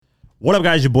What up,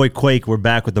 guys? Your boy Quake. We're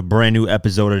back with a brand new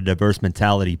episode of the Diverse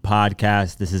Mentality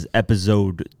Podcast. This is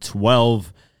episode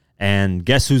 12, and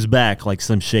guess who's back? Like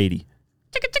Slim Shady.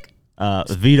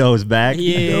 Vito's back.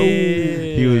 Yeah.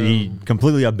 He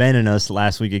completely abandoned us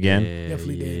last week again. Yeah,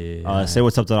 Definitely did. Say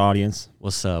what's up to the audience.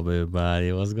 What's up,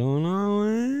 everybody? What's going on,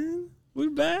 man? We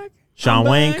back. Sean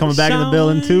Wayne coming back in the Sean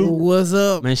building Wayne. too. What's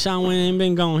up? Man, Sean Wayne ain't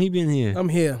been gone. He been here. I'm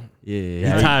here.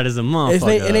 Yeah, he's tired as a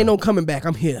motherfucker. It ain't no coming back.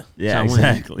 I'm here. Yeah, Sean Wayne,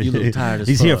 exactly. you look tired as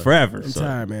He's fuck. here forever. I'm so.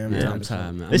 tired, man. Yeah, I'm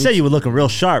tired, man. They said you were looking real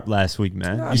sharp last week,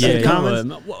 man. You see the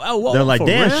comments? They're like,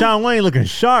 damn, Sean Wayne looking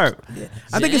sharp. Yeah.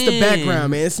 I think it's the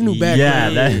background, man. It's the new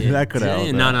background. Yeah, that could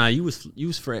help. Nah, you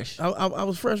was fresh. I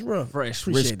was fresh, bro. Fresh,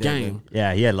 Appreciate rich that, game. man.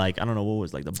 Yeah, he had like, I don't know what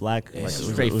was like the black. Like,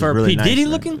 straight it was fur. really P. nice, Diddy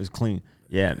man. looking? It was clean.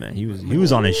 Yeah, man. He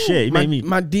was on his shit. He My, made me.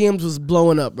 my DMs was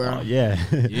blowing up, bro. Yeah.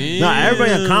 Nah,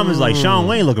 everybody in the comments like Sean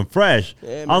Wayne looking fresh.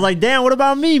 Yeah, I was like, damn, what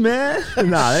about me, man?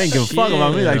 Nah, they didn't give a fuck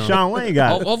about me like Sean Wayne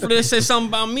got. Hopefully they said something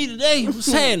about me today. What's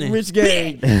happening? Rich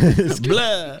game.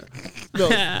 Blood.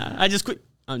 I just quit.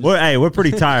 We're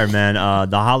pretty tired, man.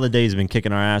 The holidays have been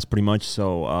kicking our ass pretty much,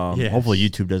 so Yes. hopefully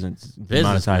YouTube doesn't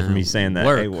Business, monetize for man. me saying that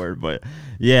Work. A word. But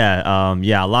yeah,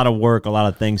 a lot of work, a lot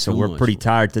of things. So Too we're much pretty work.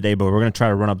 tired today, but we're gonna try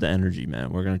to run up the energy,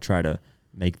 man. We're gonna try to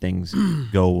make things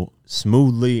go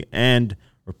smoothly and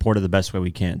report it the best way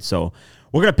we can. So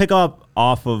we're gonna pick up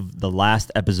off of the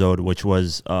last episode, which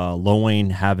was Lil Wayne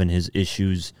having his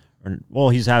issues.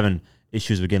 He's having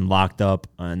issues with getting locked up,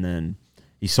 and then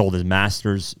he sold his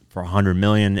masters for $100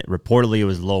 million. Reportedly, it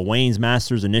was Lil Wayne's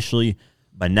masters initially,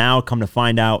 but now come to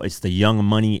find out it's the Young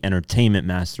Money Entertainment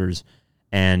masters.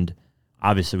 And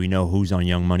obviously, we know who's on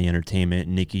Young Money Entertainment: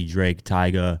 Nicki, Drake,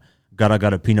 Tyga,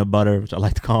 Gotta Peanut Butter, which I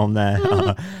like to call him that.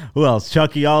 Who else?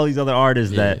 Chucky, all these other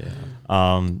artists that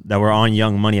were on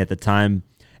Young Money at the time.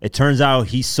 It turns out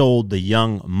he sold the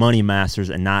Young Money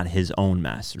masters and not his own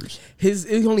masters.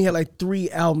 He only had like 3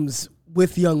 albums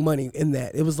with Young Money in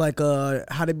that. It was like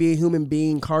How to Be a Human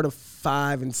Being, Carter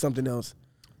 5, and something else.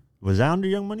 Was that under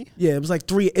Young Money? Yeah, it was like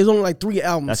 3. It was only like 3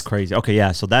 albums. That's crazy. Okay,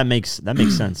 yeah, so that makes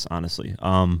sense, honestly.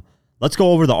 Let's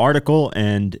go over the article,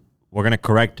 and we're going to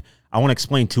correct. I want to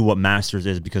explain, too, what Masters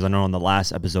is, because I know on the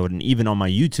last episode, and even on my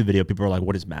YouTube video, people are like,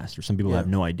 what is Masters? Some people have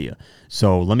no idea.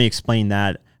 So let me explain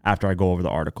that after I go over the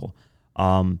article.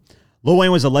 Lil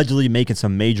Wayne was allegedly making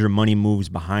some major money moves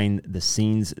behind the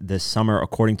scenes this summer.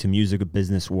 According to Music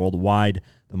Business Worldwide,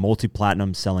 the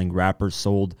multi-platinum selling rapper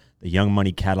sold the Young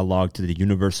Money catalog to the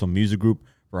Universal Music Group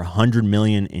for $100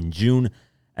 million in June.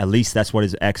 At least that's what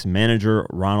his ex-manager,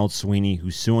 Ronald Sweeney,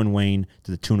 who's suing Wayne to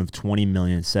the tune of $20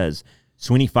 million, says.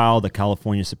 Sweeney filed the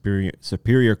California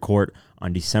Superior Court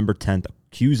on December 10th,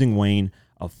 accusing Wayne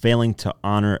of failing to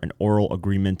honor an oral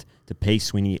agreement to pay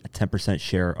Sweeney a 10%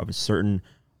 share of a certain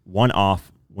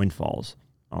one-off windfalls.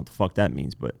 I don't know what the fuck that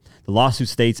means, but the lawsuit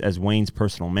states as Wayne's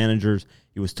personal managers,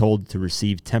 he was told to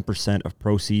receive 10% of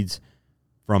proceeds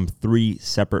from 3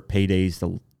 separate paydays.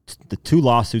 The 2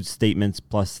 lawsuit statements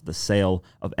plus the sale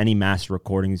of any master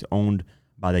recordings owned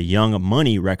by the Young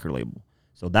Money record label.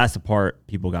 So that's the part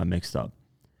people got mixed up.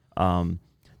 The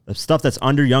stuff that's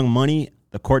under Young Money,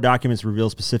 the court documents reveal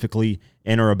specifically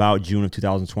in or about June of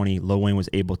 2020, Lil Wayne was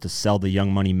able to sell the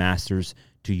Young Money masters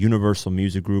to Universal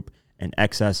Music Group in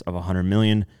excess of $100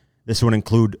 million. This would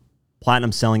include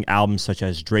platinum-selling albums such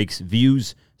as Drake's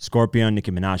Views, Scorpion,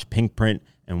 Nicki Minaj, Pink Print,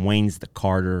 and Wayne's The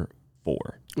Carter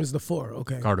 4. It was the 4,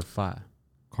 okay. Carter 5.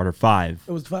 Carter 5.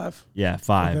 It was 5? Yeah,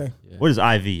 5. Okay. Yeah. What is IV?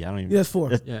 I don't even. Yeah, that's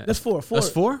 4. Yeah. That's 4. That's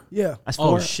 4? Yeah. That's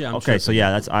Oh, 4. shit, I'm Okay, tripping. so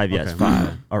yeah, that's IV. Yeah, it's Okay.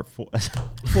 5 or 4.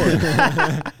 4.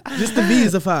 Just the V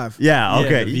is a 5. Yeah. Yeah,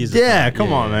 Okay. the V is a Yeah. 5. Come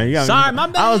Yeah, on, yeah. man. You got me- Sorry, my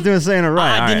bad. I was saying it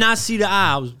right. I All did right. not see the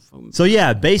eye. I was. So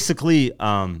yeah, basically,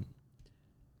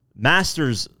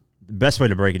 Masters. The best way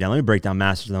to break it down. Let me break down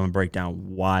Masters, and then I'm gonna break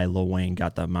down why Lil Wayne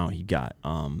got the amount he got.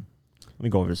 Let me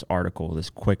go over this article.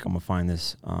 This quick. I'm gonna find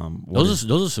this. Those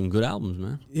are some good albums,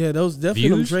 man. Yeah, those definitely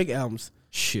them Views? Drake albums.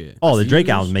 Shit. Oh, the Drake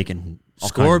Views, album's making all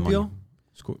kinds of money.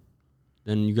 Scorpio.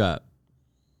 Then you got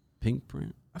Pink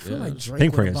Print. I feel like Drake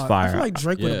Pink would Print have is bought, fire. I feel like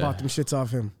Drake would have Yeah. bought them shits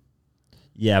off him.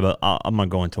 Yeah, but I'm gonna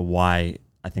go into why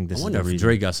I think this I is wonder the if reason.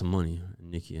 Drake got some money,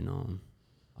 Nicki and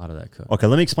out of that cut. Okay,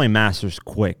 let me explain Masters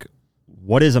quick.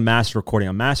 What is a master recording?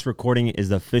 A master recording is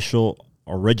the official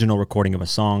original recording of a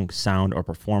song, sound, or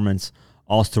performance,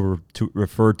 also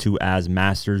referred to as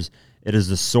masters. It is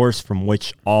the source from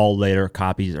which all later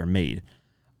copies are made.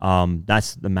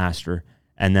 That's the master.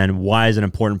 And then why is it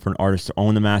important for an artist to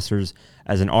own the masters?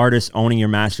 As an artist, owning your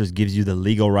masters gives you the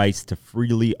legal rights to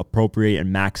freely appropriate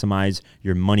and maximize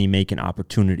your money-making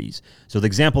opportunities. So the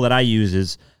example that I use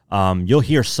is you'll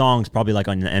hear songs probably like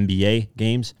on the NBA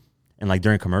games, and like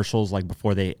during commercials, like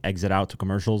before they exit out to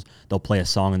commercials, they'll play a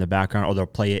song in the background or they'll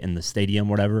play it in the stadium,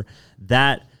 whatever.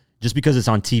 That just because it's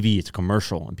on TV, it's a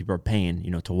commercial and people are paying,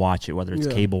 to watch it, whether it's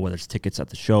cable, whether it's tickets at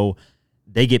the show,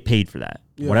 they get paid for that.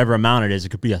 Yeah. Whatever amount it is, it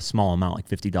could be a small amount, like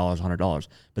 $50, $100,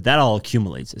 but that all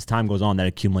accumulates. As time goes on, that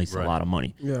accumulates a lot of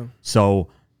money. Yeah. So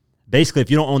basically, if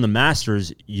you don't own the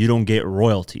masters, you don't get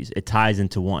royalties. It ties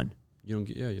into one. You don't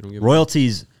get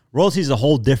royalties. Royalties is a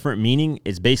whole different meaning.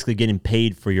 It's basically getting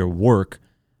paid for your work,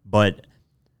 but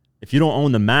if you don't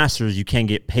own the masters, you can't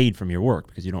get paid from your work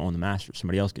because you don't own the masters.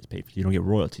 Somebody else gets paid. You don't get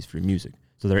royalties for your music.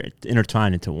 So they're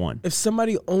intertwined into one. If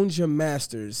somebody owns your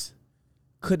masters,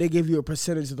 could they give you a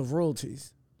percentage of the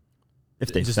royalties?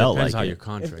 If they felt like how it. your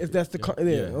contract. If that's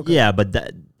the okay. Yeah, but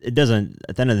it doesn't.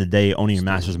 At the end of the day, owning your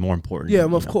masters is more important. Yeah,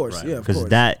 of course. Right. Yeah, because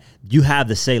that you have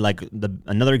to say like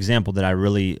another example that I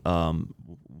really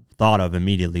thought of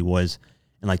immediately was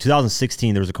in like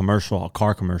 2016 there was a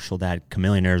car commercial that had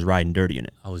Chameleonaires riding dirty in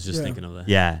it. I was just thinking of that.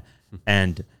 Yeah,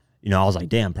 and I was like,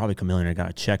 damn, probably Chameleonaire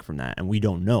got a check from that, and we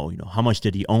don't know. How much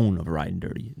did he own of riding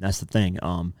dirty? That's the thing.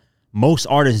 Most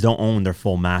artists don't own their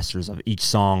full masters of each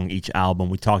song, each album.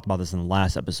 We talked about this in the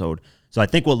last episode. So I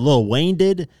think what Lil Wayne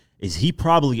did is he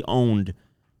probably owned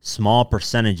small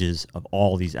percentages of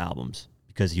all these albums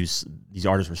because these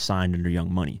artists were signed under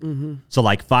Young Money. Mm-hmm. So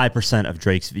like 5% of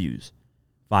Drake's views,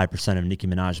 5% of Nicki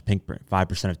Minaj's Pink Print,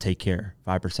 5% of Take Care,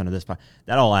 5% of this.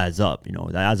 That all adds up.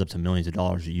 That adds up to millions of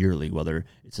dollars yearly, whether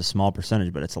it's a small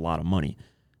percentage, but it's a lot of money.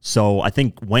 So I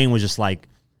think Wayne was just like,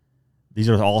 these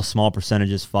are all small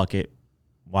percentages. Fuck it.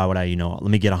 Why would I, let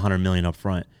me get $100 million up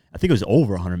front. I think it was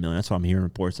over $100 million. That's what I'm hearing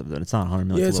reports of that. It's not $100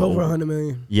 million. Yeah, it's over $100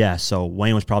 million. Yeah, so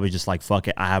Wayne was probably just like, fuck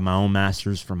it. I have my own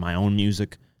masters for my own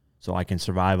music, so I can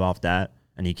survive off that.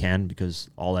 And he can because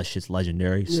all that shit's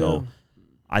legendary. Yeah. So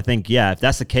I think, if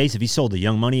that's the case, if he sold the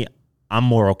Young Money, I'm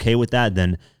more okay with that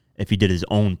than if he did his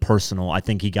own personal. I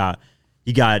think he got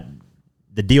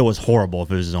the deal was horrible if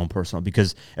it was his own personal,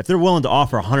 because if they're willing to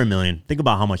offer $100 million, think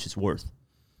about how much it's worth.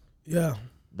 Yeah,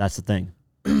 that's the thing.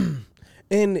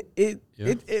 And it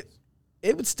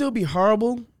would still be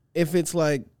horrible if it's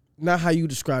like not how you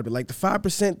described it, like the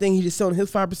 5% thing. He just selling his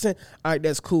 5%. All right,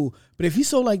 that's cool. But if he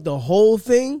sold like the whole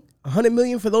thing, $100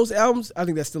 million for those albums, I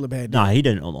think that's still a bad deal. Nah, he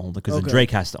didn't own it because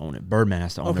Drake has to own it. Birdman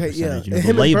has to own a percentage. Yeah.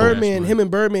 And him and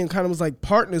Birdman kind of was like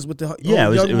partners with the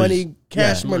Young Money,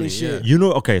 Cash Money shit.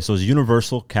 So it's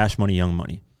Universal, Cash Money, Young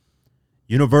Money.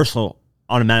 Universal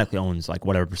automatically owns like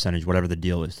whatever percentage, whatever the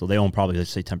deal is. So they own probably,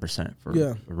 let's say 10% for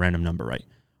a random number, right?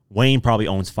 Wayne probably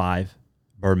owns 5%.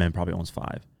 Birdman probably owns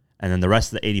 5%. And then the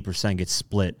rest of the 80% gets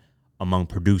split among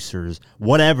producers,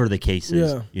 whatever the case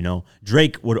is.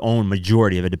 Drake would own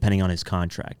majority of it depending on his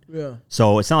contract. Yeah.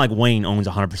 So it's not like Wayne owns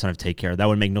 100% of Take Care. That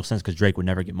would make no sense because Drake would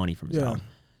never get money from his album.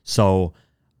 So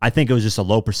I think it was just a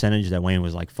low percentage that Wayne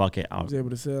was like, fuck it. I was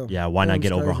able to sell. Yeah, why not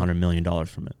get over $100 million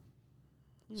from it?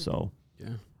 So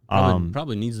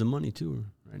probably needs the money too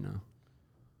right now.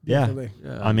 Yeah.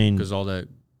 I mean, because all that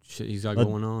shit he's got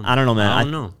going on. I don't know, man. I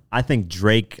don't know. I think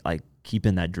Drake, like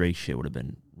keeping that Drake shit would have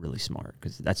been really smart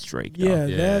because that's Drake. Yeah,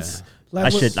 that's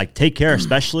like that shit. Like Take Care,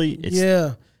 especially.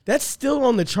 It's, that's still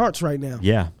on the charts right now.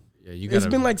 Yeah. It's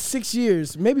been like 6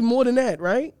 years, maybe more than that,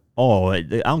 right? Oh, I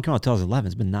don't count 2011.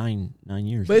 It's been nine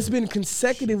years. But it's been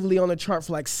consecutively on the chart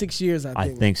for like 6 years, I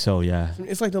think. I think so, yeah.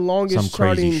 It's like the longest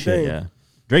charting thing. Yeah.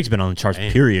 Drake's been on the charts,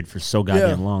 period, for so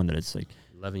goddamn long that it's like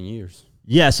 11 years.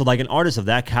 Yeah, so like an artist of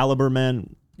that caliber,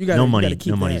 man, no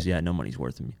money's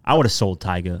worth it. I would have sold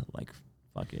Tyga, like,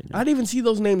 fuck it. I didn't even see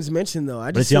those names mentioned though.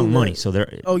 But it's Young Money, so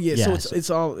they're. Oh yeah, so it's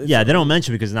all. They don't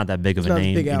mention because it's not that big of a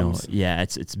name. Big albums.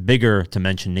 It's bigger to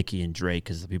mention Nicki and Drake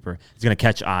because it's gonna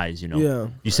catch eyes. Yeah.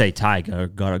 You say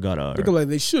Tyga, gotta. They're like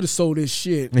they should have sold this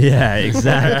shit. Yeah,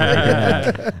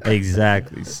 exactly.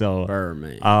 Exactly. So,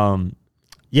 Birdman.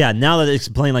 Yeah, now that it's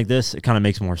playing like this, it kind of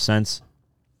makes more sense.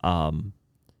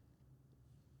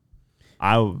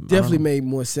 I definitely made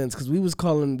more sense because they was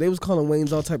calling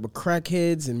Wayne's all type of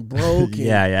crackheads and broke.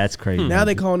 Yeah, that's crazy. Now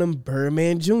they calling him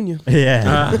Birdman Jr.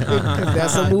 Yeah,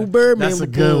 that's a move Birdman. That's a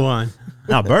good one.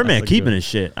 Now Birdman keeping his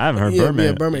shit. I haven't heard Birdman.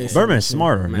 Yeah, Birdman's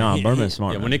smarter. Birdman's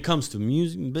smarter. Yeah, when it comes to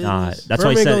music business, that's Birdman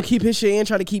why he said gonna keep his shit and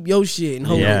try to keep your shit and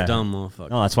hold dumb motherfucker.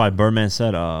 No, that's why Birdman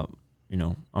said,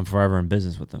 I'm forever in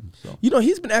business with them. So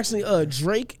he's been actually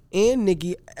Drake and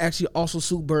Nicki actually also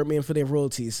sued Birdman for their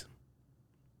royalties.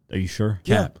 Are you sure?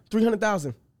 Yeah,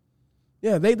 $300,000.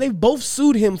 Yeah, they both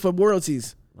sued him for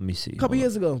royalties. Let me see. A couple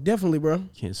years ago, definitely, bro.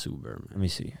 Can't sue Birdman. Let me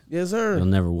see. Yes, sir. He'll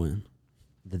never win.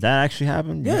 Did that actually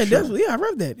happen? Yeah, definitely. Yeah, I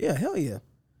read that. Yeah, hell yeah.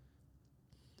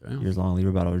 Damn. Years long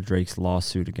legal battle over Drake's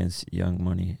lawsuit against Young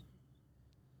Money.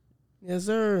 Yes,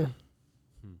 sir.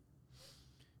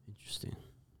 Interesting.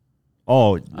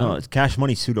 Oh no, it's Cash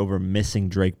Money sued over missing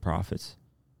Drake profits.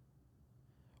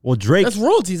 Well, Drake. That's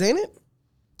royalties, ain't it?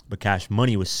 But Cash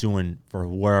Money was suing for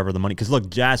wherever the money. Because look,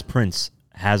 Jazz Prince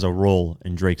has a role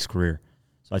in Drake's career.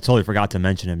 So I totally forgot to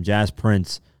mention him. Jazz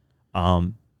Prince,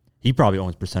 he probably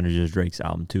owns percentages of Drake's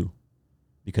album too,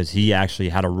 because he actually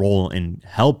had a role in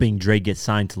helping Drake get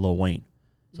signed to Lil Wayne.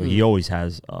 So he always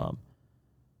has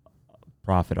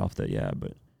profit off that. Yeah,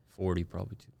 but 40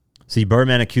 probably too. See,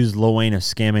 Birdman accused Lil Wayne of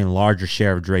scamming a larger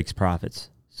share of Drake's profits.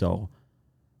 So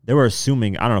they were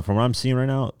assuming, I don't know, from what I'm seeing right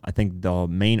now, I think the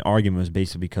main argument was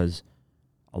basically because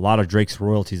a lot of Drake's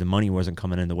royalties, the money wasn't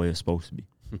coming in the way it was supposed to be.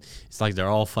 It's like they're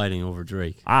all fighting over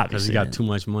Drake because Obviously, he got man. too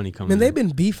much money coming. Man, in. they've been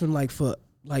beefing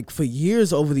for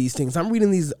years over these things. I'm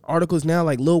reading these articles now.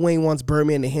 Like Lil Wayne wants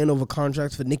Birdman to hand over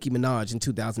contracts for Nicki Minaj in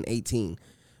 2018.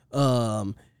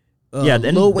 Yeah,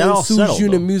 then Lil that Wayne all sues settled,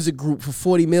 Unit though. Music Group for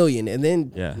 $40 million, and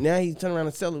then Yeah. now he's turning around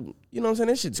and selling. You know what I'm saying?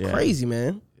 That shit's Yeah. crazy,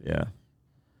 man. Yeah.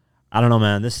 I don't know,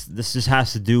 man. This just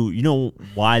has to do, you know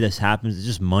why this happens? It's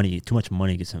just money. Too much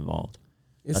money gets involved.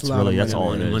 It's That's a lot really- of that's money,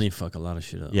 all man. it is. Money fuck a lot of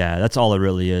shit up. Yeah, that's all it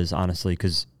really is, honestly,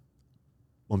 because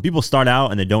when people start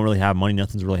out and they don't really have money,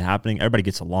 nothing's really happening, everybody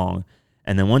gets along.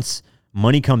 And then once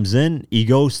money comes in,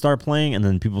 egos start playing, and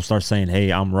then people start saying,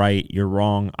 hey, I'm right, you're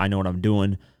wrong, I know what I'm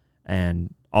doing,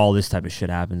 and all this type of shit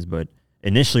happens. But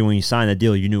initially when you signed the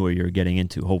deal, you knew what you were getting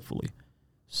into, hopefully.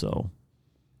 So,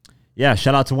 yeah,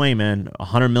 shout out to Wayne, man.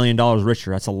 $100 million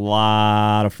richer. That's a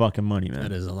lot of fucking money, man.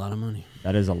 That is a lot of money.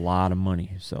 That is a lot of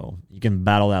money. So you can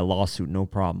battle that lawsuit, no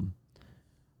problem.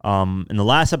 In the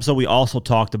last episode, we also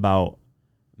talked about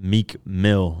Meek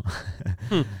Mill,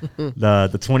 the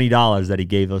 $20 that he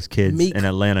gave those kids Meek. in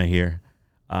Atlanta here.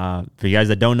 For you guys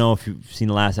that don't know, if you've seen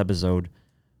the last episode,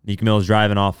 Meek Mill is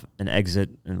driving off an exit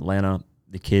in Atlanta.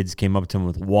 The kids came up to him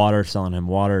with water, selling him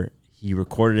water. He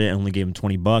recorded it and only gave him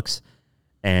 $20,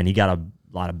 and he got a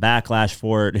lot of backlash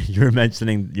for it. You're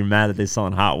mentioning you're mad that they're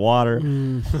selling hot water.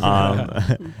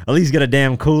 At least get a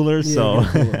damn cooler. Yeah, So get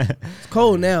a cooler. It's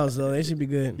cold now, so they should be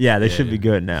good. yeah, they should be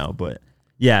good now. But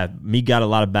yeah, Meek got a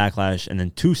lot of backlash, and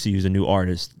then Tusi, who's a new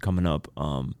artist coming up,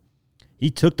 he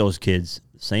took those kids,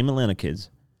 same Atlanta kids,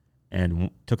 and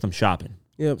took them shopping.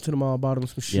 Yep, to the mall, bought him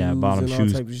some shoes Yeah, bought him and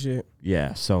shoes. all types of shit.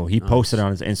 Yeah, so he posted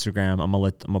on his Instagram. I'm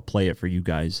gonna play it for you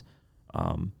guys,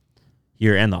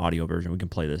 here and the audio version. We can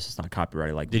play this. It's not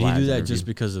copyrighted. Like Did he Vlad's do that interview. just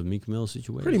because of Meek Mill's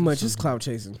situation? Pretty or much, it's something? clout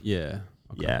chasing. Yeah.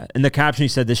 Okay. Yeah. In the caption, he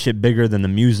said, "This shit bigger than the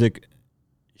music.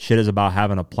 Shit is about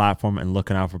having a platform and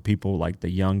looking out for people like the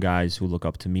young guys who look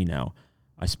up to me now.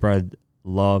 I spread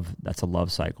love. That's a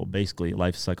love cycle, basically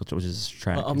life cycle, which is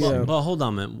track." Yeah. But hold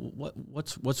on, man.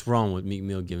 What's wrong with Meek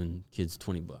Mill giving kids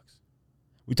 $20?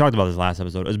 We talked about this last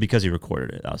episode. It was because he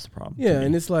recorded it. That was the problem. Yeah, to me.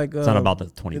 and it's like It's not about the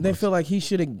 $20. They feel like he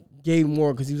should have gave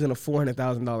more because he was in a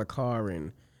 $400,000 car,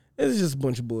 and it's just a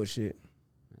bunch of bullshit.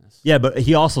 Yeah, but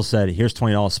he also said, "Here's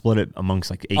 $20. Split it amongst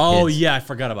like 8 Oh kids." yeah, I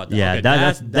forgot about that. Yeah, Okay,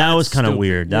 that was kinda stupid.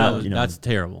 weird. That, you know. That's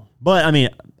terrible. But I mean,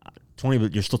 20.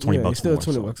 But you're still $20 yeah, bucks. it's still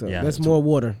more, $20 so, up. yeah, That's it's- more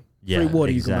water. Yeah, Free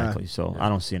water exactly. you So I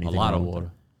don't see A anything. lot of wrong with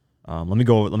water.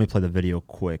 that. Let me play the video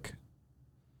quick.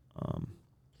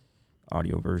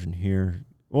 Audio version here.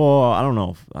 Well, I don't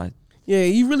know if I. can buy. Yeah,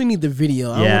 you really need the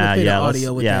video. I don't Yeah, want to play yeah, the let's-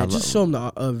 audio with yeah, that. Just show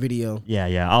them the video.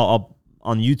 Yeah. I'll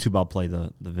on YouTube. I'll play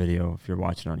the video if you're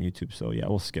watching on YouTube. So yeah,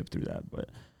 we'll skip through that. But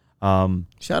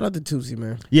Shout out to Tusi,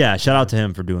 man. yeah, shout out to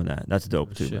him for doing that. That's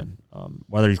dope too, Shit. man.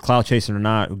 Whether he's cloud chasing or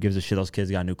not, who gives a shit? Those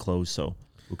kids got new clothes, so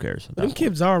who cares? at that Them point?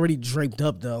 kids are already draped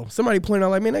up though. Somebody pointed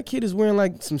out like, man, that kid is wearing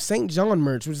like some St. John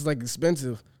merch, which is like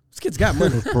expensive. This kid's got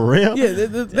money. For real? Yeah,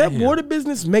 that water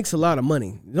business makes a lot of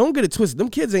money. Don't get it twisted. Them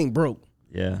kids ain't broke.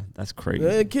 Yeah, that's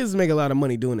crazy. Kids make a lot of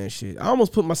money doing that shit. I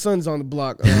almost put my sons on the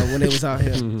block when they was out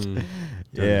here.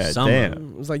 Yeah, Summer.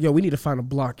 damn. It was like, yo, we need to find a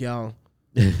block, y'all.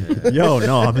 Yo,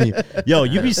 no, I mean, yo,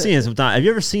 you be seeing sometimes. Have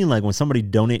you ever seen like when somebody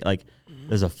donate like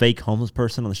there's a fake homeless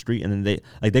person on the street and then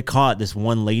they caught this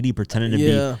one lady pretending to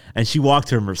Yeah. be, and she walked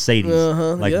to her Mercedes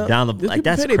like yeah. down the These like people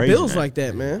that's pay their crazy. bills man. like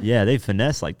that, man. Yeah, they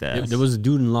finesse like that. There was a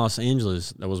dude in Los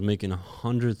Angeles that was making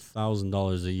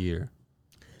 $100,000 a year.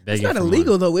 It's begging not for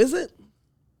illegal money. though, is it?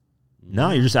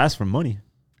 No, you just ask for money,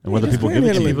 and whether just people give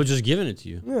it to panhandling. you. People just giving it to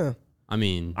you. Yeah. I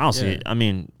mean, I don't see yeah. it. I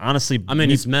mean, honestly, I mean,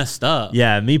 me, it's messed up.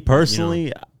 yeah, me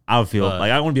personally, I would feel but-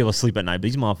 like I want to be able to sleep at night, but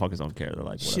these motherfuckers don't care. They're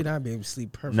like, whatever. Shit, I'd be able to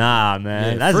sleep perfect. Nah,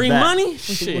 man, Yeah, that's free bad. money?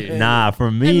 Shit. Nah, for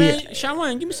Hey, me, man,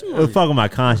 Shawan, give me some it money. would fuck with my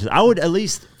conscience. I would at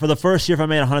least for the first year, if I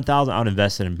made 100,000, I would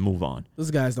invest it and move on.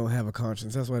 Those guys don't have a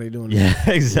conscience. That's why they doing it. Yeah,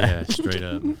 Yeah, exactly. straight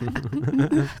up.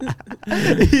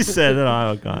 He said that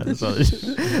I don't have a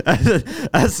conscience.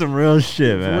 That's some real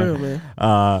shit, man. For real,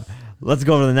 man. Let's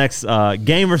go to the next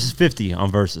Game versus 50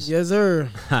 on Versus. Yes, sir.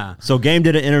 So Game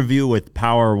did an interview with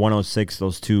Power 106,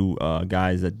 those two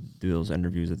guys that do those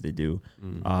interviews that they do.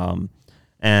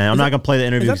 And I'm not gonna play the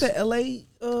interviews. Is that the LA?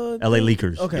 LA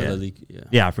Leakers. Okay.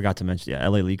 Yeah, I forgot to mention. Yeah,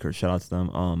 LA Leakers. Shout out to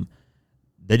them.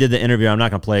 They did the interview. I'm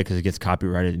not gonna play it because it gets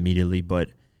copyrighted immediately. But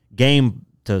Game,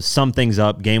 to sum things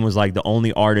up, Game was like the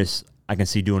only artist I can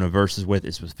see doing a versus with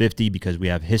is with 50 because we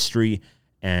have history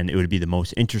and it would be the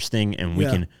most interesting and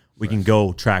we can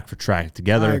go track for track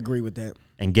together. I agree with that.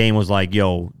 And Game was like,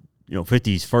 yo,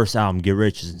 50's first album, Get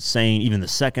Rich, is insane. Even the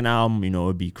second album,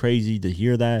 it'd be crazy to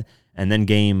hear that. And then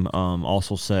Game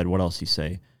also said, what else he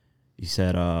say? He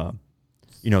said,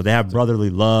 they have brotherly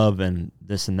love and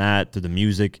this and that through the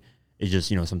music. It's just,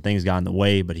 some things got in the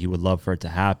way, but he would love for it to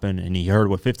happen. And he heard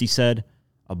what 50 said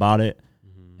about it.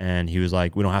 And he was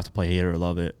like, we don't have to play Hate It or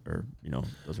Love It or,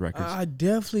 those records. I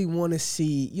definitely want to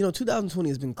see, 2020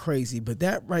 has been crazy, but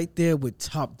that right there would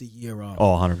top the year off. Oh,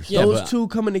 100%. Yeah, Those two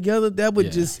coming together, that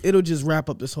would it'll just wrap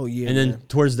up this whole year. And then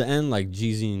towards the end, like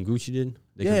Jeezy and Gucci did,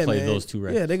 they can play those two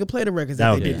records. Yeah, they could play the records that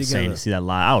that would they be did insane together. to see that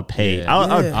live. I would pay. Yeah.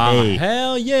 I would pay.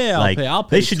 Hell yeah, I'll pay. I'll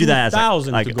pay. They should do that as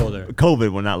 $2,000 like to go there.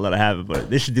 COVID will not let it happen, but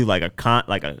they should do like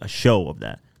a show of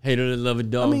that. Hate It or Love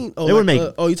It, dog. I mean, They would make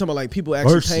you talking about like people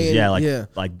actually versus, paying?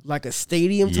 like a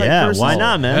stadium type. Yeah, versus? why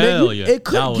not, man? Hell yeah. It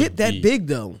could That would get that be- big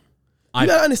though. You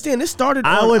gotta understand, this started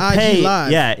I on would IG pay.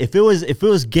 Live. Yeah, if it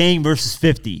was Game versus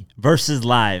 50 versus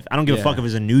live, I don't give a fuck if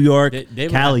it's in New York, They would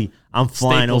Cali. I'm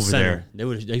flying Staples over Center.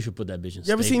 there. They should put that bitch in.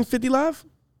 You ever seen 50 Live?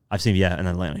 I've seen in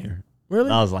Atlanta here. Really?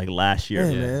 That was like last year.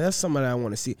 Yeah, man, that's somebody I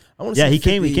want to see. I want to Yeah, see he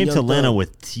came 50 to Young Atlanta Thug.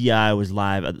 with T.I. was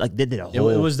live. Like they did a whole.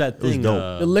 It was that thing. It was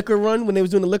dope. The liquor run when they was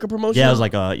doing the liquor promotion. Yeah, it was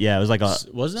like a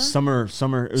Was that summer. It was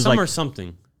summer like something?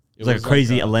 it was like a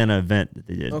crazy Atlanta event that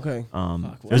they did. Okay. It I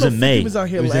was know in May. 50 was out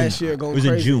here It was last in, year going It was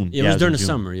in crazy. June. It was during in the June.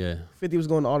 summer. Yeah. 50 was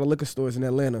going to all the liquor stores in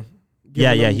Atlanta.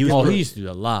 Yeah, Giving them- he was- Oh, he used to do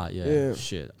a lot. Yeah. Yeah.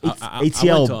 Shit.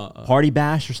 ATL went to, Party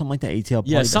Bash or something like that. ATL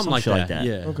Party Bash, something some like shit that.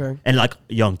 Yeah. Okay. And like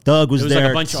Young Thug was It was like a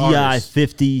there. bunch of T.I. artists.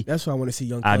 50. That's why I want to see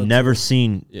Young I've Thug, never too.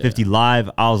 seen Yeah. 50 live.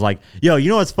 I was like, yo, you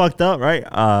know what's fucked up, right?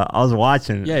 I was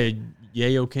watching. Yeah.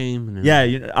 Yayo came. And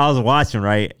Yeah, I was watching,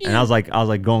 right? And I was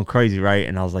like going crazy, right?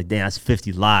 And I was like, damn, that's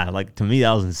 50 live. Like to me,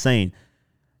 that was insane.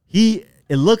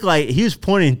 It looked like he was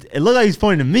pointing. It looked like he was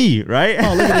pointing to me, right?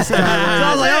 Oh, look at this guy So right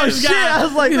I was like, oh This shit! guy. I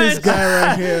was like, Look at this man, guy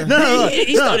right here. no,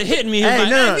 He started hitting me. He was Hey, like,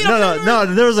 no, hey,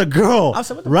 no. There was a girl I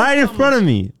said, what the right in fuck? front of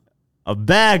me, a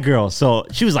bad girl. So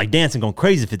she was like dancing, going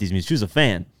crazy at 50's music. She was a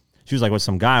fan. She was like with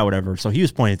some guy or whatever. So he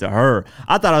was pointing to her.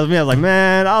 I thought it was me. I was like,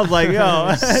 man. I was like, yo.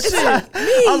 I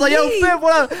was like, yo, Fib,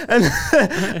 what up?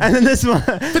 And then this one.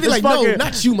 50 like, no,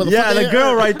 not you, motherfucker. Yeah, the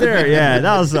girl right there. Yeah,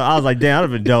 I was like, damn,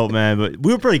 that'd been dope, man. But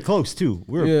we were pretty close too.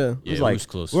 We were, Yeah. it Yeah, was it like was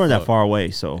close we weren't as that fuck. far away.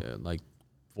 So Yeah, like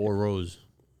 4 rows.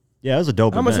 yeah, it was a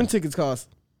dope How much them event. tickets cost?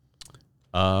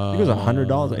 I think it was $100,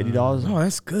 $80. Oh,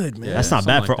 that's good, man. Yeah. That's not something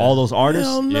bad like for that. all those artists.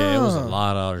 Hell no. Yeah, it was a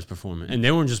lot of artists performing, and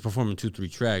they weren't just performing 2-3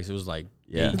 tracks. It was like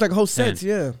Yeah. It's like whole sets,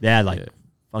 yeah. They had like Yeah.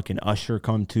 fucking Usher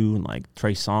come too, and like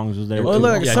Trey Songz was there. Well, too.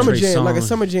 like a Yeah, summer Trey jam, like a Songz.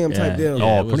 summer jam Yeah. type deal. Yeah,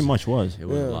 Oh, it pretty was- much was. it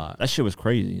was Yeah. a lot. That shit was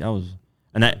crazy. That was,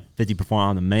 and that 50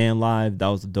 performed on the Man Live. That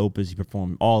was the dopest. He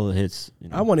performed all the hits. You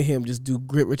know. I want to hear him just do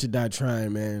Grit Rich or Die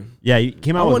Trying, man. Yeah, he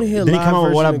came I out. want to With, hear did he live come out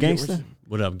with What version Up of Get Gangsta? Rich.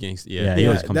 What up, gangsta? Yeah, Yeah, he Yeah,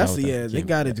 always comes that's out the with that. they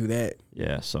got to do that.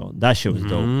 Yeah, so that shit was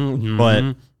dope. Mhm.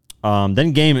 But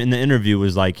then Game in the interview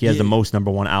was like he has the Yeah. most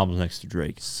 #1 albums next to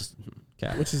Drake,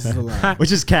 Cap. Which is a lot.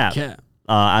 which is cap. Cap.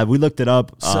 We looked it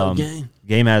up. So Game.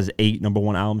 Game has 8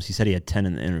 #1 albums. He said he had 10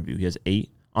 in the interview. He has 8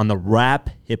 on the rap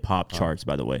hip hop charts,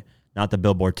 by the way, not the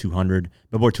Billboard 200.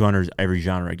 Billboard 200 is every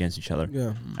genre against each other.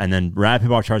 Yeah. And then rap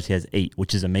hip hop charts, he has 8,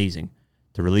 which is amazing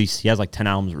to release. He has like 10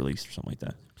 albums released or something like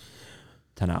that.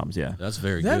 10 albums, yeah. That's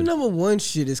very That good. #1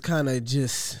 shit is kind of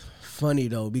just funny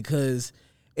though, because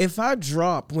if I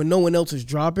drop when no one else is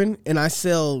dropping and I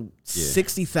sell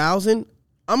 60,000,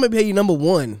 I'm gonna pay you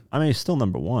 #1. I mean, it's still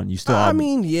 #1. You still. I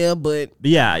mean, yeah, but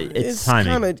yeah, it's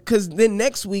timing. kind of because then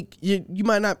next week you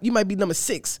might be number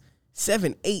 6,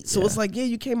 7, 8. So it's like, yeah,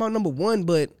 you came out #1,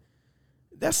 but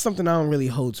that's something I don't really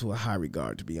hold to a high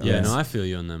regard, to be honest. Yeah, no, I feel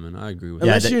you on that, man. I agree with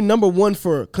Unless that. you're #1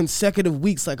 for consecutive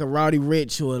weeks, like a Rowdy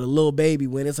Rich or the Lil Baby,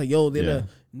 when it's like, yo, they're the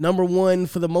 #1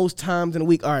 for the most times in a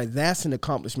week. All right, that's an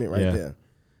accomplishment right there.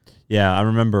 Yeah, I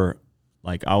remember,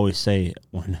 like I always say,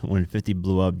 when 50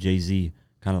 blew up, Jay-Z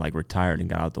kind of like retired and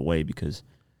got out the way because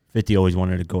 50 always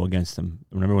wanted to go against him.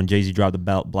 Remember when Jay-Z dropped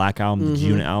the Black album, the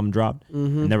G-Unit album dropped?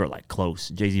 And they were like close.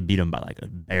 Jay-Z beat him by like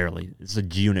barely. It's a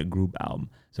G-Unit group album.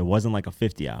 So it wasn't like a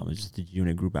 50 album. It was just a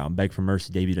G-Unit group album. Beg for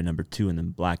Mercy debuted at number 2, and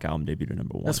then Black Album debuted at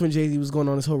number 1. That's when Jay-Z was going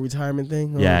on his whole retirement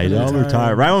thing. Yeah, he's all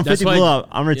retired. Right when 50 blew up,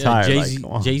 I'm retired.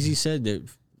 Jay-Z said that,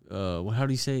 how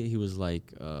did he say it? He was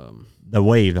like... the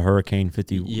wave, the Hurricane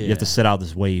 50. Yeah. You have to sit out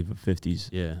this wave of 50s.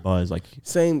 Yeah. Buzz, like...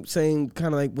 Same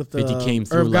kind of like with 50 came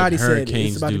through Irv like Gotti said hurricanes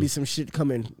it's about do. to be some shit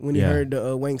coming when he heard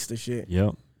the Wankster shit.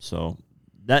 Yep. So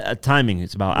that timing,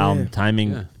 it's about album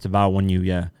timing. Yeah. It's about when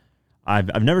you,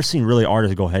 I've never seen really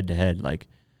artists go head to head. Like,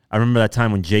 I remember that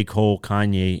time when J. Cole,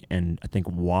 Kanye, and I think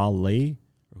Wale,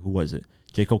 or who was it?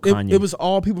 J. Cole, Kanye. It was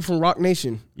all people from Rock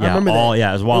Nation. Yeah, I remember that.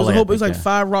 Yeah, it was Wale. It was like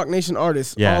 5 Rock Nation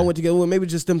artists all went together. Well, maybe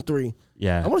just them 3.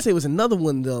 Yeah. I want to say it was another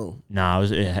one though. Nah,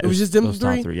 it was just them those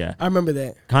top 3? 3, yeah. I remember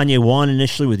that. Kanye won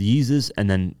initially with Yeezus, and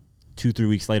then 2-3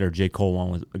 weeks later, J.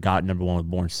 Cole got number 1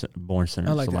 with Born Sinner.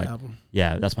 I like so that like, album.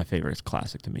 Yeah, that's my favorite. It's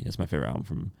classic to me. That's my favorite album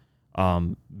from.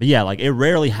 But yeah, like it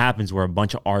rarely happens where a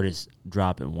bunch of artists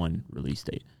drop in one release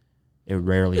date. It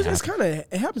rarely happens.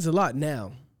 It happens a lot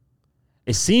now.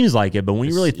 It seems like it, but when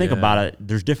you really think about it,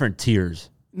 there's different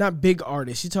tiers. Not big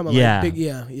artists. You're talking about like big,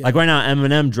 yeah. Like right now,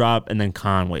 Eminem dropped, and then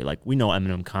Conway. Like we know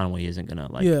Eminem, Conway isn't gonna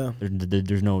like. Yeah.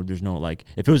 There's no like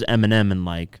if it was Eminem and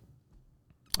like,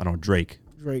 I don't know, Drake.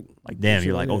 Like damn,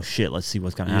 you're like, oh shit, let's see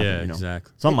what's gonna happen. Yeah, you know?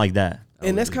 exactly. Something like that.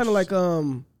 And that's kind of like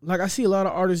I see a lot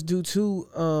of artists do too.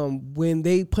 When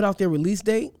they put out their release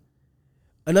date,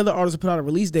 another artist will put out a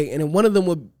release date, and then one of them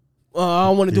would. I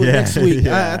want to do it next week.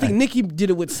 I think Nicki did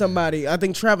it with somebody. I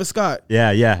think Travis Scott.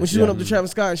 Yeah. When she went up to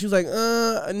Travis Scott, and she was like,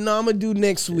 no, I'm going to do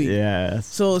next week. Yeah.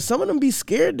 So some of them be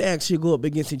scared to actually go up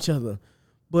against each other.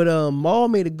 But Maul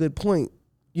made a good point.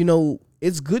 You know,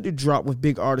 it's good to drop with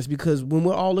big artists because when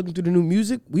we're all looking through the new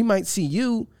music, we might see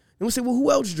you, and we'll say, well, who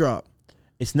else dropped?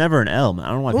 It's never an L, man.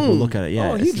 I don't know why people look at it.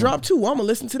 Yeah. Oh, he dropped too. Well, I'm going to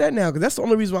listen to that now because that's the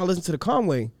only reason why I listen to the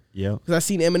Conway. Yeah. Because I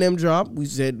seen Eminem drop. We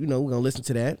said, we're going to listen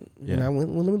to that. Yeah. And I went,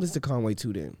 well, let me listen to Conway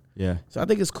too then. Yeah. So I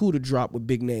think it's cool to drop with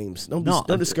big names. Don't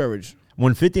discourage.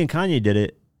 When 50 and Kanye did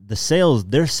it,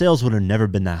 their sales would have never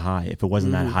been that high if it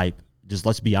wasn't that hype. Just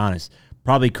let's be honest.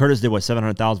 Probably Curtis did what,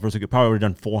 700,000 first week. Probably would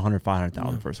have done 400,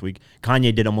 500,000 first week.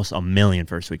 Kanye did almost 1 million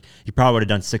first week. He probably would have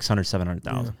done 600,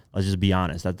 700,000. Yeah. Let's just be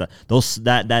honest.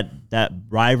 That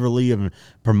rivalry of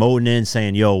promoting it and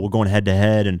saying, "Yo, we're going head to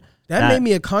head," and that made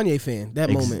me a Kanye fan.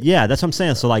 That moment. Yeah, that's what I'm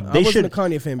saying. So like, I wasn't a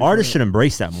Kanye fan. Artists should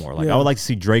embrace that more. Like, I would like to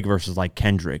see Drake versus like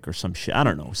Kendrick or some shit. I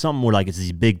don't know, something where like it's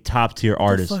these big top tier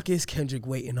artists. What the fuck is Kendrick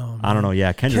waiting on? Man? I don't know.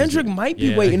 Yeah, Kendrick might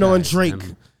be waiting on Drake.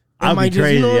 I'd be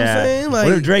crazy. You know what I'm saying? Like,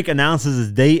 what if Drake announces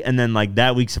his date and then like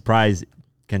that week surprise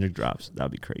Kendrick drops? That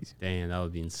would be crazy. Damn, that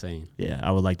would be insane. Yeah,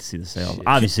 I would like to see the sales. Shit.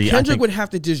 Obviously, Kendrick would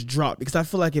have to just drop because I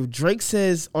feel like if Drake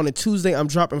says on a Tuesday I'm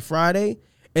dropping Friday,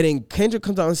 and then Kendrick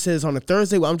comes out and says on a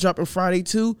Thursday, well, I'm dropping Friday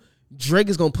too, Drake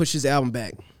is gonna push his album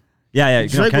back. Yeah.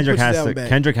 Kendrick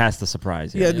has to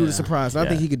surprise. Yeah, do the surprise. I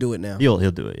think he could do it now. He'll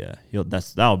do it. Yeah,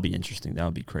 that would be interesting. That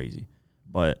would be crazy.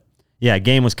 But yeah,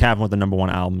 Game was capping with the number 1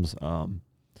 albums.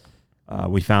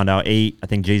 We found out 8. I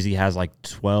think Jay-Z has like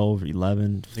 12,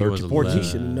 11, 13, 14. He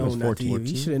should have known.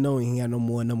 He should have known he had no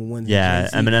more number 1s. Yeah,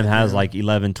 Eminem has like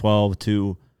 11, 12,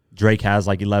 2. Drake has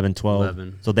like 11, 12.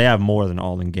 11. So they have more than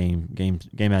all in Game.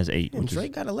 Game has 8. And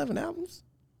Drake got 11 albums?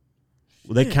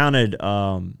 Well, they counted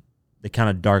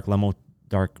Dark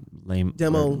Lame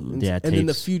Demo, and then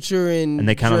the Future and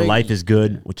they counted Drake. Life is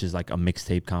Good, which is like a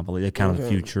mixtape compilation. They counted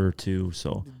Future too.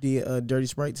 So the Dirty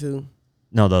Sprite too.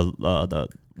 No, the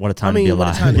What a Time to Be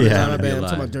Alive. I'm talking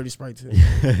about Dirty Sprite too.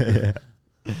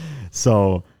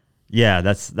 So yeah,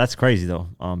 that's crazy though.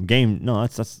 Game, no,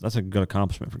 that's a good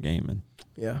accomplishment for Game, man.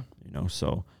 Yeah, you know.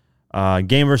 So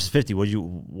Game versus 50. What do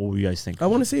you guys think? I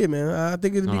want to see it, man. I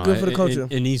think it'd be good for the culture.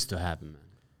 It needs to happen,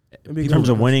 man. In terms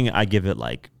of winning, I give it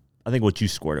like, I think what you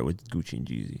scored it with Gucci and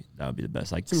Jeezy, that would be the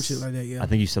best. Like some shit like that, yeah. I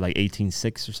think you said like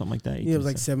 18-6 or something like that. Yeah, it was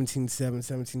like 17-7,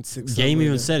 17-6. Game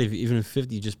even said even if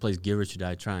 50 just plays Get Rich or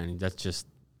Die Trying, that's just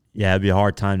it'd be a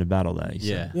hard time to battle that.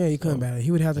 Yeah, he couldn't battle it.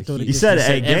 He would have to throw the. He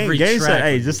said, Game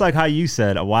said, just like how you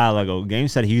said a while ago. Game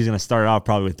said he was gonna start it off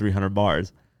probably with 300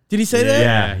 bars. Did he say that?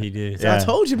 Yeah, he did. So I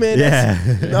told you,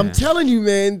 man. I'm telling you,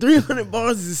 man. 300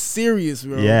 bars is serious,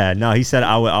 bro. Yeah, no, he said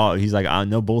I would. He's like,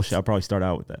 no bullshit. I'll probably start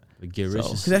out with that. Get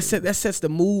Rich. Because that sets the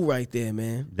mood right there,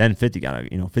 man. Then 50 got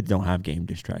 50 don't have Game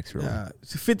diss tracks really.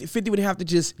 So 50 would have to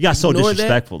just. You got so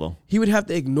disrespectful though. He would have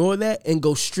to ignore that and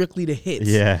go strictly to hits.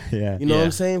 Yeah. You know what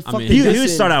I'm saying? He would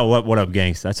start out what up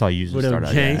gangsta. That's how he usually start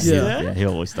out. Yeah,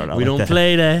 he'll always start out. We like don't that.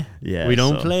 play that. Yeah, we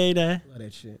don't play that.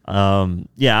 That shit.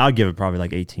 I'll give it probably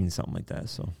like 18, something like that.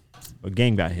 So But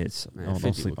Game got hits. Man, don't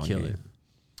 50 sleep will on kill Game.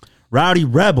 it. Rowdy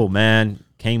Rebel, man,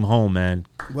 came home, man.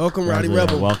 Welcome, Rowdy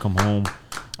Rebel. Welcome home.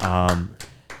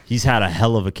 He's had a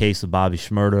hell of a case with Bobby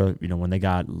Shmurda. You know, when they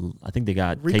got, I think they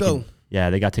got Rico.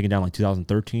 they got taken down like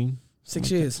 2013.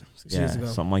 6 years. 6 years ago.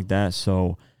 Something like that.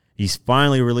 So he's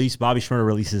finally released. Bobby Shmurda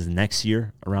releases next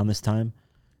year around this time.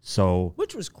 So,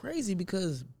 which was crazy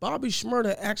because Bobby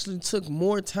Shmurda actually took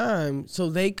more time so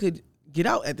they could get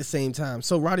out at the same time.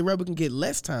 So Rowdy Rebel can get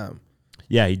less time.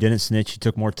 yeah, he didn't snitch. He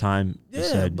took more time. He Yeah,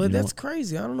 said, but you know that's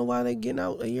crazy. I don't know why they getting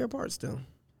out a year apart still.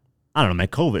 I don't know, man.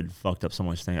 COVID fucked up so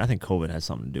much things. I think COVID has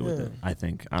something to do with it. I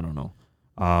think. I don't know.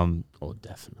 Oh,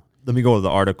 definitely. Let me go to the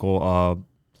article.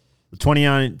 The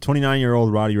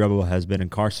 29-year-old Rowdy Rebel has been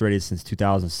incarcerated since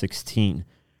 2016.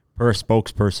 Per a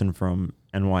spokesperson from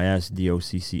NYS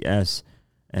DOCCS,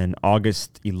 an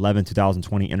August 11,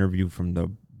 2020 interview from the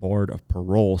Board of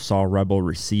Parole saw Rebel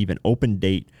receive an open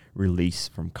date release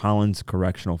from Collins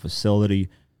Correctional Facility,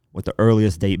 with the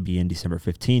earliest date being December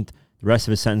 15th. The rest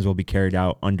of his sentence will be carried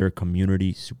out under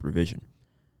community supervision.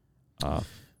 Oh,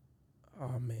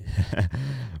 man.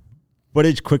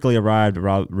 Footage quickly arrived at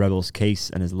Rebel's case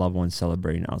and his loved ones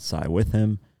celebrating outside with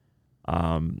him.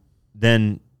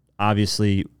 Then,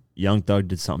 obviously, Young Thug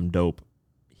did something dope.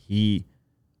 He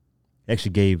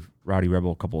actually gave Rowdy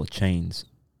Rebel a couple of chains.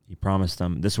 He promised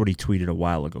them. This is what he tweeted a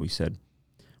while ago. He said,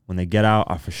 "When they get out,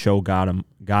 I for sure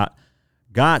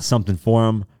got something for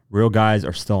them. Real guys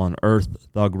are still on earth."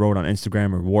 Thug wrote on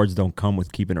Instagram, "Rewards don't come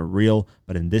with keeping it real,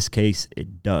 but in this case,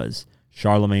 it does.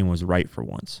 Charlemagne was right for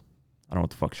once." I don't know what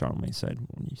the fuck Charlemagne said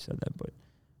when he said that, but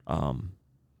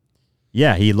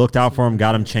yeah, he looked out for him,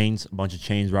 got him chains, a bunch of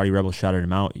chains. Rowdy Rebel shouted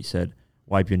him out. He said,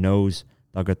 "Wipe your nose."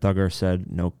 Thugger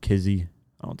said, "No kizzy."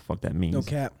 I don't know what the fuck that means. No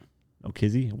cap. No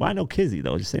kizzy? Why no kizzy,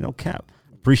 though? Just say no cap.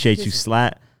 Appreciate you,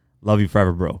 Slat. Love you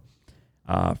forever, bro.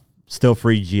 Still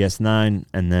free GS9.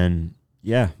 And then,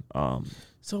 yeah.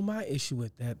 So my issue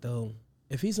with that, though,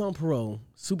 if he's on parole,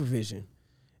 supervision,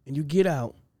 and you get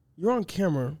out, you're on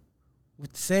camera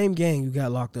with the same gang you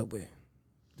got locked up with,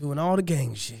 doing all the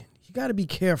gang shit. You got to be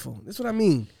careful. That's what I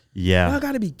mean. Yeah. Y'all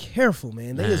got to be careful,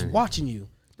 man. They just watching you.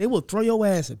 They will throw your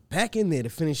ass back in there to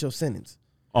finish your sentence.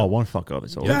 Oh, one fuck up.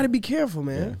 It's You over. got to be careful,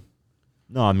 man. Yeah.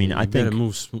 No, I mean, You I think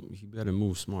better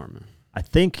move smart, man. I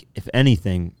think if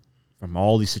anything, from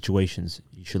all these situations,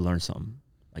 you should learn something.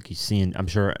 Like he's seeing, I'm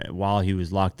sure while he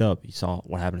was locked up, he saw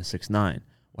what happened to 6ix9ine,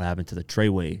 what happened to the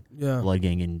Treyway blood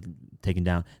gang getting taken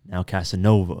down. Now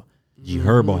Casanova, G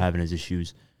Herbo having his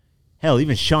issues. Hell,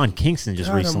 even Sean Kingston just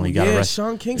recently got arrested.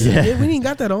 Sean Kingston. Yeah, we didn't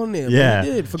got that on there. Yeah, but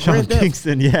we did for Sean Grand Theft.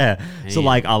 Kingston. Yeah. So Man.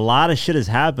 like a lot of shit is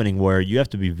happening where you have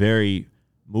to be very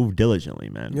move diligently,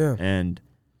 man. Yeah. And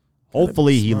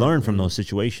hopefully he smart, learned from man. those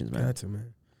situations, man. Got to,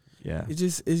 man. Yeah. It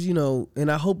just is,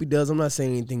 and I hope he does. I'm not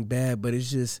saying anything bad, but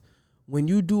it's just when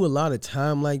you do a lot of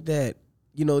time like that,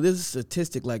 there's a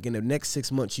statistic like in the next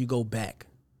 6 months you go back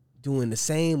doing the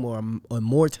same or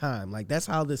more time. Like that's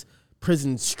how this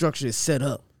prison structure is set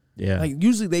up. Yeah. Like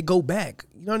usually they go back.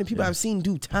 You know how many people I've seen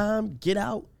do time, get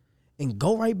out, and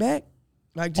go right back?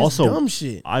 Like just Also, dumb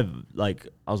shit. I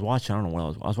was watching, I don't know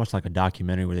what I was watching like a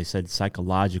documentary where they said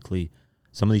psychologically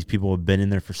some of these people have been in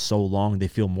there for so long they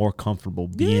feel more comfortable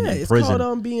being in it's prison.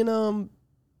 called being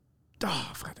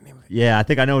I forgot the name of it. Yeah, I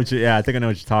think I know what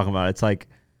you're talking about. It's like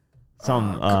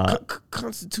some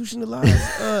Constitutionalized.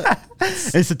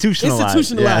 institutionalized.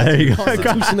 Institutionalized. Yeah, there you go.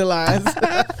 Constitutionalized.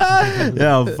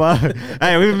 Yeah, fuck.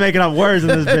 Hey, we've been making up words in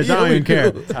this bitch. I don't even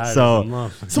care. So,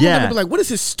 Someone's yeah. gonna be like, "What is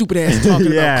this stupid ass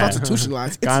talking Yeah. about?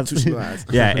 Constitutionalized,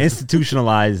 institutionalized." Yeah,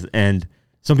 institutionalized. And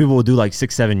some people will do like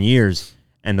 6-7 years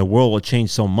and the world will change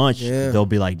so much. Yeah. They'll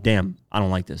be like, damn, I don't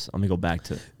like this. Let me go back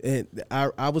to. And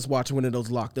I was watching one of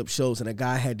those locked up shows, and a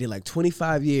guy did like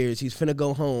 25 years. He's finna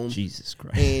go home. Jesus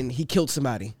Christ. And he killed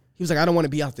somebody. He was like, "I don't want to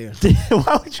be out there."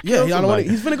 Why would you kill I don't want. somebody?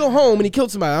 He's finna go home, and he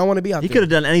killed somebody. I don't want to be out He there. could have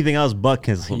done anything else but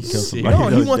kill somebody. No,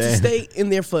 he Those wants to days. stay in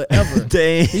there forever.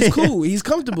 Damn. He's cool. He's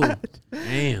comfortable.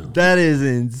 Damn. That is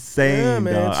insane, Yeah,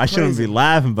 man, dog. it's I shouldn't crazy. be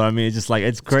laughing, but I mean, it's just like,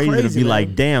 it's crazy to crazy, be man.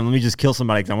 like, damn, let me just kill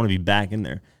somebody because I want to be back in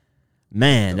there.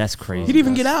 Man, that's crazy. He didn't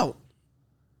even get out.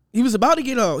 He was about to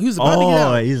get out. He was about to get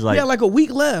out. He's like, he had like a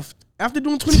week left after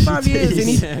doing 25 years,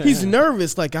 and he's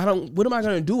nervous. Like, what am I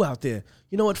gonna do out there?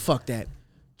 You know what? Fuck that.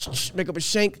 Make up a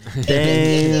shank.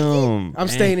 damn. I'm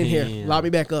staying in here. Damn. Lock me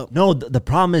back up. No, the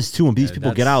problem is too when these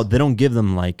people get out, they don't give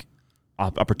them like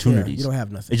opportunities. Yeah, you don't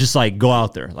have nothing. It's just like go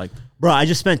out there. Like, bro, I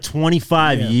just spent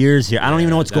 25 years here. I don't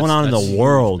even know what's going on in that's the huge,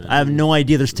 world. man. I have no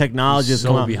idea. There's technology that's So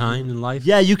going on. behind in life.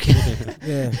 Yeah, you can.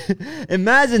 Yeah.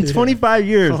 Imagine 25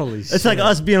 years. Holy it's like shit.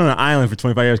 us being on an island for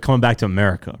 25 years, coming back to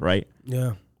America, right?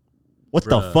 Yeah. What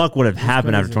the fuck would have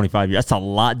happened after crazy. 25 years? That's a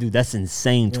lot, dude. That's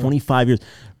insane. 25 years.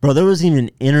 Bro, there wasn't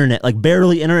even internet. Like,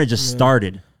 barely internet just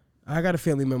started. I got a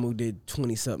family member who did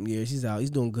 20-something years. He's out. He's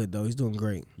doing good, though. He's doing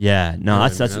great. Yeah, no, Yeah,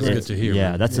 that's good to hear.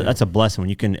 Yeah, Man. that's a blessing when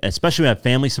you can, especially when you have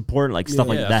family support, like stuff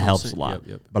like Yeah, that that's what I'm helps a saying. lot.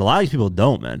 Yep. But a lot of these people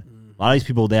don't, man. A lot of these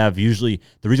people, they have usually,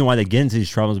 the reason why they get into these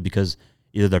troubles is because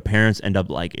either their parents end up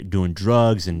like doing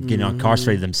drugs and getting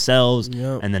incarcerated themselves,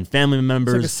 and then family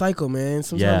members. It's like a cycle, man.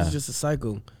 Sometimes Yeah. it's just a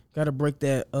cycle. Got to break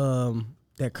that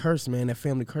that curse, man. That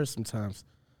family curse sometimes.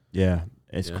 Yeah,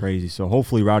 it's crazy. So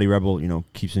hopefully Rowdy Rebel,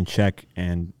 keeps in check,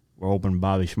 and we're hoping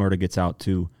Bobby Shmurda gets out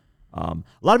too. A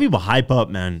lot of people hype up,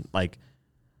 man, like,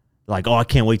 oh, I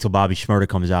can't wait till Bobby Shmurda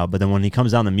comes out. But then when he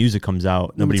comes out and the music comes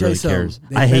out, nobody really cares.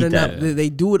 I hate that. They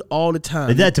do it all the time.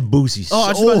 They did that to Boosie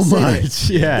so much.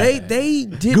 Yeah. They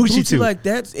did Gucci Gucci too. like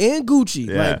that, and Gucci.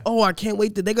 Yeah. Like, oh, I can't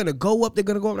wait that they're gonna go up. They're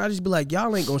gonna go up. And I just be like,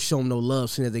 y'all ain't gonna show them no love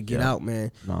soon as they get out,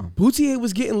 man. No. Boosie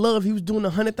was getting love. He was doing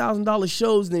 $100,000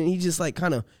 shows, and then he just like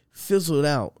kind of fizzled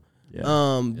out. Yeah.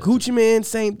 Gucci Man,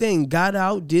 same thing. Got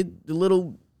out, did the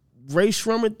little Ray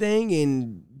Shrummer thing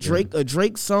and a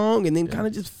Drake song, and then kind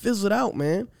of just fizzled out,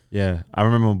 man. Yeah. I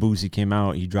remember when Boosie came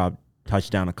out, he dropped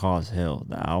Touchdown to Cause Hill,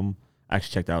 the album. I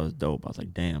actually checked that out. It was dope. I was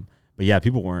like, damn. But yeah,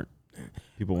 people weren't.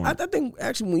 I think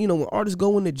actually, when artists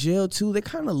go into jail too, they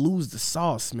kind of lose the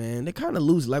sauce, man. They kind of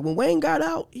lose it. Like when Wayne got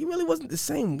out, he really wasn't the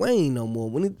same Wayne no more.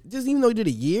 Even though he did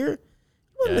a year,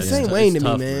 he wasn't the same Wayne to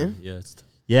me, man. Yeah, it's tough.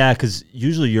 Yeah, because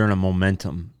usually you're in a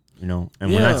momentum, and when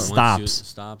that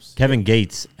stops, Kevin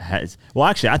Gates has. Well,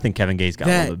 actually, I think Kevin Gates got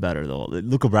a little bit better though.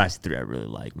 Luca Brasi 3, I really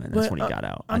like, man. That's when he got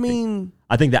out. I think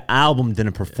the album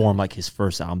didn't perform like his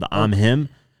first album, the I'm Him.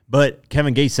 But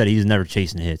Kevin Gates said he's never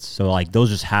chasing hits, so like those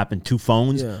just happened. Two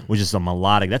Phones was just a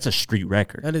melodic. That's a street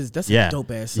record. That's a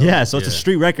dope ass song. Yeah, so it's a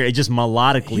street record. It just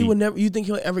melodically. He would never. You think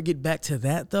he'll ever get back to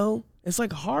that though? It's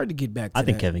like hard to get back to that. I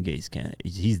think Kevin Gates can.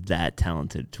 He's that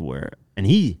talented to where, and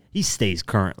he stays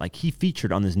current. Like he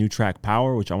featured on this new track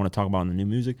Power, which I want to talk about in the new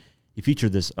music. He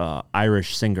featured this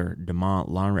Irish singer, Demont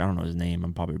Laundry. I don't know his name.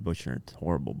 I'm probably butchering it. It's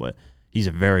horrible, but he's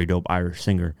a very dope Irish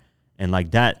singer. And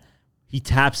like that, he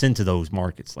taps into those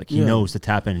markets. Like he knows to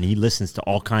tap in, and he listens to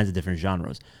all kinds of different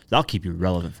genres. That'll keep you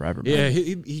relevant forever, man. Yeah,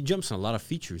 he jumps on a lot of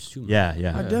features too, man.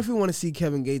 Yeah. I definitely want to see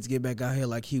Kevin Gates get back out here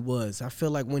like he was. I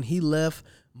feel like when he left,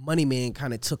 Money Man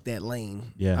kind of took that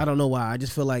lane. Yeah. I don't know why. I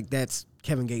just feel like that's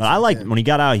Kevin Gates. But I like when he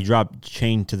got out, he dropped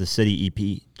Chain to the City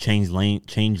EP. Change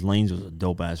Lanes was a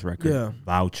dope ass record. Yeah.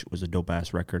 Vouch was a dope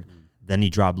ass record. Then he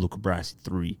dropped Luca Brasi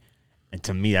 3. And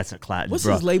to me, that's a classic. What's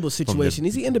his label situation?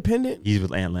 Is he independent? He's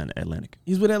with Atlantic.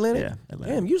 He's with Atlantic? Yeah,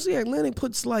 Atlantic. Damn, usually Atlantic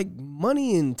puts like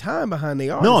money and time behind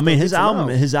their artists. No, I mean his Gets them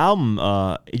album,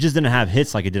 out. it just didn't have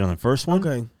hits like it did on the first one.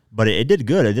 Okay. But it did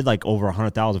good. It did like over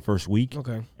 100,000 first week.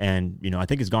 Okay. And I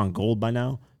think it's gone gold by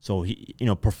now. So he,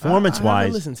 performance I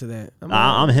wise, listen to that.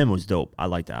 I'm Him was dope. I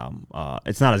like the album.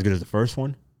 It's not as good as the first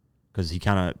one because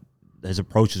his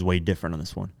approach is way different on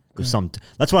this one.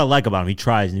 That's what I like about him. He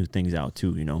tries new things out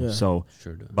too, Yeah. So,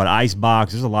 Sure does. but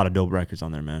Icebox, there's a lot of dope records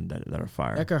on there, man, that are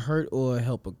fire. That could hurt or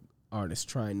help an artist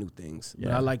trying new things. But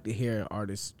Yeah. I like to hear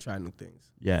artists try new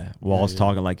things. Yeah, Wall's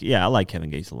talking like, I like Kevin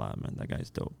Gates a lot, man. That guy's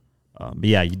dope. But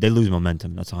yeah, they lose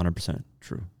momentum. That's 100%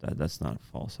 true. That's not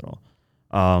false at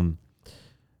all.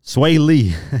 Sway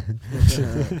Lee.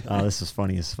 This is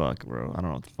funny as fuck, bro. I don't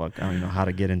know what the fuck. I don't even know how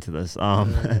to get into this.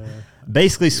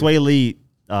 Basically, Sway Lee.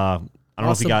 I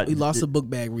don't know if He lost a book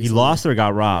bag recently. He lost or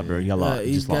got robbed or he got lost.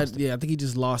 I think he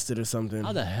just lost it or something.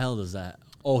 How the hell does that?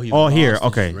 Here.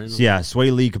 Okay. So yeah, Sway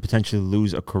Lee could potentially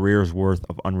lose a career's worth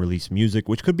of unreleased music,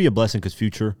 which could be a blessing because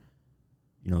Future,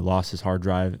 lost his hard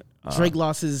drive. Drake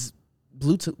lost his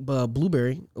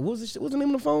Blueberry. What was the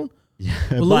name of the phone?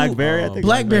 Blackberry, I think.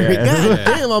 Blackberry. God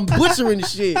damn, I'm butchering the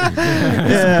shit.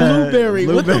 It's Blueberry.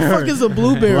 What the fuck is a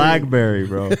Blueberry? Blackberry,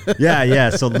 bro.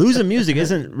 Yeah. So losing music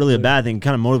isn't really a bad thing. It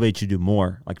kind of motivates you to do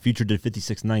more. Like Future did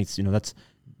 56 Nights. That's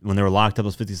when they were locked up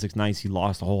those 56 Nights. He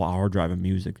lost a whole hard drive of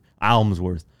music, albums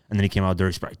worth, and then he came out with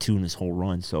Dirty Sprite 2 in this whole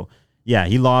run. So yeah,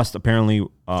 he lost apparently.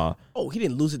 He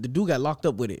didn't lose it. The dude got locked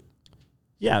up with it.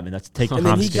 Yeah, I mean that's taken. And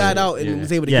then he got out and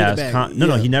was able to get it back.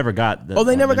 No, he never got.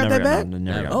 They never got that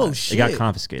back. Shit! It got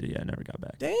confiscated. Yeah, never got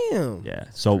back. Damn. Yeah,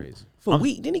 so for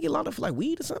weed, didn't he get locked up for like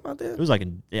weed or something out there? It was like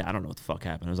I don't know what the fuck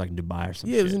happened. It was like in Dubai or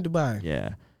something. Yeah, it was in Dubai. Yeah,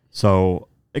 so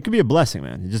it could be a blessing,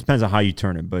 man. It just depends on how you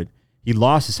turn it. But he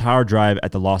lost his hard drive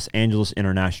at the Los Angeles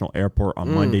International Airport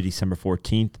on Monday, December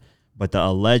 14th. But the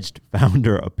alleged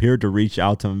founder appeared to reach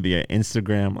out to him via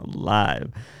Instagram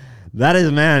Live. That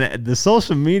is, man, the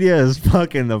social media is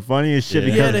fucking the funniest shit.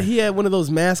 Yeah. Because He had one of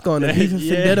those masks on, a Beef and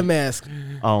Vendetta mask.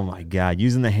 oh my God,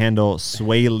 using the handle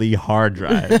Sway Lee hard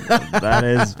drive. That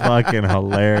is fucking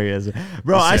hilarious.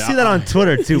 Bro, I see that on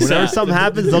Twitter too. Whenever something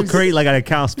happens, they'll create like an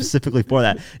account specifically for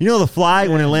that. You know the fly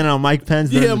when it landed on Mike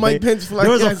Pence? Yeah, Mike Pence fly.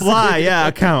 There was a fly,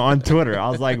 account on Twitter. I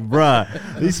was like, bruh,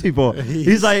 these people. He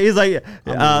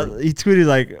tweeted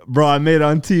like, bro, I made it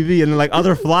on TV, and then like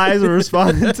other flies were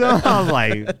responding to him. I'm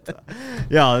like,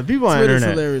 yo, the people on the Twitter's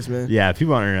internet. hilarious, man. Yeah,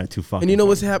 people on the internet too fucking. And you know funny.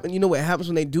 what's happening? You know what happens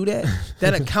when they do that?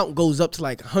 That account goes up to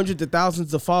like hundreds of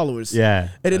thousands of followers. Yeah.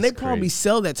 And then That's they probably crazy.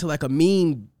 sell that to like a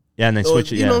meme. Yeah, and they Or,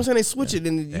 switch it. you Yeah. know what I'm saying? They switch it,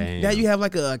 and Damn. now you have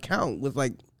like an account with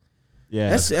like. Yeah.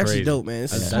 That's actually crazy. dope, man.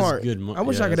 It's That's smart. good I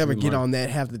wish yeah, I could that's ever good get market. on that.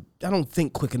 I don't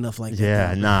think quick enough like that.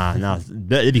 Yeah, nah.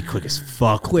 It'd be quick as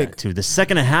fuck. Quick. Too. The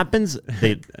second it happens,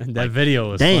 they That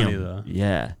video was damn. funny though.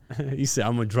 Yeah. He said,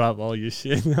 "I'm gonna drop all your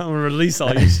shit. I'm gonna release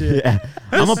all your shit." Yeah.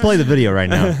 I'm gonna play the video right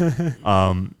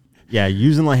now. Yeah,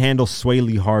 using the handle Sway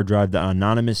Lee hard drive, the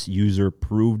anonymous user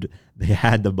proved they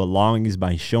had the belongings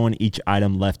by showing each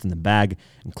item left in the bag,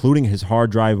 including his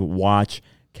hard drive, watch,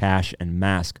 cash, and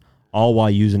mask, all while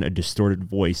using a distorted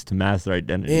voice to mask their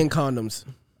identity. And condoms.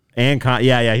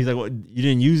 Yeah. He's like, what, you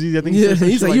didn't use these? I think. Yeah, He said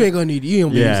he's shit like, you ain't gonna need it. You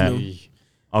ain't gonna Yeah. be using them.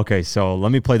 Okay, so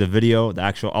let me play the video.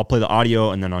 I'll play the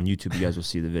audio, and then on YouTube, you guys will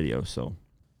see the video. So.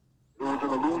 It was in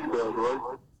a loose bag,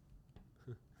 right?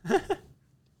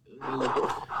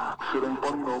 Shit ain't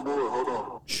funny no more. Hold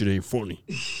on. Shit ain't funny.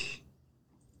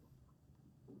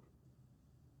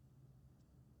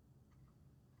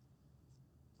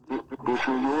 This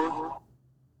shit yours?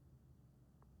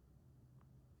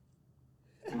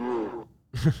 Yeah.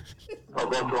 I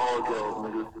got your hard drive,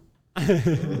 nigga.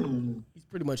 He's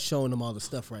pretty much showing them all the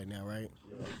stuff right now, right?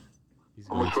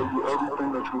 I'm gonna show you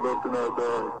everything that you left in that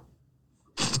bag.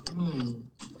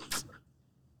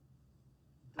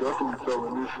 Definitely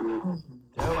selling this shit.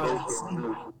 Selling this.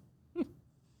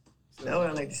 That's what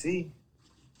I like to see.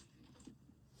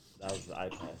 That was the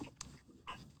iPad.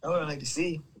 That's what I like to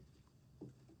see.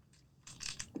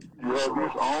 You have these.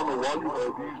 I don't know why you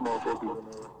have these motherfuckers in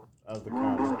there. That was the You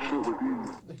ain't doing shit with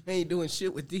these. They ain't doing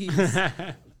shit with these.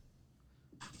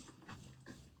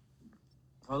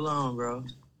 Hold on, bro.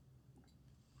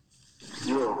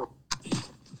 Yeah.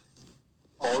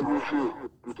 All your shit.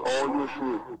 It's all your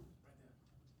shit.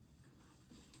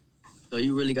 So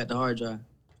you really got the hard drive.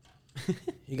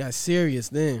 He got serious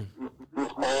then.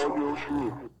 It's all your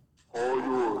shit. All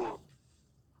yours.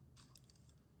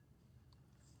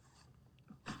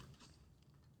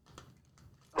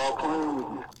 Stop playing with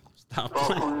me. Stop Stop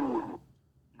playing. playing with me. You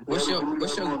What's better your give me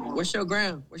what's that your money. what's your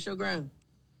gram? What's your gram?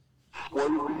 Sway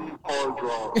Lee hard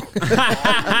drive.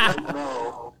 Right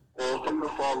now, or say to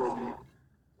follow me.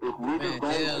 If niggas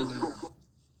Man, hell don't no.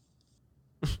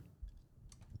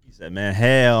 He said, man,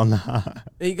 hell nah.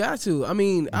 He got to. I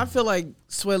mean, I feel like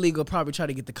Sway Lee will probably try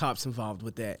to get the cops involved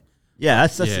with that. Yeah,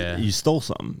 that's Yeah. you stole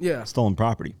something. Yeah. Stolen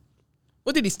property.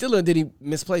 What did he steal or did he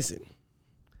misplace it?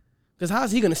 Because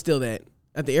how's he gonna steal that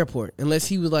at the airport unless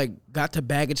he was like got to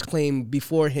baggage claim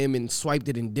before him and swiped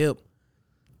it and dipped?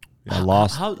 Yeah,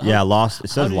 lost. how- Lost. It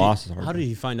How says did lost. He, how did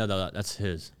he find out that that's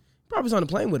his? Probably was on the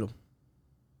plane with him.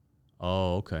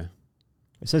 Oh, okay.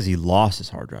 It says he lost his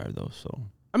hard drive though. So.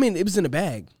 I mean, it was in a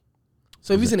bag.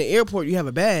 So if he's in the airport, you have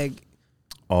a bag.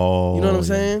 Oh. You know what I'm yeah.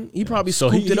 saying? He probably So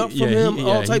scooped he- it up from yeah, him. he-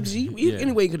 all yeah, types. he- He, yeah.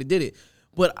 Anyway, he could have did it.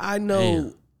 But I know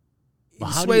Damn. But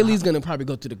how do Sway you- Lee's gonna probably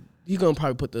go to the. He's gonna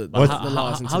probably put the But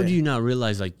laws into how that. do you not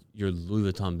realize like your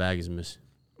Louis Vuitton bag is missing?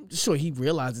 Sure, he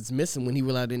realized it's missing when he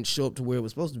realized it didn't show up to where it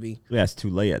was supposed to be. Yeah, it's too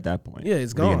late at that point. Yeah,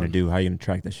 it's What are you gonna gone. do? How are you gonna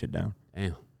track that shit down?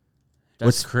 Damn,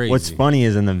 that's crazy. What's funny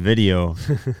is in the video,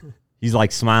 he's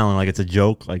like smiling like it's a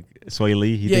joke, like Sway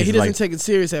Lee. Yeah, thinks he it's doesn't like, take it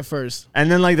serious at first. and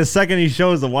then like the second he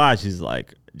shows the watch, he's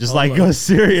like, just Hold like on. goes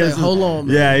serious. He's like, hold on,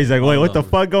 man. Yeah, he's like, wait, Hold what the on.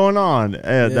 fuck going on?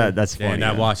 Yeah, that's Damn, funny.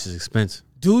 that yeah. watch is expensive.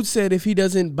 Dude said if he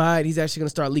doesn't buy it, he's actually gonna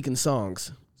start leaking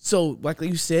songs. So, like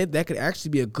you said, that could actually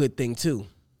be a good thing too.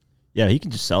 Yeah, he can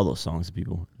just sell those songs to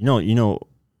people. You know.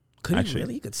 Could Actually, he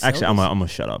really? He could sell actually, I'm those? gonna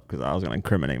shut up because I was gonna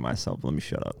incriminate myself. Let me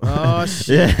shut up. Oh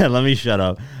shit! Yeah, let me shut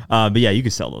up. But yeah, you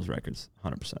can sell those records,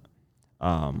 100%.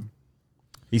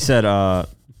 He said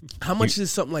How much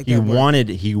is something like he that? worth?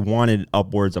 he wanted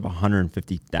upwards of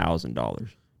 $150,000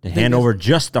 to hand that's- over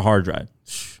just the hard drive.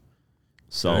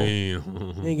 So Damn.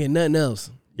 He ain't getting nothing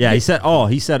else. yeah, he said,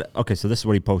 okay, so this is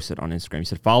what he posted on Instagram. He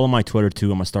said, follow my Twitter too.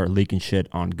 I'm gonna start leaking shit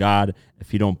on God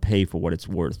if you don't pay for what it's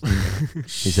worth.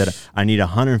 He said, I need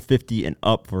 150 and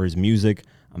up for his music.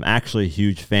 I'm actually a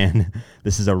huge fan.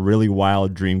 This is a really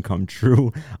wild dream come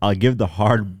true. I'll give the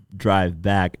hard drive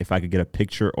back if I could get a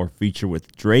picture or feature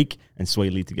with Drake and Sway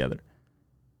Lee together.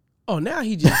 Oh, now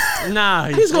he just Nah,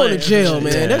 he's going to jail,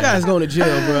 man. Yeah. That guy's going to jail,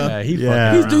 bro. Yeah, he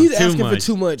Yeah. fucking He's around asking too for much.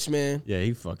 too much, man. Yeah,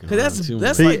 he fucking. Cause around that's too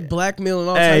much. like blackmail and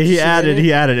all Hey, types he of shit. added, ain't it?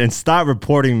 he added, and stop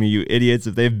reporting me, you idiots.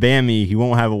 If they ban me, he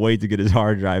won't have a way to get his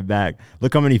hard drive back.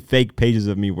 Look how many fake pages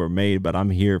of me were made, but I'm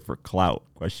here for clout,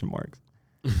 question marks.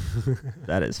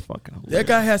 That is fucking hilarious. That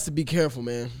guy has to be careful,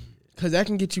 man, because that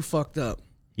can get you fucked up.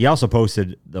 He also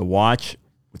posted the watch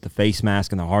with the face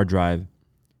mask and the hard drive.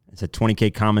 It said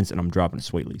 20K comments, and I'm dropping a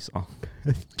Sway Lee song.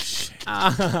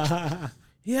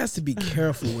 He has to be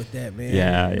careful with that, man.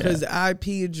 Yeah. Because the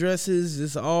IP addresses,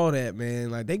 it's all that, man.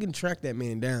 Like, they can track that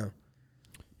man down.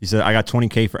 He said, I got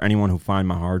 20K for anyone who find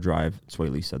my hard drive. Sway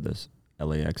Lee said this.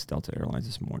 LAX Delta Airlines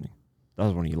this morning. That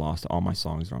was when he lost. All my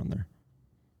songs are on there.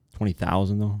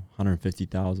 20,000 though,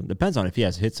 150,000. Depends on if he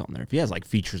has hits on there. If he has like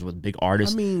features with big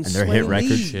artists I mean, and their Sway hit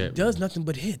records, Lee shit. does nothing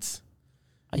but hits.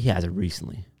 He has it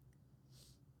recently.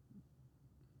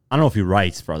 I don't know if he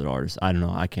writes for other artists. I don't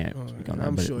know. I can't speak on that.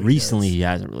 I'm But sure he recently, does. he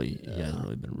hasn't really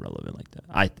been relevant like that.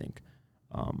 I think.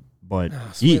 But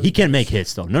Sway he Lee can make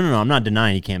hits though. No. I'm not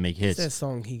denying he can't make What's hits. that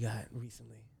song he got recently?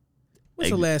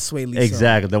 What's the last Sway Lee song?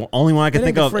 Exactly. The only one I can That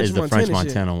ain't think the of is the French French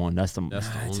Montana Montana one. That's the. That's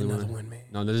the It's only another one. one, man.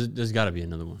 No, there's got to be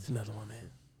another one. It's another one, man.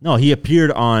 No, he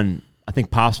appeared on I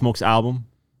think Pop Smoke's album.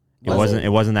 Was it? It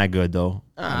wasn't that good though.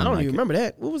 I don't even remember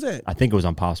that. What was that? I think it was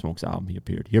on Pop Smoke's album. He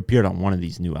appeared. He appeared on one of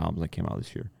these new albums that came out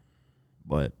this year.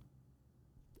 But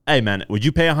hey, man, would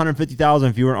you pay $150,000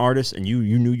 if you were an artist and you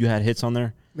knew you had hits on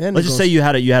there? Man, Let's just say you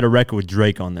had a record with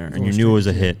Drake on there and you knew it was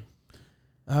a hit.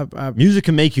 I Music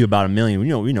can make you about $1 million. We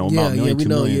know yeah, about $1 million, we $2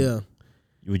 know, million.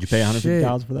 yeah. Would you pay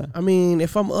 $150,000 for that? I mean,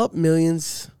 if I'm up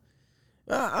millions,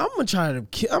 I'm gonna try to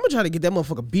get that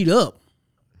motherfucker beat up.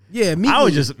 Yeah, me. I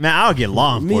would get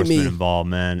law Me. enforcement involved,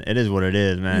 man. It is what it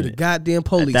is, You man. the goddamn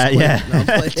police. That- player. yeah. No, I'm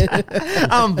playing.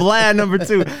 I'm Vlad number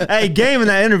 2. Hey, Game in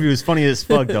that interview is funny as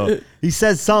fuck though. He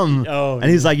said something, and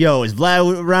he's like, "Yo, is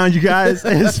Vlad around you guys?"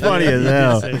 It's funny as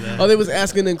hell. Oh, they was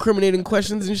asking incriminating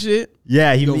questions and shit.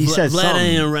 Yeah, he said Vlad something.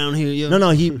 ain't around here, yo.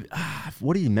 No,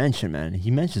 what did he mention, man?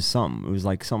 He mentioned something. It was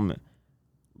like some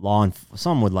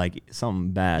something with like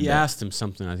something bad. He that- asked him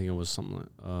something. I think it was something like,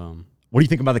 What do you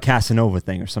think about the Casanova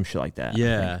thing or some shit like that? I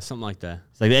yeah, think. something like that.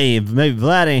 It's like, hey, maybe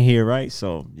Vlad ain't here, right?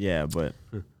 So yeah, but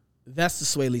That's the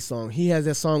Sway Lee song. He has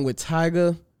that song with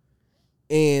Tyga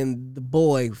and the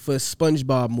boy for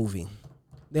SpongeBob movie.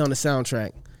 They on the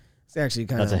soundtrack. It's actually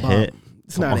kind of that's a hit.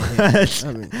 It's not a hit.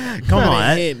 I mean, Come not on,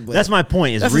 a hit, but that's my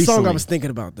point. Is that's the recently, song I was thinking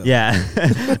about though. yeah,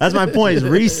 that's my point. Is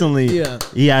recently, Yeah.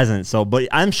 he hasn't. So, but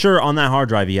I'm sure on that hard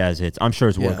drive he has hits. I'm sure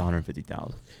it's worth Yeah.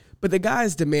 $150,000. But the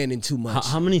guy's demanding too much.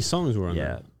 How many songs were on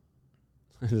Yeah,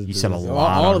 that? he said a All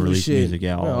lot of of his release shit. music.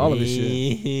 Yeah, Yeah, all of his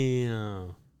shit.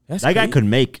 Damn. That's that guy crazy. could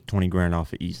make 20 grand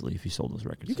off it easily if he sold those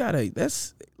records. You gotta.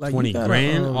 That's like 20 you gotta,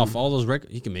 grand off all those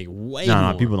records? He can make way more.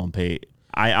 No, people don't pay.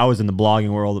 I was in the blogging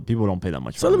world. People don't pay that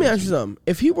much. So for let me it. ask you something.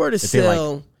 If he were to They pay like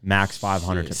sell, max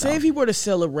 500 to say if 1,000. he were to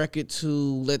sell a record to,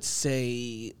 let's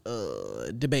say,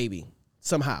 DaBaby,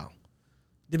 somehow,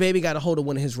 DaBaby got a hold of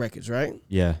one of his records, right?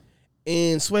 Yeah.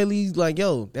 And Sway Lee's like,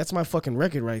 yo, that's my fucking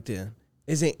record right there.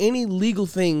 Is there any legal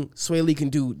thing Sway Lee can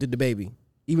do to DaBaby,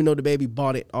 even though DaBaby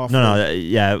bought it off?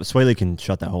 Yeah. Sway Lee can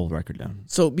shut that whole record down.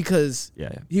 So because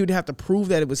Yeah. he would have to prove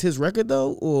that it was his record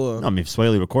though, or No, I mean, if Sway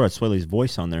Lee recorded Sway Lee's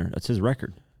voice on there, that's his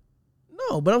record.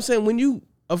 no? But I'm saying when you,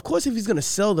 of course, if he's gonna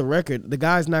sell the record, the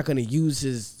guy's not gonna use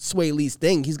his Sway Lee's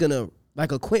thing. He's gonna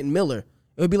like a Quentin Miller.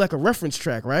 It would be like a reference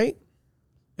track, right?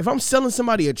 If I'm selling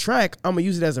somebody a track, I'm gonna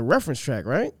use it as a reference track,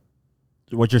 right?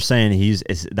 What you're saying,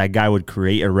 is that guy would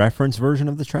create a reference version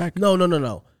of the track?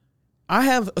 No. I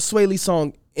have a Sway Lee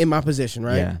song in my possession,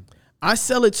 right? Yeah. I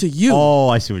sell it to you. Oh,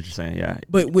 I see what you're saying. Yeah.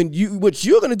 But what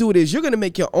you're gonna do is you're gonna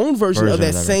make your own version of that Version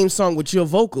of that, same song with your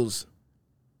vocals.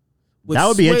 With That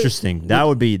would be Sway- interesting. That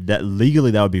would be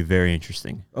legally. That would be very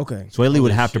interesting. Okay. Sway Lee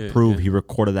would Holy have to shit, prove yeah. he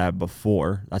recorded that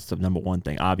before. That's the number one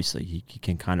thing. Obviously, he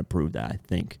can kind of prove that. I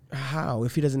think. How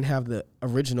if he doesn't have the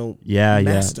original Yeah,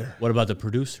 master? What about the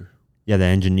producer? Yeah, the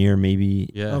engineer maybe.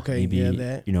 Yeah. Okay, Maybe yeah,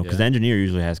 that. because Yeah. the engineer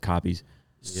usually has copies.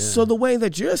 Yeah. So the way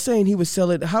that you're saying he would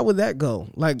sell it, how would that go?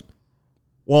 Like,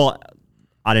 Well,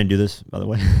 I didn't do this, by the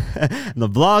way. In the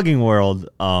vlogging world,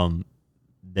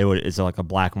 it's like a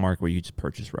black market where you just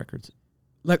purchase records,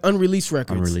 unreleased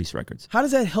records. unreleased records. How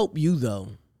does that help you though?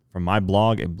 From my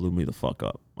blog, it blew me the fuck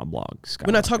up. My blog.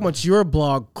 We're not talking about your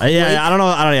blog. Yeah, I don't know.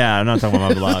 I'm not talking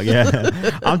about my blog.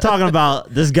 Yeah, I'm talking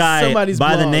about this guy Somebody's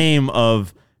by the blog. name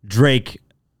of Drake.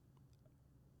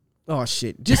 Oh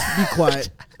shit! Just be quiet.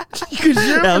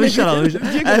 Let me shut up.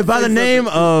 Hey, by the name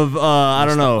of I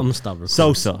don't know, I'm gonna stop recording.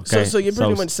 Sosa. Okay? So you're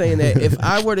pretty much saying that if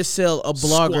I were to sell a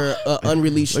blogger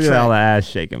unreleased Look at all the track, ass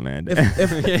shaking, man. if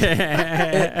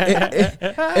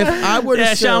I were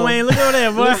to sell, Sean Wayne, look over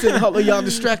there, boy. listen, hold on, y'all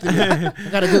distracted me. I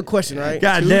got a good question, right?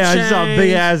 God damn, I just saw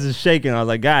big asses shaking. I was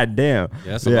like, God damn.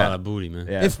 Yeah, that's a lot of booty, man.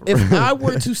 Yeah, If I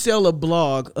were to sell a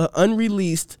blog, an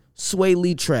unreleased Sway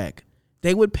Lee track,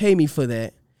 they would pay me for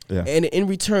that, and in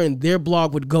return, their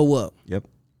blog would go up. Yep.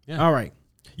 Yeah. All right.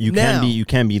 You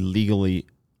can be legally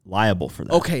liable for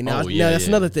that. Okay, now that's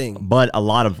another thing. But a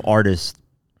lot of artists,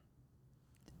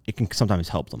 it can sometimes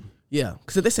help them. Yeah,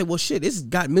 because if they say, well, shit, this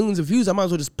got millions of views, I might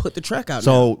as well just put the track out.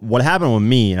 So what happened with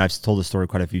me, and I've told this story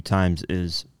quite a few times,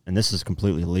 is, and this is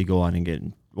completely legal. I didn't get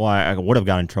I would have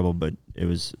gotten in trouble, but it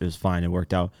was fine. It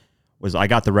worked out. Was I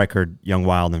got the record Young,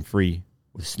 Wild, and Free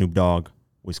with Snoop Dogg,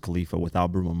 Wiz Khalifa,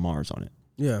 without Bruno Mars on it.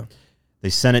 Yeah. They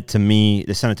sent it to me.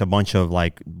 They sent it to a bunch of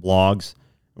like blogs.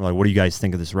 We're like, what do you guys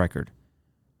think of this record?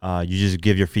 You just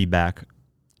give your feedback,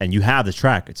 and you have the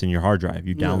track. It's in your hard drive.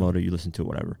 You download it, you listen to it,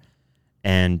 whatever.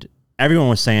 And everyone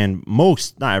was saying,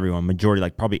 not everyone, majority,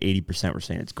 like probably 80% were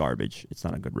saying it's garbage. It's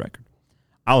not a good record.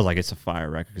 I was like, it's a fire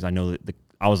record because I know that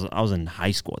I was in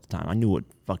high school at the time. I knew what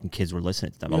fucking kids were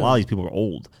listening to them. A lot of these people were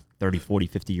old, 30, 40,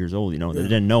 50 years old. You know, they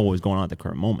didn't know what was going on at the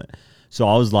current moment. So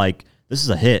I was like, this is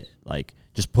a hit. Like,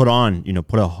 just put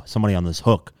somebody on this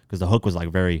hook, because the hook was like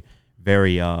very,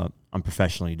 very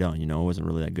unprofessionally done. You know, it wasn't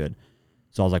really that good.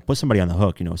 So I was like, put somebody on the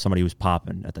hook. You know, somebody who was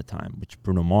popping at the time, which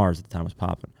Bruno Mars at the time was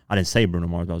popping. I didn't say Bruno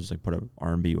Mars, but I was just like, put a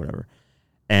R&B, whatever.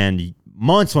 And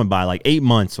months went by, like 8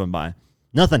 months went by.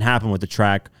 Nothing happened with the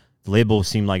track. The label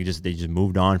seemed like they just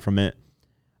moved on from it.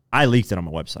 I leaked it on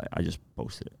my website. I just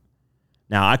posted it.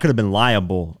 Now, I could have been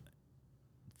liable.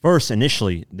 First,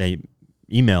 initially, they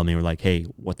emailed me. Were like, hey,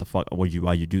 what the fuck? Why'd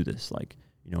you do this? Like,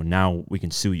 you know, now we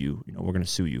can sue you. You know, we're going to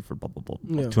sue you for blah, blah, blah,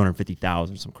 like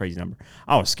 250,000, some crazy number.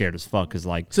 I was scared as fuck because,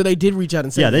 like. So they did reach out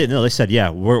and say, they said, yeah,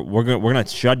 we're going to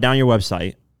shut down your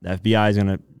website. The FBI is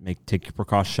going to take your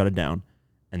precautions, shut it down.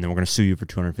 And then we're going to sue you for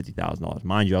 $250,000.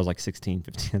 Mind you, I was like 16,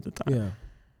 15 at the time.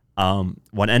 Yeah.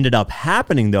 What ended up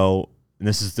happening, though, and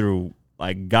this is through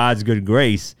like God's good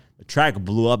grace, the track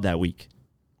blew up that week.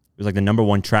 It was like the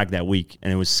 #1 track that week,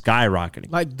 and it was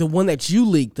skyrocketing. Like the one that you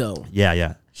leaked, though.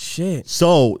 Yeah. Shit.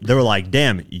 So they were like,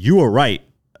 damn, you were right.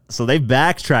 So they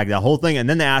backtracked that whole thing, and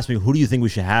then they asked me, who do you think we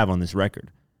should have on this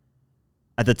record?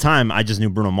 At the time, I just knew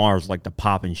Bruno Mars was like the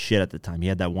pop and shit at the time. He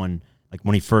had that one, like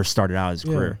when he first started out his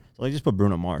career. So like, just put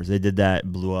Bruno Mars. They did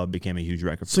that, blew up, became a huge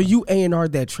record. So you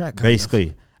A&R'd that track.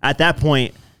 Basically. At that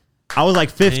point, I was like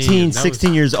 15,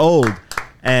 16 years old,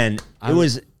 and it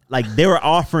was like they were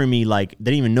offering me, like,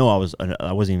 they didn't even know I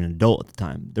wasn't even an adult at the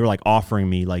time. They were like offering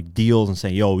me like deals and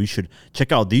saying, yo, you should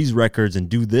check out these records and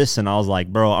do this. And I was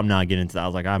like, bro, I'm not getting into that. I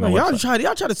was like,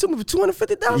 y'all tried to sue me for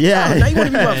 $250,000. Yeah. Now you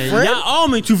want to be my friend? Y'all owe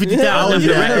me $250,000.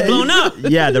 The record blown up.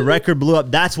 Yeah, the record blew up.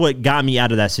 That's what got me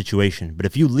out of that situation. But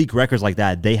if you leak records like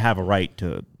that, they have a right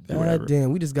to do whatever. God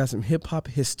damn, we just got some hip hop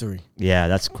history. Yeah,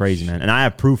 that's crazy, man. And I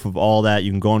have proof of all that.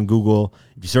 You can go on Google.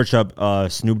 If you search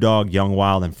up Snoop Dogg, Young,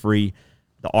 Wild, and Free,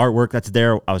 the artwork that's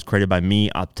there, I was created by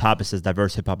me. Up top, it says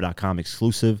diversehiphop.com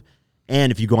exclusive.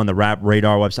 And if you go on the Rap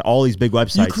Radar website, all these big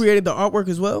websites. You created the artwork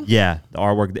as well? Yeah, the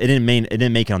artwork. It didn't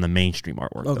make it on the mainstream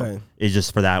artwork. Okay. Though. It's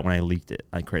just for that when I leaked it,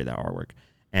 I created that artwork.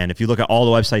 And if you look at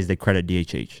all the websites, they credit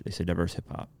DHH. They say Diverse Hip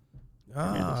Hop.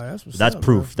 That's what's that's up,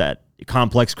 proof bro. that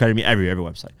Complex credited me every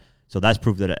website. So that's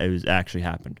proof that it was actually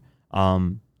happened.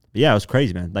 But yeah, it was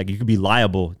crazy, man. Like, you could be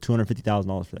liable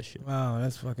 $250,000 for that shit. Wow,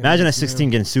 that's fucking. Imagine at 16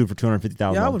 getting sued for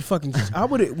 $250,000. Yeah, I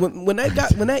would when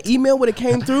that email would have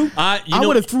came through, I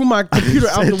would have threw my computer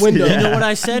out the window. You know what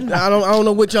I said? I don't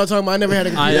know what y'all talking about. I never had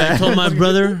a computer. I told my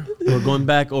brother we're going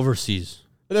back overseas.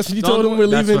 That's what you told him we're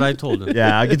leaving. That's what I told him.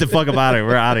 Yeah, I'll get the fuck up out of here.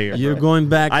 We're out of here. You're going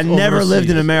back. I never lived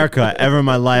in America ever in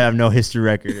my life. I have no history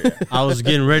record. I was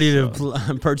getting ready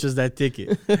to purchase that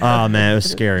ticket. Oh man, it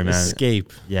was scary, man.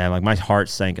 Escape. Yeah, like my heart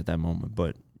sank at that moment.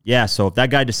 But yeah, so if that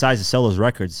guy decides to sell those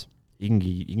records, he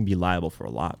can be liable for a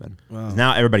lot, man. Wow.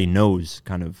 Now everybody knows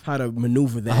kind of how to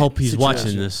maneuver that. I hope he's situation.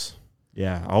 watching this.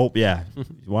 Yeah, I hope. Yeah,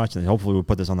 he's watching. Hopefully, we'll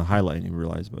put this on the highlight and he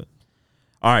realize. But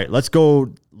all right, let's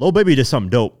go. Lil Baby did something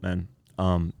dope, man.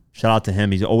 Shout out to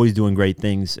him. He's always doing great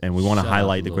things, and we want to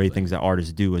highlight the great things that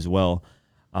artists do as well.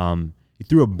 He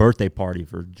threw a birthday party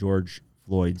for George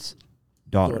Floyd's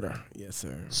daughter. Yes,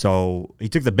 sir. So he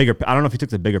took the bigger. I don't know if he took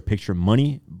the bigger picture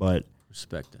money, but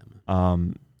respect that,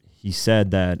 man. He said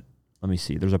that. Let me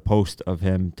see. There's a post of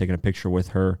him taking a picture with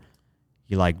her.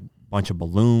 He like bunch of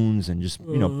balloons and just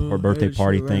for birthday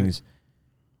party things.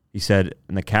 He said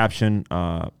in the caption,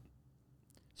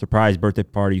 Surprise birthday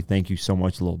party. Thank you so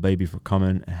much, Lil Baby, for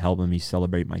coming and helping me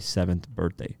celebrate my 7th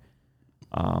birthday.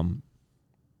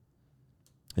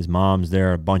 His mom's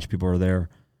there. A bunch of people are there.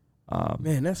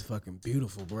 Man, that's fucking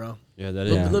beautiful, bro. Yeah, that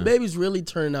is. Lil Baby's really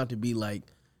turning out to be like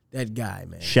that guy,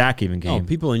 man. Shaq even came. Oh,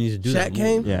 people need to do that. Shaq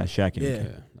came? Yeah, Shaq even Yeah.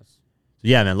 came.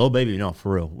 Yeah, man, Lil Baby, no,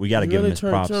 for real. We got to He's give him really his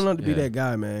props. turning out to be Yeah. that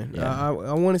guy, man. Yeah.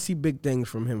 I want to see big things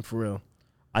from him, for real.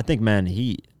 I think, man,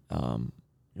 he, you know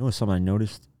what's something I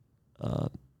noticed?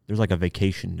 There's like a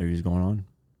vacation that he's going on.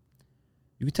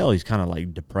 You can tell he's kind of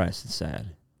like depressed and sad.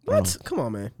 What? Come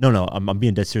on, man. No, I'm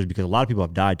being dead serious because a lot of people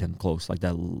have died to him close, like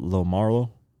that Lil Marlo.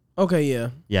 Okay, yeah.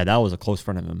 Yeah, that was a close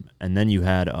friend of him. And then you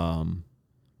had, what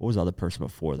was the other person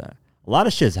before that? A lot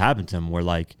of shit's happened to him where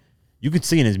like, you can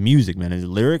see in his music, man, his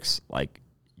lyrics, like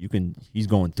he's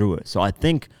going through it. So I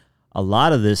think a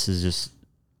lot of this is just,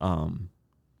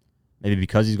 maybe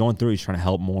because he's going through it, he's trying to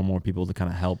help more and more people to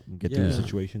kind of help him get through the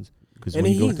situations. Because And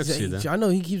that. I know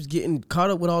he keeps getting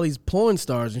caught up with all these porn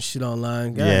stars and shit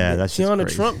online. God, Yeah, that's just Tiana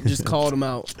crazy. Trump just called him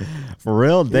out. for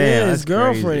real, damn, yeah, his that's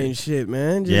girlfriend crazy. and shit,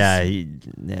 man. Just, Yeah,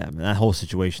 man, that whole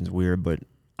situation's weird, but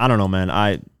I don't know,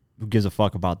 man. Who gives a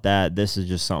fuck about that? This is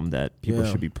just something that people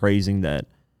Yeah. should be praising. That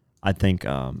I think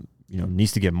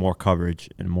needs to get more coverage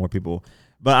and more people.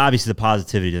 But obviously, the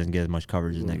positivity doesn't get as much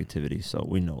coverage as negativity, so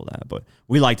we know that. But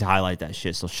we like to highlight that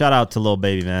shit. So shout out to Lil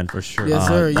Baby, man, For sure. Yes,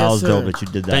 sir. That Yes, was sir. dope that you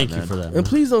did that. Thank man. you for that. And Man.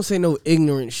 please don't say no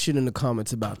ignorant shit in the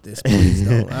comments about this. Please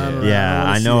don't. Yeah,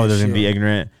 I know there's gonna be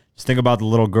ignorant. Just think about the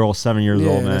little girl, 7 years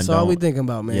old, man. That's all we Don't- thinking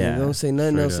about, man. Yeah. Don't say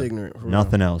nothing Straight else up. ignorant. for real.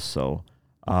 Nothing else. So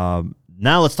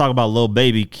now let's talk about Lil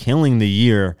Baby killing the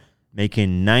year,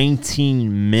 making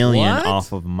 19 million What?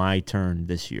 off of My Turn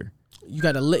this year. You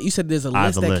got a list. You said there's a I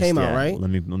have list the that came out, yeah. right? Let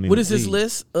me. What is this read.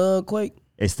 list, Quake?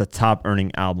 It's the top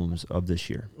earning albums of this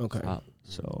year. Okay.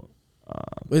 So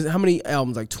How many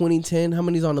albums? Like 2010? How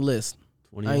many's on the list?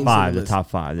 I ain't seen five, the list. top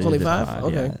five. They Only did five?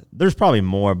 Okay. Yeah. There's probably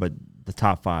more, but the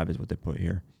top 5 is what they put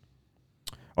here.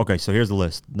 Okay, so here's the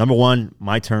list. Number 1,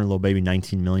 My Turn, Lil Baby,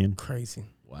 19 million. Crazy.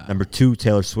 Wow. Number 2,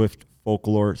 Taylor Swift,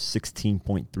 Folklore,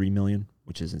 16.3 million,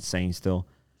 which is insane still.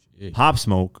 Jeez. Pop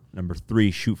Smoke, number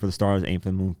 3, Shoot for the Stars, Aim for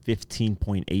the Moon,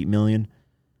 15.8 million.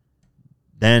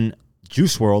 Then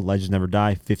Juice WRLD, Legends Never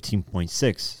Die,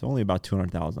 15.6. So only about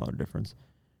 $200,000 difference.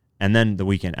 And then The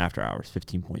Weeknd, After Hours,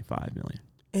 15.5 million.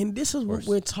 And this is what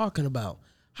we're talking about.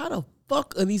 How the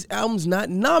fuck are these albums not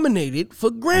nominated for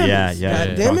Grammys? Yeah. God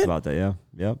We damn talked it. about that, yeah.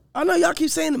 Yep. I know y'all keep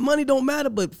saying that money don't matter,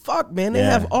 but fuck, man, they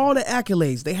Yeah. have all the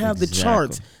accolades. They have the Exactly.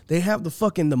 charts. They have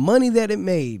the money that it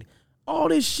made. All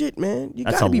this shit, man. You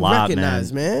That's gotta a be lot,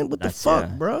 recognized, man. What That's- the fuck,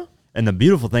 yeah. bro? And the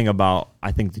beautiful thing about,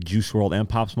 I think, the Juice WRLD and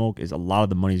Pop Smoke is a lot of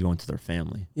the money's going to their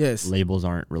family. Yes. Labels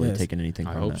aren't really Yes. taking anything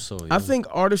I from hope that. so. I yeah. think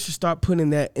artists should start putting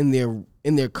that in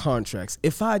their contracts.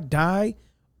 If I die,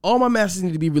 all my masters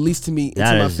need to be released to me and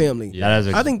That to my is- family. Yeah. That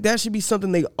is a I think that should be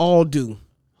something they all do.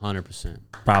 100%.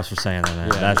 props for saying that, man.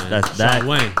 Yeah, that's man. that. Sean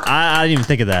Wayne. I didn't even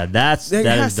think of that. That That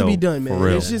has is to be dope, done, man. For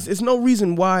real. It's no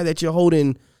reason why that you're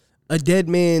holding a dead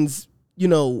man's,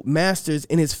 masters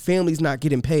and his family's not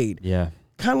getting paid. Yeah.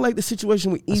 Kind of like the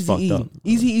situation with That's fucked Eazy-E. up.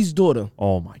 Eazy-E's daughter.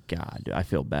 Oh my God, dude, I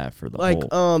feel bad for the Like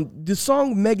whole. the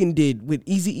song Megan did with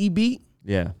Eazy-E beat.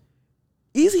 Yeah.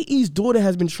 Eazy-E's daughter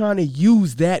has been trying to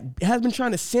use that, has been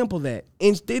trying to sample that,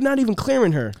 and they're not even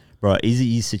clearing her. Bro,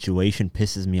 Eazy-E's situation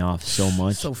pisses me off so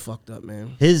much. So fucked up,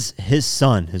 man. His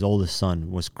son, his oldest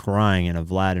son, was crying in a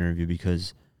Vlad interview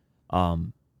because,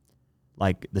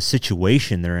 like the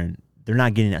situation they're in, they're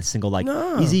not getting a single like.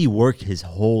 No. Eazy worked his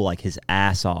whole his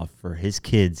ass off for his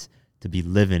kids to be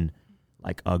living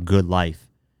like a good life,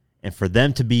 and for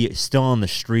them to be still on the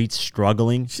streets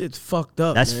struggling. Shit's fucked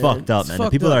up. That's man. fucked up, It's man. The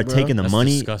fucked people that up, are bro. taking the That's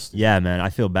money. disgusting. Yeah, man. I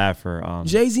feel bad for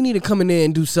Jay-Z need to come in there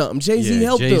and do something. Jay-Z Yeah,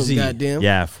 helped Jay-Z. them, goddamn.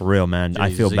 Yeah, for real, man.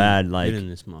 I feel Jay-Z, bad. get Like, in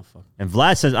this motherfucker. and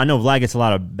Vlad says, I know Vlad gets a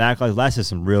lot of backlash. Vlad says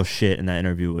some real shit in that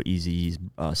interview with Eazy-E's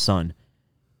son.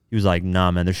 He was like,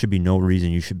 nah, man, there should be no reason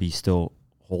you should be still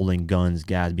holding guns,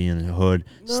 gas, being in the hood,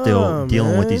 still Nah,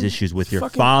 dealing with these man. issues with your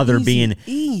Fucking father being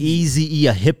Eazy-E. Eazy-E,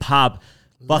 a hip-hop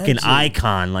fucking Legend.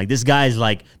 icon. Like, this guy's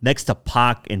like next to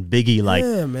Pac and Biggie. Like,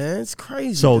 Yeah, man. It's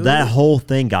crazy. so dude. that whole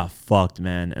thing got fucked,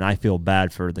 man. And I feel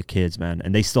bad for the kids, man.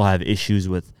 And they still have issues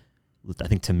with I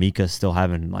think Tamika still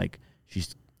having I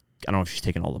don't know if she's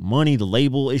taking all the money, the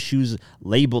label issues,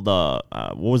 what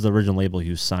was the original label he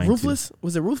was signed Ruthless?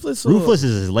 Was it Ruthless? to? Ruthless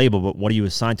is his label, but what he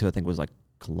was signed to, I think, was like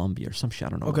Columbia or some shit. I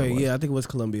don't know. what Okay, it was. yeah, I think it was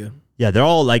Columbia. Yeah, they're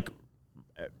all like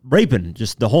raping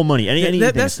just the whole money. Anything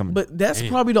that's coming. But that's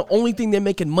Damn. probably the only thing they're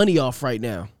making money off right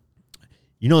now.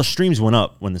 You know, the streams went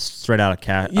up when the Straight Out of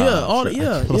Cash. Yeah, all the-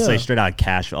 yeah, Let's say yeah. Straight Out of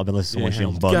Cash. I've been listening to when she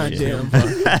on Bug shit.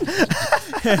 Goddamn.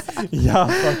 Y'all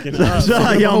fucking Shout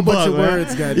out a Young whole bunch Buck, of man.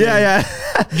 words, goddamn. Yeah.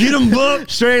 Get him, Buck.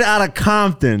 Straight out of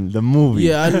Compton, the movie.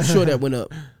 Yeah, I'm sure that went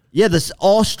up. Yeah, this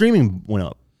all streaming went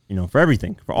up. You know, for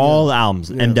everything, for all the albums,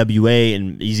 NWA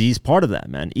and Eazy-E's part of that,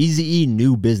 man. Eazy-E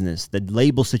knew business. The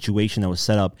label situation that was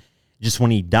set up, just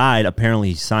when he died, apparently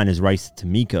he signed his rights to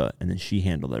Tamika, and then she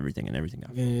handled everything, and everything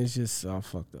got Yeah, it's just all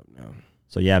fucked up now.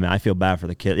 So yeah, man, I feel bad for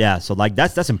the kid. Yeah, so like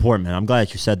that's important, man. I'm glad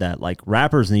that you said that. Like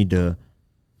rappers need to,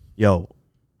 That's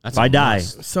if I die,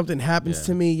 Something happens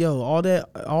to me, all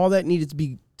that needed to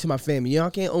be to my family. Y'all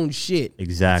can't own shit.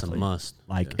 exactly. That's a must.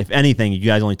 Like if anything, you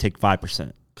guys only take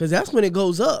 5%. Because that's when it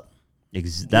goes up. That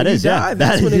When you is, yeah. die,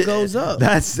 that's when it goes up.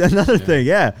 That's another thing,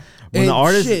 yeah. When And the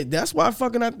artist, shit, that's why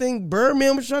I think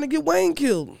Birdman was trying to get Wayne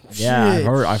killed. yeah, Shit.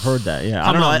 I've heard that. Yeah,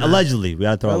 I don't know. on, man. Allegedly, we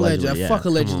got to throw Allegedly. allegedly. Yeah. Fuck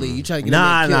allegedly. You try to get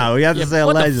Nah, him killed. we have to say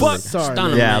what allegedly. the fuck? Sorry,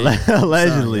 Stun him, Yeah, man.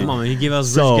 allegedly. Come on, man. He gave us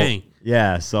So rich gang.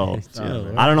 yeah, so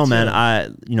Chill, I don't know, man.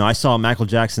 I saw Michael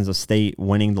Jackson's estate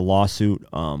winning the lawsuit.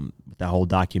 With that whole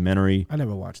documentary. I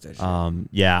never watched that shit.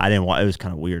 Yeah, I didn't. It was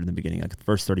kind of weird in the beginning. Like the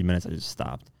first 30 minutes, I just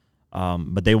stopped.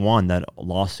 But they won that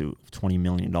lawsuit of $20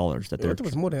 million. That I they're thought it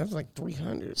was more than that. It was like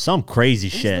 300. some crazy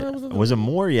shit. Was it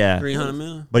more? Yeah. 300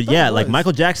 million. But thought yeah, it like was.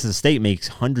 Michael Jackson's estate makes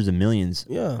hundreds of millions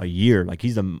Yeah. a year. Like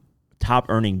he's the top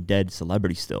earning dead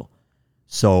celebrity still.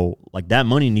 So like that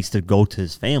money needs to go to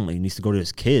his family. It needs to go to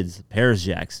his kids, Paris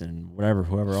Jackson, whoever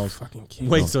else. Fucking kid.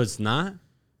 Wait, so it's not?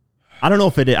 I don't know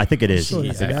if it is. I think it is. Sure, I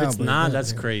it's think- not. If it's but not, yeah,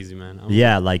 that's yeah. crazy, man.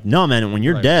 yeah, like no, man. When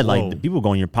you're Like, dead, whoa. like the people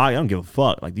go in your pocket. I don't give a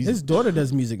fuck. Like these, His daughter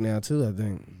does music now, too, I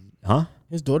think. huh?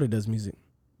 His daughter does music.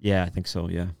 Yeah, I think so.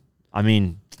 Yeah, I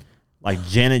mean, like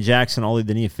Janet Jackson, all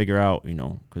they need to figure out,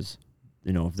 because,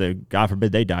 if they, God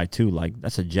forbid, they die too, like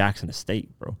that's a Jackson estate,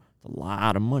 bro. It's a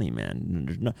lot of money, man.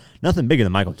 There's nothing bigger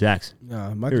than Michael Jackson.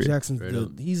 Nah, Michael Period. Jackson's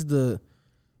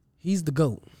he's the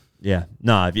GOAT. Yeah,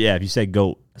 no, if you say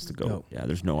GOAT, that's the GOAT. GOAT. Yeah,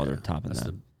 there's no other top than That's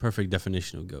that. the perfect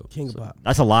definition of GOAT. King of pop.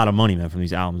 That's a lot of money, man, from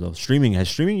these albums though. Has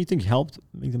streaming, you think, helped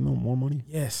make them more money?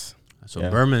 Yes. That's what Yeah.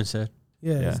 Berman said.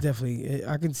 Yeah, Yeah. it's definitely.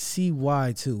 I can see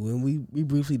why too, and we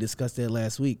briefly discussed that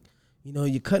last week.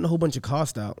 You're cutting a whole bunch of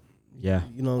cost out. Yeah,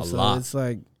 A So lot. it's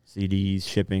like, CDs,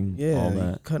 shipping, yeah, all you're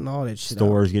that. cutting all that shit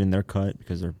Stores getting their cut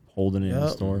because they're holding it in the Yep.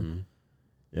 store. Mhm.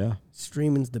 Yeah. out.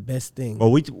 Streaming's the best thing.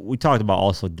 Well, we talked about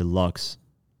also deluxe.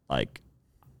 Like,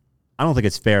 I don't think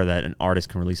it's fair that an artist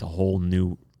can release a whole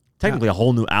new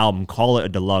album, call it a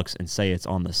deluxe, and say it's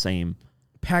on the same.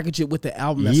 Package it with the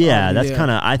album. That's Yeah, already that's there.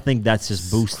 kind of. I think that's just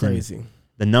It's boosting. crazy.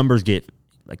 The numbers get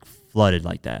like flooded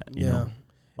like that. You Yeah. know,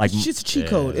 like It's just a cheat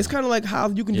code. Yeah. It's kind of like how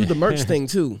you can do the merch thing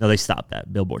too. no, they stopped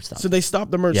that. Billboard stopped. So they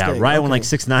stopped the merch yeah, thing. right when Okay. like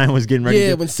 6ix9ine was getting ready. Yeah,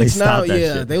 to, when they 6ix9ine, stopped that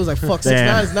yeah, shit. they was like, "Fuck, Damn.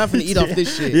 6ix9ine is not gonna eat off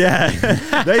this shit."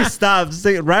 Yeah, they stopped.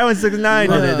 Right when 6ix9ine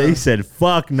did it, they said,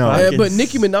 "Fuck no." Yeah, but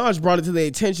Nicki Minaj brought it to their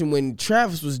attention when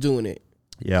Travis was doing it.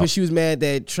 Yeah, Because she was mad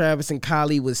that Travis and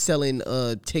Kylie was selling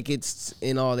tickets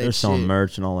and all that they're shit. selling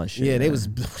merch and all that shit. Yeah, they man. was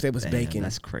Damn, banking.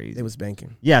 That's crazy. They was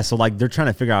banking. Yeah, so like they're trying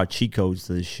to figure out cheat codes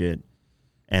to this shit,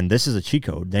 and this is a cheat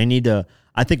code. They need to.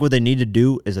 I think what they need to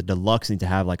do is a deluxe need to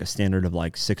have like a standard of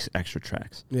like 6 extra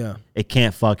tracks. Yeah. It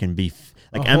can't fucking be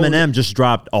like A whole- Eminem just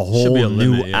dropped a whole be a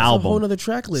new limit, yeah. A whole album, nother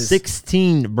track list.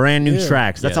 16 brand new Yeah.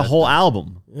 tracks. That's Yeah, a whole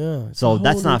album. Yeah. it's a So whole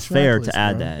that's new not track fair list, to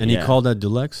add bro. that. And yeah. he called that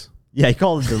deluxe? Yeah, he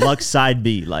called it deluxe side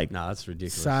B. Like, Nah, that's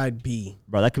ridiculous. Side B.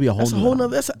 bro, that could be a whole. That's a new whole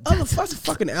album. nother. That's a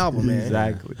fucking album, man.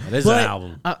 Exactly. That is But an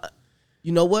album.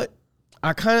 You know what?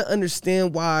 I kind of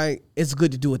understand why it's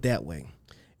good to do it that way.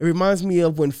 It reminds me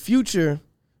of when Future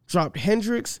dropped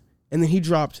Hendrix, and then he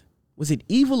dropped, was it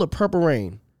Evil or Purple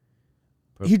Rain?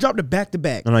 He dropped it back to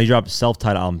back. No, he dropped a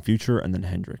self-titled album, Future, and then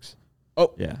Hendrix.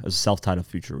 Oh. Yeah, it was a self-titled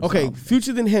Future. was the Okay, album.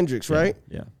 Future then Hendrix, right?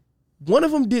 Yeah. One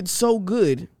of them did so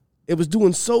good. It was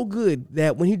doing so good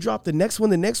that when he dropped the next one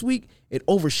the next week, it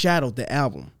overshadowed the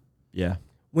album. Yeah.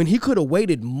 When he could have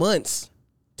waited months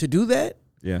to do that,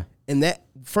 Yeah. and that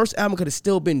first album could have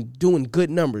still been doing good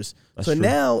numbers. That's so true.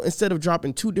 now, instead of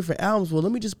dropping 2 different albums, well,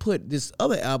 let me just put this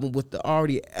other album with the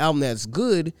already album that's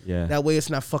good. Yeah. That way it's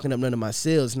not fucking up none of my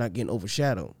sales. It's not getting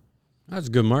overshadowed. That's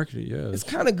good marketing, yeah. It's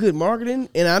kind of good marketing.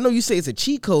 And I know you say it's a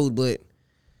cheat code, but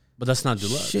But that's not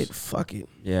deluxe. shit, fuck it.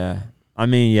 Yeah. I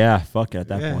mean, yeah, fuck it at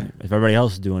that Yeah. point. If everybody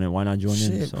else is doing it, why not join in?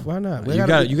 Shit, So. why not? We You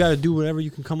gotta- got to do whatever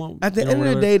you can come up. At the end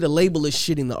of the day, the label is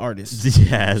shitting the artist.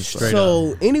 Yes. Straight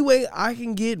So anyway, I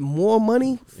can get more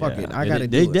money. Fuck Yeah. it, I gotta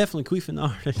They do it. definitely queefing the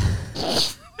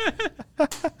artist.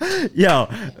 Yo,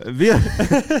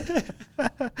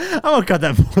 I'm gonna cut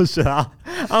that bullshit out.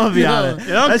 I'm gonna be honest.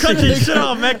 Don't cut this shit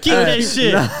off, man. Keep that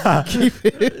shit.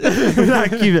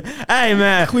 Keep it. Hey,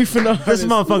 man. Queefing artist. This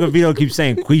motherfucker Vito keeps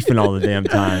saying queefing all the damn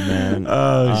time, man.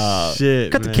 Oh,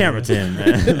 shit. Cut the camera to him,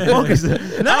 man. Focus.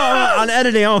 On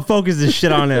editing, I'm gonna focus this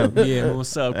shit on him. Yeah, man,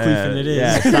 what's up? Queefing it is.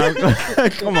 Yeah,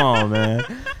 stop. Come on, man.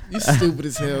 You stupid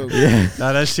as hell. Yeah.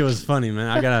 Nah, that shit was funny, man.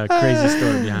 I got a crazy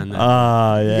story behind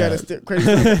that. You Yeah. got a crazy.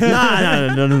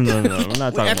 No. We're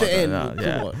not talking At the about end. that. No, Come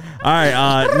yeah. on.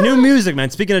 All right. New music, man.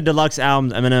 Speaking of deluxe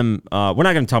albums, Eminem. We're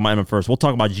not gonna talk about Eminem first. We'll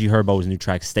talk about G Herbo's new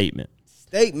track, Statement.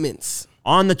 Statements.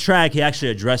 On the track, he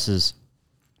actually addresses.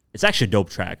 It's actually a dope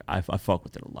track. I fuck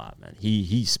with it a lot, man.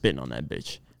 He's spitting on that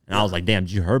bitch, and I was like, damn,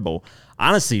 G Herbo.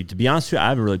 Honestly, to be honest with you, I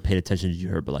haven't really paid attention to G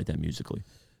Herbo like that musically.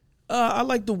 I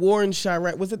like the Warren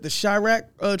Chirac. Was it the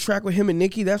Chirac track with him and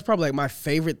Nicki? That's probably like my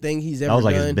favorite thing he's ever done. That was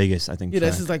like his biggest, I think. Yeah,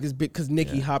 track. this is like his big because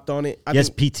Nicki hopped on it. Yes,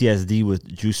 PTSD with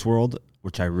Juice WRLD,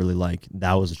 which I really like.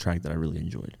 That was a track that I really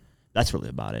enjoyed. That's really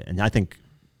about it. And I think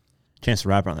Chance the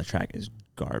Rapper on the track is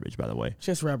garbage, by the way.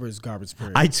 Chance the Rapper is garbage.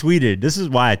 Period. I tweeted, this is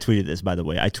why I tweeted this, by the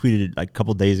way. I tweeted it like a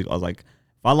couple days ago. I was like,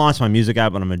 if I launch my music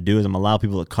app, what I'm going to do is I'm going to allow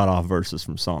people to cut off verses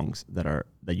from songs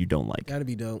that you don't like. That'd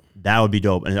be dope. That would be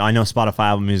dope. And I know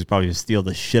Spotify Apple Music probably will steal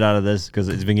the shit out of this because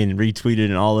it's been getting retweeted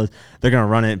and all this. They're going to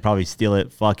run it and probably steal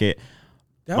it. Fuck it.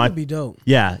 That would be dope.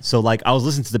 Yeah, so like I was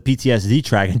listening to the PTSD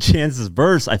track and Chance's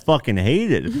verse, I fucking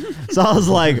hated. So I was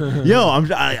like, yo,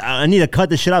 I need to cut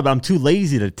this shit out, but I'm too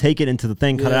lazy to take it into the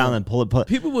thing, cut it out, and then pull it.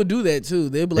 People will do that too.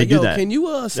 They'll be like, They do yo, that. can you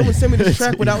someone send me this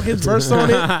track without his verse on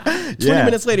it? 20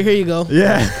 minutes later, here you go.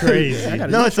 Yeah, Crazy. I got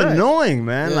a no, new it's track. annoying,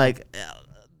 man. Yeah. Like,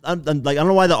 I'm like, I don't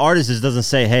know why the artist just doesn't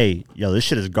say, hey, yo, this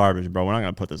shit is garbage, bro. We're not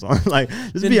gonna put this on. Like,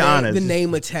 just be honest. The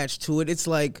name attached to it. It's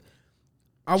like,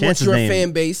 I Chance's want your name.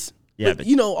 fan base. Yeah, but,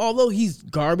 you know, although he's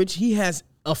garbage, he has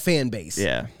a fan base.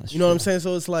 Yeah, that's You know what true. I'm saying?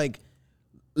 So it's like,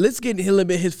 let's get a little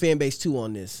bit his fan base too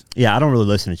on this. Yeah, I don't really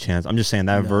listen to Chance. I'm just saying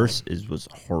that verse was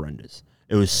horrendous.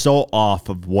 It was so off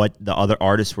of what the other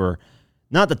artists were.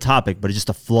 Not the topic, but just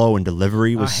the flow and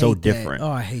delivery was I so hate that. different. Oh,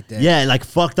 I hate that. Yeah, it like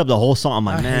fucked up the whole song. I'm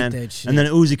like, I hate man. that shit. And then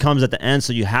Uzi comes at the end,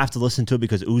 so you have to listen to it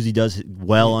because Uzi does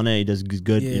well on it. He does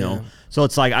good, you know. Yeah. So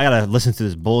it's like I gotta listen to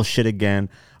this bullshit again,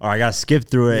 or I gotta skip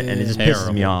through it, and it just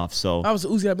pisses me off. So I was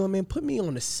Uzi. I'd be like, man, put me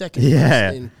on the second. Yeah.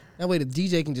 verse, and that way the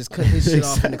DJ can just cut his shit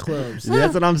off in the clubs.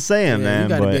 that's what I'm saying, Yeah, man. you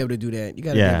got to but- be able to do that. You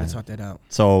got to be able to talk that out.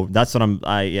 So that's what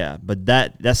but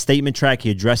that statement track,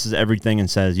 he addresses everything and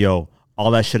says, yo, all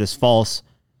that shit is false.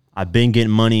 I've been getting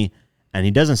money, and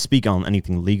he doesn't speak on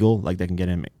anything legal, like that can get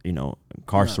him, you know,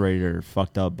 incarcerated or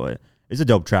fucked up, but it's a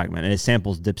dope track, man. And it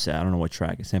samples Dipset. I don't know what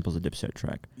track. It samples a Dipset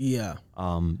track. Yeah.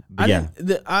 But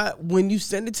yeah. When you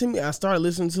sent it to me, I started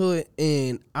listening to it,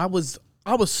 and I was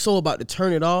so about to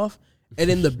turn it off, and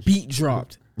then the beat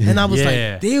dropped. And I was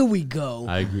Yeah. like, there we go.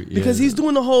 I agree. Because Yeah. he's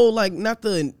doing the whole, like, not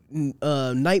the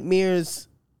Nightmares,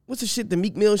 what's the shit, the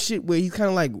Meek Mill shit, where he's kind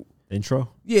of like, Intro?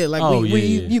 yeah, like Oh, where yeah,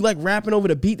 you, yeah. you like rapping over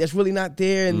the beat that's really not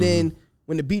there, and then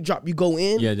when the beat drop, you go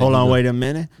in. Yeah, Hold on, wait a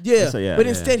minute. Yeah, So, yeah. but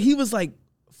instead he was like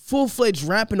full-fledged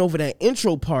rapping over that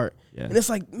intro part. Yeah. And it's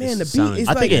like, man, the It beat sounded- is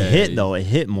I like think it Yeah, hit, yeah. though. It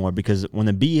hit more because when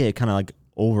the beat hit, kind of like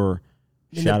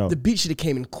overshadowed. the beat should have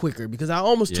came in quicker because I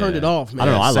almost turned it Yeah. off, man.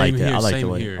 I don't know. I Same liked it. here, I liked same the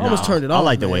way. here. I almost turned it off. I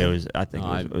like the way man. it was. I think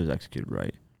No, it was executed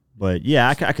right. But yeah,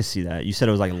 I could see that. You said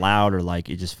it was like loud or like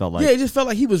it just felt like. Yeah, it just felt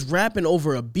like he was rapping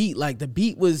over a beat. Like the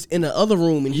beat was in the other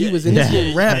room and he was in this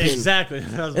room rapping. Exactly.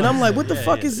 And I'm like, what the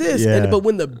fuck is this? Yeah. But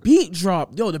when the beat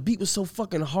dropped, the beat was so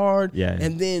fucking hard. Yeah.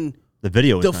 And then The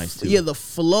video was nice too. the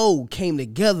flow came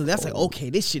together. That's like,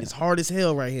 okay, this shit is hard as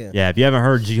hell right here. Yeah, if you haven't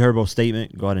heard G Herbo's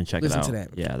statement, go ahead and check Listen it out. to that.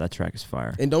 Yeah, that track is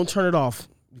fire. And don't turn it off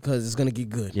because it's gonna get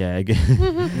good. Yeah, it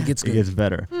It gets it good. gets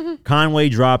better. Conway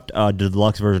dropped the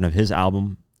deluxe version of his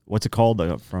album. What's it called?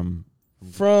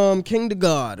 From King to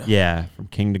God. From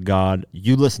King to God.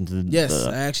 You listened to Yes,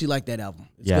 I actually like that album.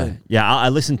 It's yeah, good. yeah. I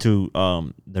listened to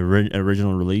the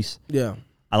original release. Yeah.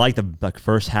 I like the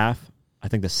first half. I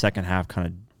think the second half kind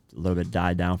of a little bit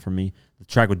died down for me. The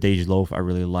track with Dej Loaf I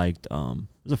really liked.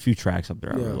 There's a few tracks up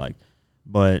there I really liked,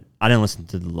 but I didn't listen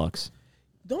to the deluxe.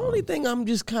 The only thing I'm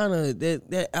just kind of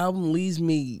that album leaves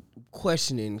me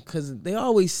questioning because they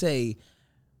always say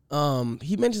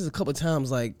he mentions a couple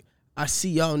times like I see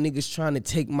y'all niggas trying to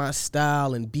take my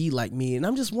style and be like me, and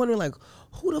I'm just wondering like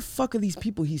who the fuck are these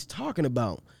people he's talking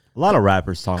about? A lot of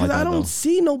rappers talk like Because that I don't though.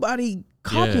 see nobody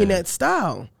copying Yeah. that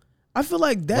style. I feel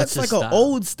like that's What's like his an style?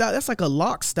 old style. That's like a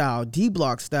lock style, D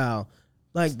block style.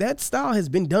 Like that style has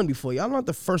been done before. Y'all not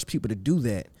the first people to do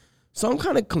that. So I'm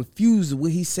kind of confused with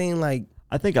what he's saying. Like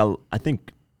I think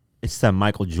it's that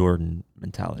Michael Jordan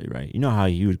mentality, right? You know how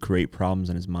he would create problems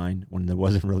in his mind when there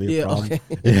wasn't really a problem? Okay.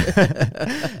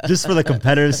 Yeah. Just for the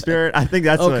competitive spirit. I think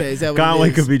that's Okay, is that what what it Conway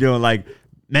is? could be doing. Like,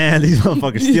 man, these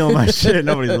motherfuckers stealing my shit.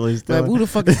 Nobody's really stealing. Like, who the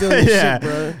fuck is stealing this Yeah. shit,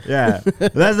 bro? Yeah.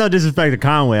 But that's no disrespect to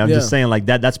Conway. I'm Yeah. just saying like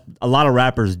that's a lot of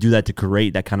rappers do that to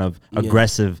create that kind of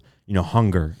aggressive,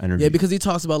 hunger energy. Yeah, because he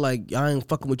talks about like, I ain't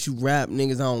fucking with you rap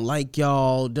niggas. I don't like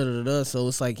y'all. Da da da. So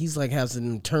it's like he's like has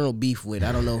an internal beef with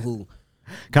I don't know who.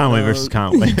 Conway versus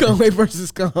Conway. Conway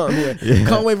versus Conway. Yeah.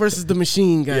 Conway versus the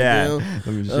machine guy. Yeah.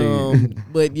 The machine.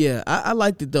 But yeah, I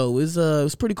liked it though. It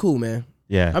was pretty cool, man.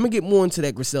 Yeah. I'm gonna get more into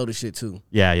that Griselda shit too.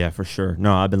 Yeah, for sure.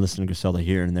 No, I've been listening to Griselda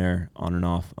here and there, on and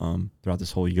off, throughout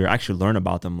this whole year. I actually learned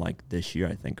about them like this year.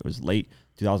 I think it was late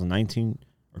 2019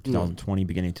 or 2020,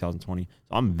 beginning of 2020.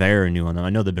 So I'm very new on them. I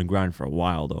know they've been grinding for a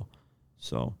while though.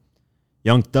 So,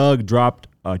 Young Thug dropped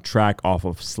a track off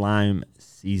of Slime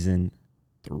Season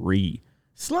 3.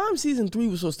 Slime Season 3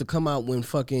 was supposed to come out when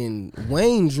fucking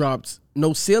Wayne dropped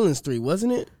No Ceilings 3,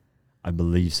 wasn't it? I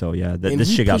believe so. Yeah, And this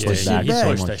he shit got pushed that pushed shit back. He back.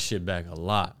 so pushed much. that shit back a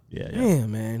lot. Yeah.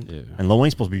 Damn, man. Yeah. And Lil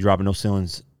Wayne's supposed to be dropping No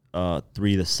Ceilings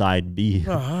 3, the side B.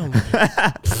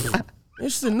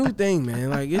 It's the new thing,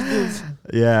 man. Like it's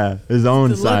Yeah, his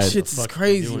own the love side. shit's Fuck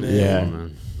crazy, doing man. it, Yeah.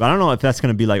 man. But I don't know if that's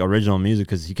gonna be like original music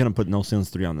because he couldn't put No Ceilings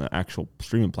 3 on the actual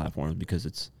streaming platforms because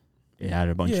it had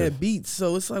a bunch Yeah, of beats.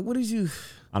 So it's like, what is you?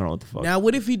 I don't know what the fuck. Now,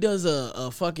 what if he does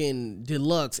a fucking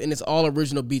deluxe and it's all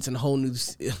original beats and a whole new?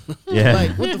 Yeah.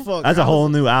 Like what the fuck? That's a whole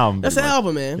new album. That's an pretty much.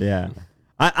 album, man. Yeah,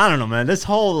 I don't know, man. This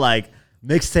whole like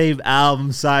mixtape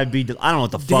album side B. I don't know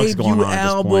what the fuck's going Debut on at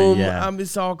this album. point. Yeah,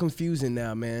 It's all confusing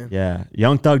now, man. yeah.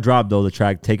 Young Thug dropped though the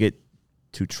track "Take It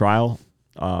to Trial"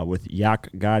 with Yak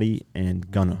Gotti and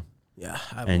Gunna. Yeah,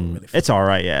 I And really it's all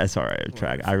right. Yeah, it's all right.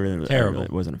 Track. I really Terrible.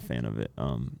 wasn't a fan of it.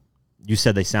 You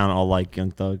said they sound all like Young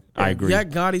Thug. I agree. Yak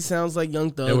Gotti sounds like Young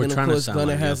Thug, They were and of trying to course sound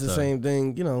Gunna like has Young the Thug. same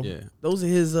thing. You know, Yeah. those are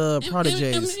his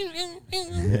proteges.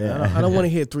 Yeah. I don't want to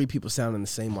hear three people sounding the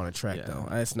same on a track Yeah. though.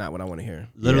 That's not what I want to hear.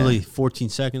 Literally 14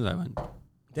 seconds. I went.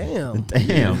 Damn,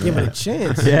 Damn. give it a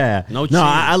chance. Yeah. No No, chance.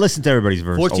 I listen to everybody's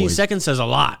verse. 14 always. seconds says a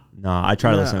lot. No, I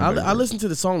try to Nah, listen. To I everybody's verse. listened to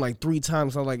the song like 3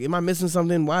 times. I was like, am I missing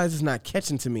something? Why is this not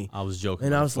catching to me? I was joking.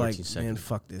 And I about was like, 14 seconds. man,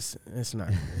 fuck this. It's not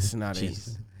it.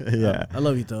 Jeez. Yeah. I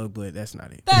love you, Thug, but that's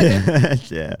not it.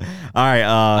 Yeah. All right.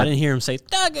 I didn't hear him say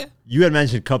Thugger. You had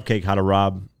mentioned Cupcake, How to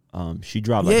Rob. She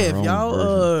dropped like Yeah, her if own y'all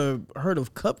version. heard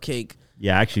of Cupcake,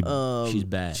 Yeah, actually. She's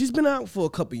bad. she's been out for a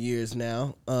couple years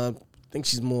now. I think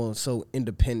she's more so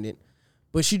independent.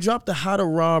 But she dropped the How to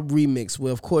Rob remix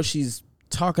where, of course, she's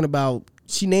talking about,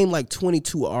 she named like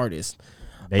 22 artists.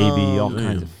 Baby, all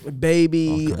kinds of.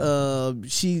 Baby,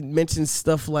 she mentions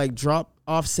stuff like drop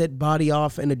Offset body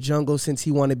off in the jungle since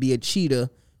he want to be a cheater.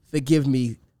 Forgive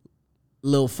me,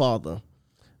 Lil Father.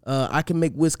 I can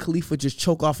make Wiz Khalifa just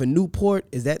choke off a Newport.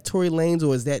 Is that Tory Lanez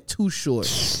or is that too short?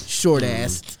 Short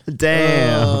ass.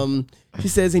 Damn. She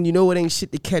says, and you know it ain't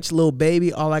shit to catch Lil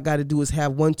Baby. All I got to do is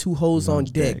have 1-2 hoes on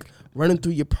deck. Running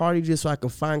through your party just so I can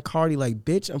find Cardi like,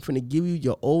 bitch, I'm finna give you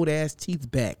your old ass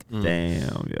teeth back.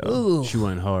 Damn, yo. Ooh. She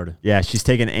went hard. Yeah, she's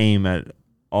taking aim at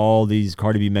all these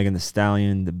Cardi B, Megan Thee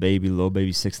Stallion, The Baby, Lil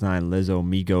Baby, 6ix9ine, Lizzo,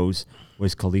 Migos,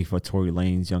 Wiz Khalifa, Tory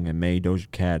Lanez, Young and May, Doja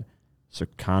Cat,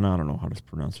 Circana. I don't know how to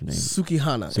pronounce her name.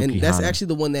 Sukihana. And that's Sukihana. actually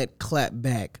the one that clapped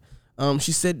back.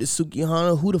 She said to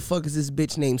Sukihana, who the fuck is this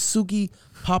bitch named Suki?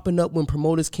 Popping up when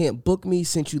promoters can't book me.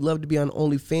 Since you love to be on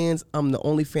OnlyFans, I'm the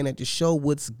only fan at the show.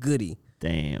 What's goody?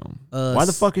 Damn. Why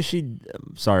the fuck is she?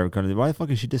 Sorry, why the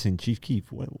fuck is she dissing Chief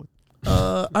Keef? What?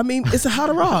 I mean, it's a How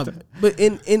to Rob. But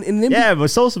in Yeah, but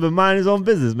Sosa been minding his own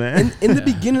business, man. in the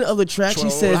beginning of the track,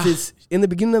 she says it's in the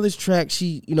beginning of this track.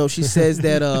 She says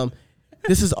that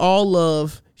this is all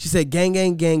love. She said, gang,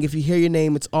 gang, gang. If you hear your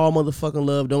name, it's all motherfucking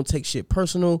love. Don't take shit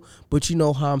personal, but you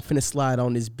know how I'm finna slide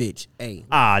on this bitch. Hey,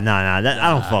 Nah. I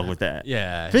don't fuck with that.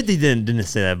 Yeah. 50 didn't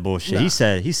say that bullshit. He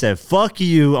said, fuck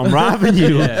you. I'm robbing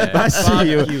you. I see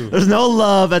you. There's no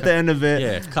love at the end of it.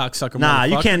 Yeah, cocksucker. Nah,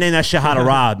 you motherfucker. can't name that shit How to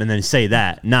Rob and then say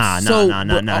that. Nah.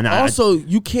 but also,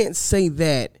 you can't say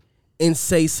that and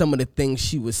say some of the things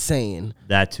she was saying.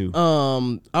 That too.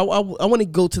 I want to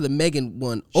go to the Megan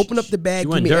one. Open up the bag, She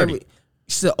give went me dirty.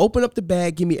 She said, "Open up the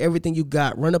bag, give me everything you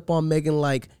got." Run up on Megan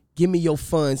like, "Give me your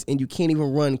funds," and you can't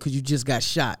even run because you just got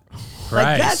shot.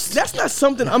 Like that's not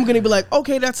something I'm gonna be like,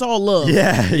 okay, that's all love.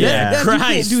 Yeah. You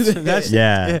can't do that. That's-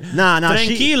 Yeah. Nah.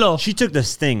 Tranquilo. She took the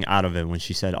sting out of it when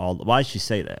she said all. Why did she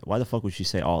say that? Why the fuck would she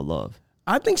say all love?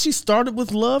 I think she started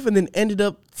with love and then ended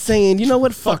up saying, you know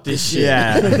what, fuck this shit.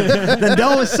 Yeah. Then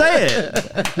don't say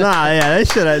it. Nah. Yeah. They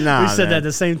should have. Nah. We said man. that at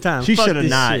the same time. She Fuck should have this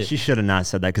not. shit. She should have not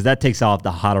said that because that takes off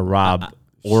the How to Rob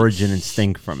origin and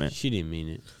stink from it. She didn't mean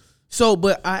it. So,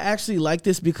 but I actually like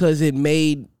this because it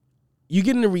made you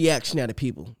getting a reaction out of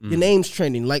people. Your name's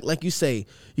trending, like you say.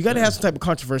 You got to have some type of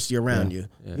controversy around you.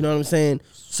 You know what I'm saying?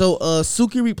 So,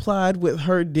 Suki replied with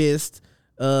her diss,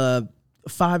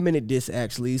 5-minute diss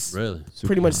actually. Really?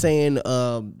 Pretty much saying,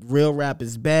 real rap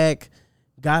is back.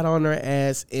 Got on her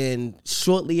ass, and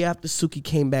shortly after, Suki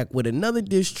came back with another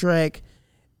diss track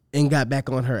and got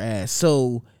back on her ass.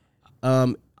 So,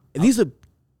 these are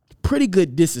pretty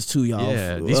good disses too, y'all.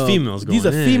 Yeah, these females going in. These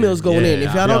are females going in.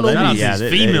 If y'all don't know Shout these, out to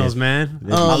these females, man.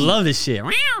 I love this shit.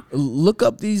 look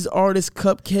up these artists: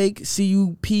 Cupcake,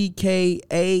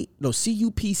 CUPKA, no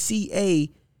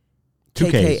CUPCA,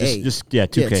 2K, just 2K.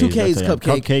 2K is That's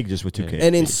Cupcake. Cupcake just with 2K.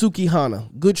 and then Suki Hana.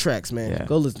 Good tracks, man. Yeah.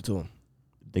 Go listen to them.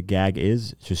 The gag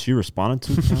is, so she responded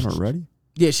to it already?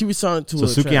 Yeah, she responded to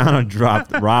So a track. Sukihana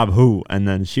dropped Rob Who, and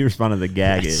then she responded the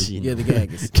gag is. Yeah, the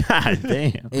gag is. God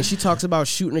damn. And she talks about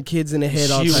shooting her kids in the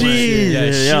head all the She time. went- Jesus,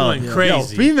 yeah, she yo, went yo,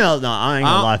 crazy. females, no, I ain't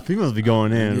gonna lie. Females be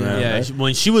going in, man. Yeah,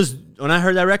 when I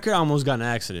heard that record, I almost got in an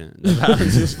accident. That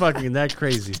was just fucking that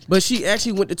crazy. But she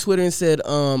actually went to Twitter and said,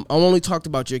 I only talked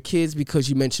about your kids because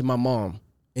you mentioned my mom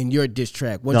in your diss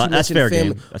track. Once No, you that's mention fair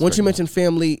family, game. That's once fair you mention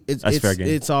family, That's fair game.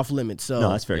 it's off limits. So No,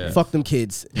 that's fair game. fuck them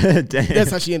kids. Damn.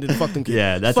 That's how she ended. Fuck them kids.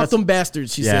 Yeah, fuck them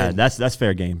bastards. She Yeah, said. that's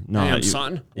fair game. No, Damn, you-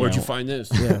 son, you where'd you know. find this?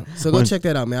 Yeah. So go check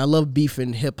that out, man. I love beef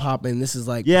and hip hop, and this is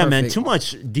like Yeah, man, perfect. too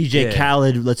much DJ Yeah.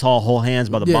 Khaled. Let's all hold hands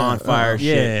by the Yeah, bonfire.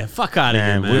 Shit. Yeah, fuck out of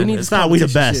here, Man, man. We need it's this not we the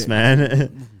competition best,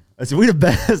 shit. man. It's we the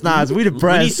best. Nah, it's we the We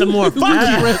best. need some more. Fuck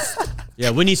you.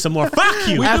 Yeah, we need some more. Fuck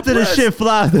you. After the shit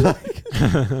flopped, they're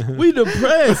like, We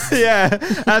depressed. yeah.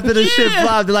 After the shit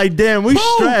flopped, they're like, damn, we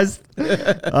stressed.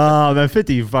 Oh man,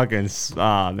 50 fucking.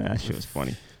 Oh man, that shit was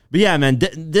funny. But yeah, man,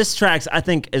 this tracks. I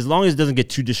think as long as it doesn't get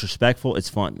too disrespectful, it's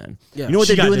fun, man. Yeah. You know what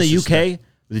She they do got in the UK? disrespect.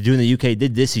 What they do in the UK, they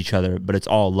diss each other, but it's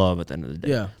all love at the end of the day.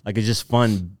 Yeah. Like it's just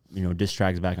fun, diss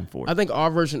tracks back and forth. I think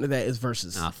our version of that is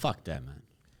versus. Nah, fuck that, man.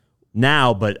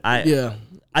 Now, but Yeah.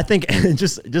 I think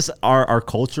just our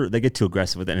culture, they get too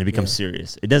aggressive with it and it becomes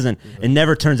serious. It doesn't. It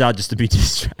never turns out just to be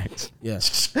diss tracks.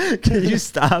 Yes. Can you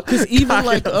stop? Because even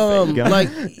like Cocking up, like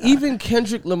even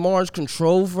Kendrick Lamar's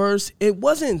Control verse, it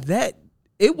wasn't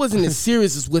as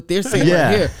serious as what they're saying Yeah.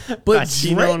 right here. But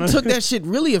Chino on Drake it. took that shit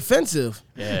really offensive.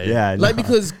 yeah, Like no.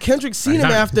 because Kendrick seen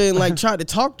him after and like tried to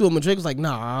talk to him, and Drake was like,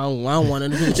 "Nah, I don't want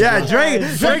anything to do with you." Yeah,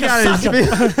 Drake got in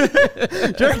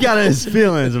his Drake got in his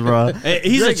feelings, bro. Hey,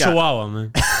 he's Drake a got- chihuahua,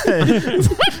 man.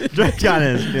 Drake got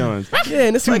in his feelings. Yeah,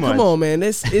 and it's Too like, come much. on, man.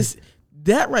 It's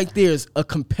that right there is a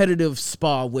competitive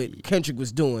spar what Kendrick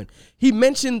was doing. He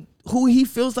mentioned who he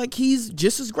feels like he's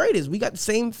just as great as. We got the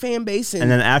same fan base, And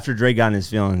then after Drake got in his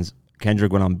feelings,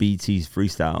 Kendrick went on BT's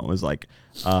freestyle. It was like,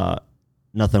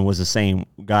 nothing was the same.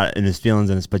 Got in his feelings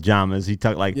in his pajamas. He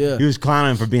took like Yeah. he was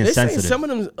clowning for being they saying sensitive. some of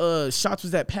them shots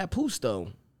was at Papoose though.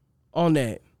 On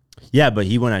that, Yeah, but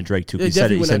he went at Drake too. Yeah, He said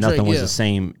definitely he went said at nothing Drake, was yeah. the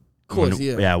same. Of course,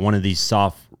 When- yeah. One of these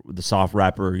the soft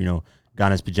rapper, got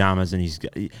in his pajamas and he's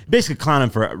basically clowning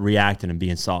for reacting and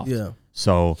being soft. Yeah.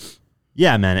 So,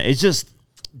 yeah, man, it's just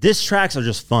diss tracks are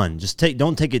just fun. Just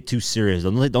don't take it too serious.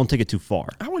 Don't take it too far.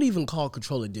 I wouldn't even call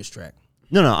Control a diss track.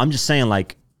 No, I'm just saying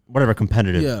like whatever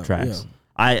competitive Yeah, tracks. yeah.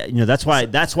 That's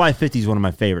why 50 is one of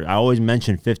my favorites. I always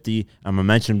mention 50. I'm gonna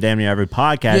mention him damn near every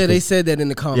podcast. Yeah, they 'cause- said that in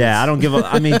the comments. Yeah, I don't give a.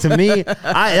 I mean, to me,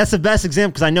 that's the best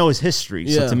example because I know his history.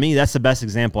 So Yeah. to me, that's the best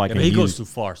example I Yeah, can but he use. goes too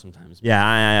far sometimes.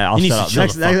 Yeah, I'll He needs shut to up. chill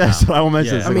Next, the fuck next, out. I won't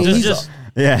mention Yeah. this. I mean, next he's time.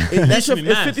 yeah. That's should be is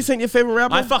mad. 50 Cent your favorite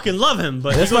rapper? I fucking love him,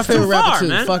 but That's he my goes too favorite rapper far, too.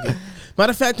 man. Fuck it.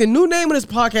 Matter of fact, the new name of this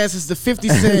podcast is the 50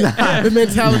 Cent The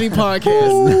Mentality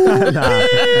Podcast.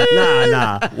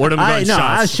 nah. Where them I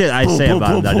gunshots? shit I say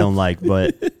about it that I don't like,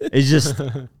 but it's just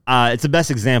it's the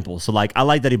best example. So like, I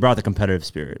like that he brought the competitive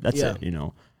spirit. That's Yeah. it.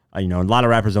 A lot of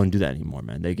rappers don't do that anymore,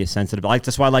 man. They get sensitive.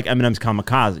 That's why I like Eminem's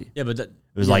Kamikaze. Yeah, but It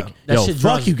was Yeah. like, That yo, shit fuck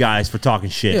draws- you guys for talking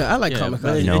shit. Yeah, I like yeah, Kamikaze.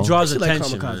 but You know? it draws I actually like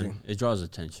attention, Kamikaze. man. It draws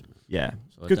attention. Yeah.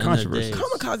 So at Good the end of the controversy. day,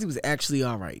 Kamikaze was actually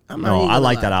all right. I'm not No, even I gonna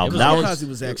like lie. that album. Kamikaze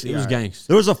was actually It was all right. gangster.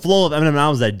 There was a flow of Eminem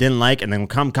albums that I didn't like, and then when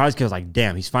Kamikaze came, I was like,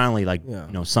 damn, he's finally like,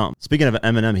 Yeah. something. Speaking of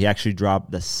Eminem, he actually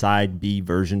dropped the side B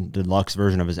version, deluxe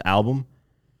version of his album.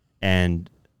 And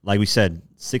like we said,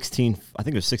 16, I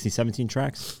think it was 16, 17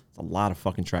 tracks. It's a lot of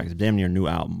fucking tracks. It's damn near a new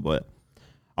album. But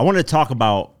I wanted to talk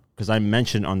about, because I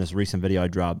mentioned on this recent video I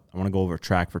dropped, I want to go over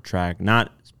track for track.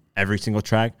 Not every single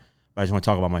track, but I just want to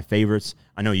talk about my favorites.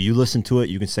 I know you listen to it.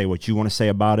 You can say what you want to say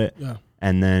about it. Yeah.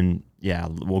 And then,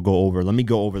 we'll go over. Let me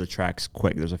go over the tracks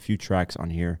quick. There's a few tracks on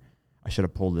here. I should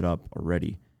have pulled it up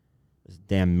already. It's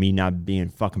damn me not being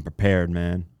fucking prepared,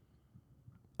 man.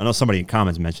 I know somebody in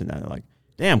comments mentioned that. They're like,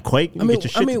 damn, Quake, you get your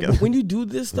shit together. when you do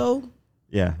this though,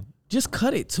 Yeah. just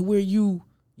cut it to where you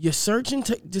You're searching.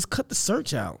 Just cut the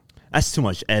search out. That's too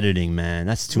much editing, man.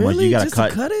 That's too much. Really? You gotta Just to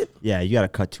cut. cut it? Yeah, you gotta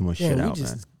cut too much shit out,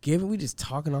 man. We just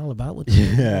talking all about what.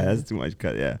 Yeah, that's too much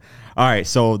cut. Yeah. All right,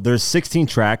 so there's 16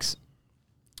 tracks.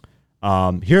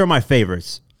 Here are my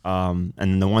favorites,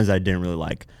 and the ones that I didn't really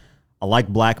like. I like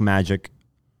Black Magic.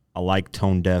 I like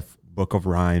Tone Deaf, Book of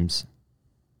Rhymes,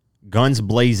 Guns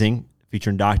Blazing,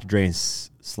 featuring Dr. Dre and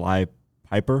Sly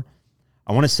Piper.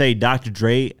 I want to say Dr.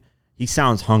 Dre, he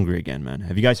sounds hungry again, man.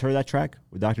 Have you guys heard that track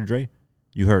with Dr. Dre?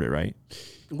 You heard it, right?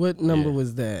 What number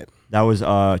was that? That was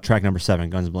track number 7,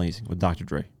 Guns Blazing, with Dr.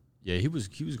 Dre. Yeah, he was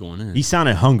going in. He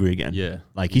sounded hungry again. Yeah.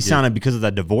 Like, he sounded, because of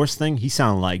that divorce thing, he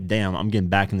sounded like, damn, I'm getting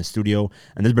back in the studio.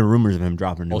 And there's been rumors of him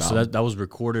dropping a new album. So that was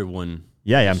recorded when...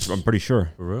 Yeah, I'm pretty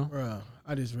sure. For real? Bro,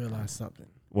 I just realized something.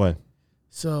 What?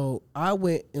 So I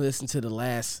went and listened to the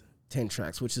last 10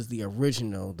 tracks, which is the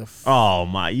original. Oh,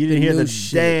 my. You didn't hear new the...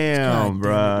 shit. Damn, God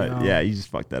bro. damn it, y'all. Yeah, you just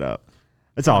fucked that up.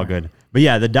 It's all good. But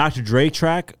yeah, the Dr. Dre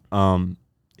track, Dr.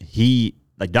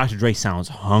 Dre sounds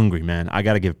hungry, man. I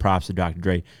got to give props to Dr.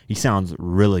 Dre. He sounds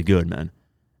really good, man.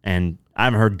 And I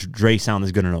haven't heard Dre sound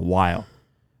this good in a while.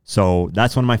 So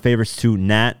that's one of my favorites too.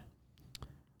 Nat.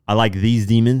 I like These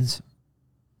Demons.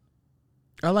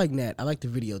 I like Nat. I like the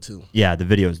video too. Yeah, the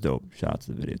video's dope. Shout out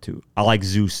to the video too. I like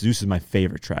Zeus. Zeus is my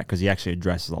favorite track because he actually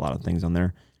addresses a lot of things on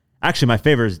there. Actually, my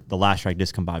favorite is the last track,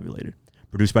 Discombobulated,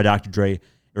 produced by Dr. Dre.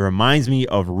 It reminds me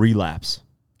of Relapse.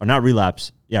 Or not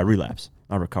Relapse. Yeah, Relapse.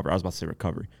 Not Recover. I was about to say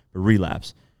Recovery, but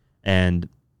Relapse. And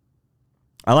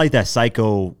I like that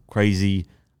psycho, crazy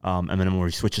Eminem where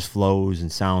he switches flows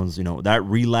and sounds. You know, that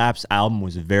Relapse album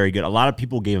was very good. A lot of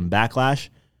people gave him backlash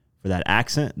for that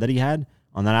accent that he had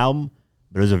on that album,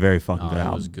 but it was a very fucking good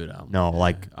album. It was a good album. No,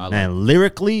 Yeah, man,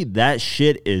 lyrically, that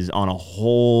shit is on a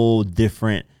whole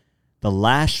different... The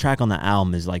last track on the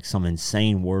album is like some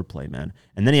insane wordplay, man.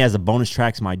 And then he has the bonus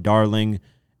tracks, My Darling,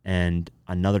 and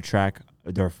another track.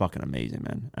 They're fucking amazing,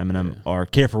 man. Eminem, or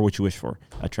Care for What You Wish For,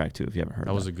 that track too, if you haven't heard that.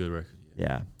 That Was a good record.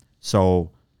 Yeah. So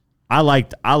I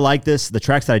like this. The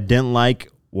tracks that I didn't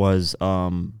like was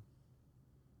the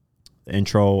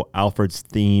intro, Alfred's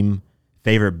theme,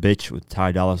 Favorite Bitch with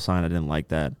Ty Dolla $ign. I didn't like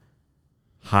that.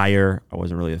 Higher, I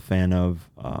wasn't really a fan of.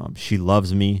 She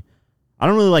Loves Me. I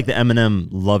don't really like the Eminem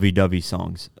lovey-dovey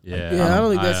songs. Yeah. Yeah, I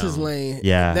don't think that's his lane.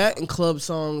 Yeah. That and club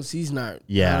songs, he's not.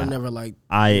 Yeah. I never like.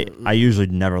 I usually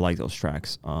never like those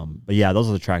tracks. But yeah, those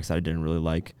are the tracks that I didn't really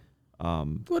like. Well,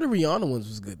 the Rihanna ones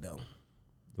was good though.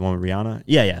 The one with Rihanna?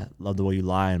 Yeah. Love the Way You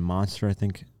Lie and Monster, I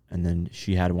think. And then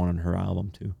she had one on her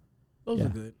album too. Those are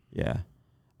good. Yeah.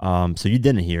 So you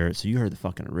didn't hear it, so you heard the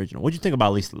fucking original. What'd you think about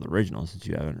at least the original since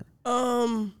you haven't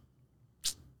heard?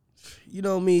 You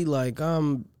know me, like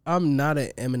I'm not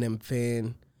an Eminem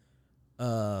fan.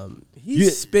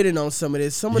 He's spitting on some of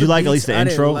this. Some Did of you the like at least beats, the I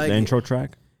didn't intro, like the it. intro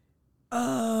track? Do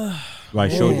I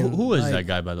show man. you? Who is Like, that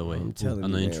guy, by the way? I'm telling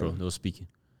on the you, intro man. that was speaking.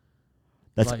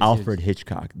 That's Right, Alfred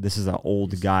Hitchcock. This is an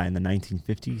old guy in the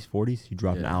 1950s, 40s. He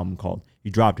dropped an album he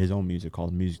dropped his own music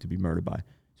called Music to Be Murdered By.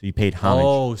 So he paid homage.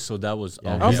 Oh, so that was.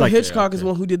 Yeah. Oh, He's Alfred like- Hitchcock is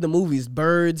one who did the movies.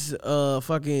 Birds,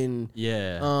 fucking.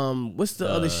 Yeah. What's the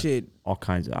other shit? All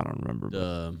kinds of, I don't remember.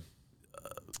 but-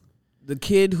 The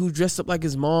kid who dressed up like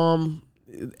his mom.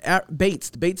 Bates,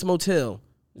 the Bates Motel.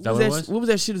 Is that what it was? What was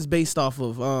that shit is based off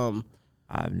of?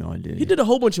 I have no idea. He did a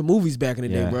whole bunch of movies back in the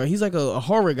day, Yeah. bro. He's like a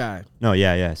horror guy. No,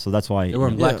 yeah. So that's why. They were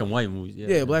in black Yeah. and white movies. Yeah,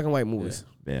 Yeah, black and white movies.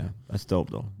 Yeah, that's dope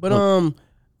though. But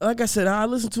like I said, I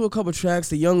listened to a couple tracks.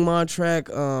 The Young Mon track,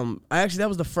 that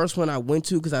was the first one I went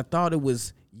to because I thought it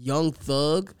was Young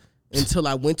Thug until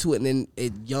I went to it, and then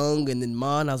it Young and then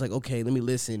Mon. I was like, okay, let me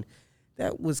listen.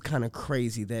 That was kind of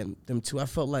crazy. Them two. I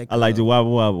felt like I like the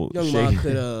wobble wobble. Young shake. Mon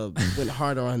could went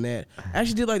harder on that. I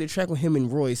actually did like the track with him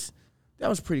and Royce. That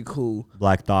was pretty cool.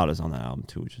 Black Thought is on that album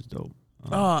too, which is dope.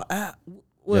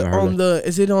 What, heard on the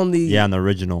is it on the Yeah, on the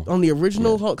original. on the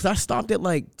original? Because I stopped at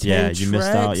like 10 Yeah, tracks. you missed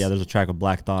out. Yeah, there's a track with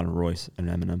Black Thought and Royce and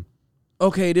Eminem.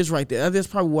 Okay, it is right there. That's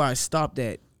probably why I stopped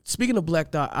at. Speaking of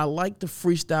Black Thought, I like the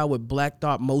freestyle with Black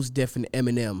Thought, Mos Def, and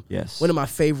Eminem. Yes. One of my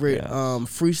favorite Yes.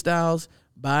 freestyles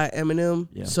by Eminem.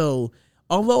 Yeah. So,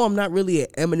 although I'm not really an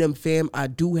Eminem fan, I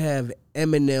do have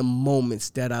Eminem moments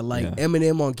that I like. Yeah.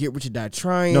 Eminem on Get Rich or Die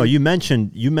Trying. No, you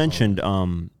mentioned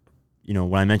you know,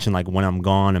 when I mentioned like When I'm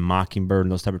Gone and Mockingbird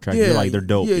and those type of tracks, you're like they're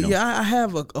dope. Yeah, you know? yeah. I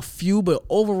have a few, but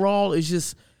overall, it's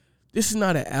just this is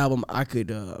not an album I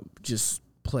could just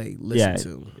listen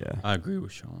to. Yeah. I agree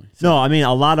with Sean. No, I mean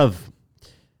a lot of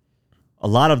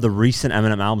the recent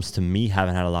Eminem albums to me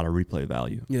haven't had a lot of replay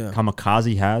value. Yeah.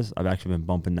 Kamikaze has. I've actually been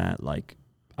bumping that. Like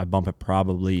I bump it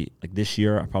probably like this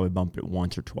year. I probably bumped it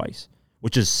once or twice,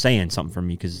 which is saying something for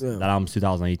me because that album's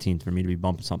 2018. For me to be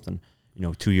bumping something,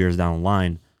 2 years down the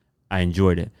line, I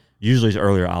enjoyed it. Usually his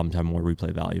earlier albums have more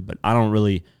replay value, but I don't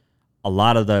really. A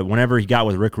lot of whenever he got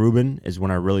with Rick Rubin is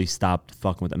when I really stopped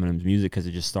fucking with Eminem's music because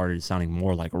it just started sounding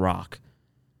more like rock,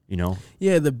 you know?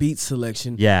 Yeah, the beat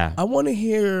selection. Yeah. I want to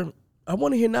hear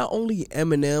not only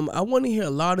Eminem, I want to hear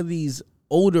a lot of these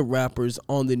older rappers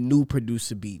on the new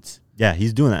producer beats. Yeah,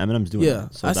 he's doing that. Eminem's doing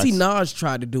that. So I see Nas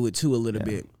tried to do it too a little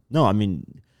bit. No, I mean,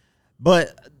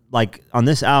 but like on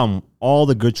this album, all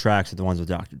the good tracks are the ones with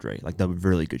Dr. Dre, like the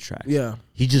really good tracks. Yeah.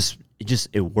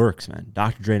 It works, man.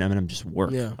 Dr. Dre and Eminem just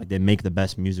work. Yeah. Like they make the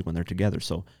best music when they're together.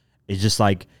 So it's just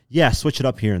like, yeah, switch it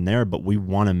up here and there, but we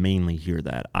want to mainly hear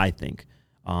that, I think.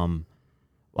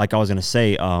 Like I was gonna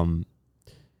say,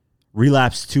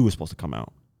 Relapse 2 was supposed to come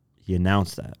out. He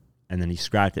announced that, and then he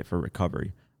scrapped it for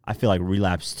Recovery. I feel like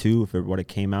Relapse 2, if it would have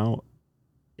came out,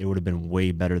 it would have been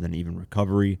way better than even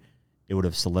Recovery. It would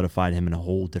have solidified him in a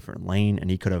whole different lane, and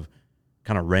he could have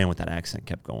kind of ran with that accent,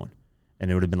 kept going. And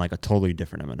it would have been like a totally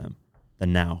different Eminem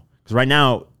than now. Because right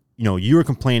now, you know, you were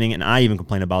complaining, and I even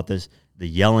complained about this, the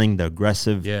yelling, the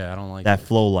aggressive. Yeah, I don't like that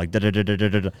flow, like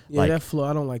da-da-da-da-da-da. Yeah, like, that flow,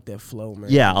 I don't like that flow, man.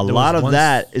 yeah, a There lot was of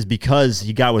that is because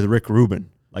he got with Rick Rubin.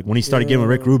 Like when he started getting with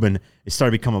Rick Rubin, it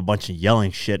started becoming a bunch of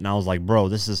yelling shit, and I was like, bro,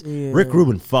 this is Rick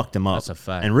Rubin fucked him up. That's a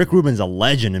fact. And Rick Rubin's a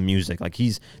legend in music. Like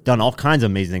he's done all kinds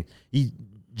of amazing things.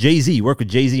 Jay-Z worked with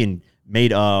Jay-Z and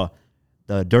made the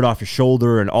Dirt Off Your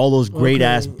Shoulder and all those great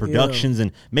ass productions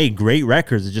and made great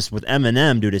records. It's just with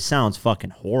Eminem, dude, it sounds fucking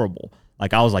horrible.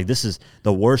 Like I was like, this is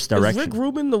the worst direction. Is Rick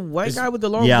Rubin the white guy with the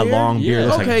long beard? Long beard. Yeah.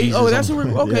 Looks like Okay. Jesus That's on- what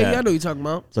Rick. Okay, Yeah. yeah, I know what you're talking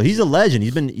about. So he's a legend.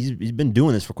 He's been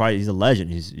doing this for quite. He's a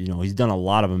legend. He's done a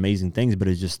lot of amazing things, but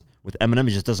it's just with Eminem,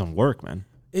 it just doesn't work, man.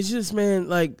 It's just, man,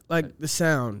 like the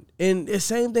sound, and the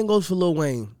same thing goes for Lil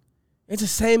Wayne. It's the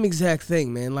same exact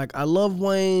thing, man. Like I love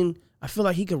Wayne. I feel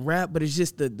like he can rap, but it's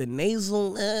just the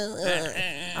nasal.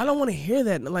 I don't want to hear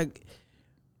that. Like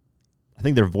I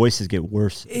think their voices get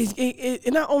worse.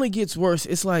 it not only gets worse.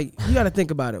 It's like you got to think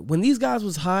about it. When these guys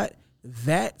was hot,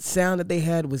 that sound that they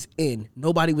had was in.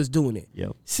 Nobody was doing it.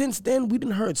 Yep. Since then, we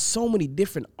done heard so many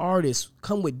different artists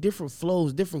come with different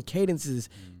flows, different cadences,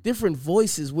 different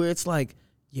voices. Where it's like,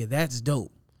 yeah, that's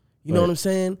dope. You know what I'm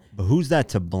saying? But who's that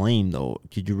to blame though?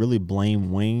 Could you really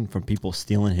blame Wayne from people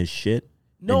stealing his shit?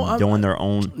 No, and I'm doing their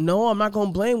own. No, I'm not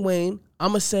gonna blame Wayne. I'm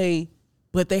gonna say,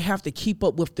 but they have to keep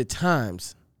up with the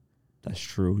times. That's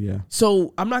true. Yeah.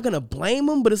 So I'm not gonna blame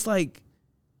them, but it's like,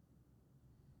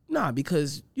 nah,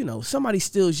 because somebody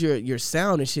steals your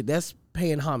sound and shit. That's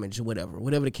paying homage or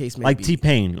whatever the case may Like be.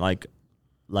 T-Pain, like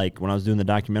when I was doing the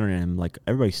documentary on him, like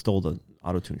everybody stole the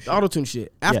auto-tune shit. Auto-tune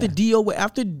shit. After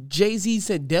after Jay-Z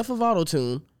said death of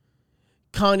auto-tune,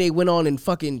 Kanye went on and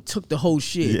fucking took the whole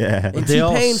shit. Yeah. And But they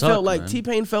all T-Pain suck, felt like man.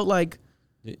 T-Pain felt like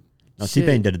No, shit.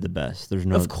 T-Pain did it the best. There's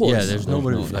no. Of course. Yeah, there's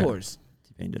nobody Of like- course.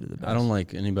 T-Pain did it the best. I don't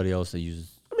like anybody else that uses.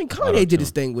 I mean, Kanye did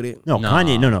his thing with it. No, Nah.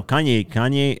 Kanye. No, Kanye.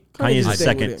 Kanye's did the his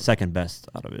thing with it. second best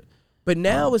out of it. But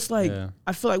now it's like, Yeah.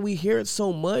 I feel like we hear it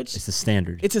so much. It's the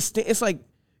standard. It's like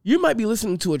you might be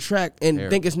listening to a track and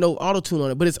think it's no auto-tune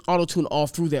on it, but it's auto-tune all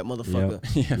through that motherfucker.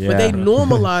 Yep. But they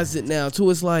normalize it now too.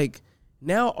 It's like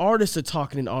now artists are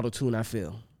talking in auto-tune, I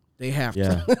feel. They have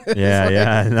Yeah. to.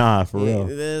 yeah. Nah, for real.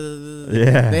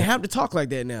 Yeah. They have to talk like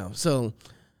that now. So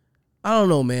I don't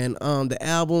know, man. The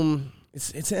album,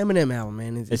 it's an Eminem album,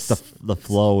 man. It's the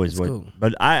flow is it's what. cool.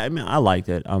 But I mean I liked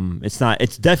it.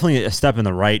 It's definitely a step in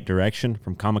the right direction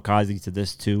from Kamikaze to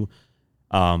this too.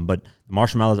 But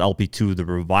Marshall Mathers LP2, the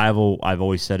Revival, I've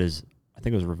always said is, I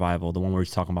think it was Revival, the one where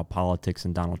he's talking about politics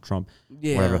and Donald Trump.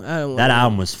 Yeah, whatever. I don't That wanna-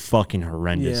 album was fucking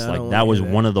horrendous. Yeah, I don't like that wanna was hear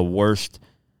that. one of the worst.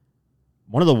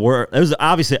 One of the worst. It was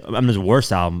obviously Eminem's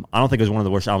worst album. I don't think it was one of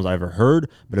the worst albums I ever heard,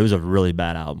 but it was a really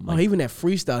bad album. Oh, Like, even that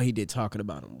freestyle he did talking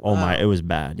about him. oh my, Wow. it was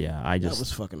bad. Yeah, I That just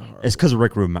was fucking hard. it's because of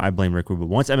Rick Rubin. I blame Rick Rubin.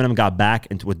 Once Eminem got back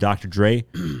into with Dr. Dre,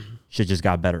 shit just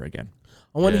got better again.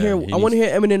 I want to Yeah, hear. he I want to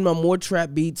needs- hear Eminem on more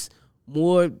trap beats,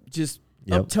 more just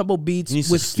Yep. up tempo beats He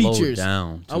needs with to slow it features.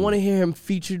 down, I too. want to hear him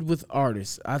featured with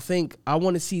artists. I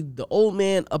want to see the old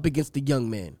man up against the young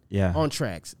man. Yeah. On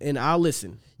tracks, and I'll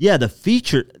listen. Yeah, the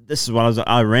feature. This is what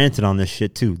I ranted on this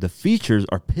shit too. The features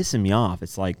are pissing me off.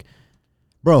 It's like,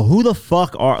 bro, who the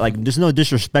fuck are like? There's no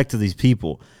disrespect to these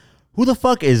people. Who the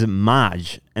fuck is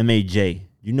Maj? M-A-J.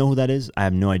 You know who that is? I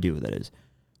have no idea who that is.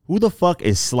 Who the fuck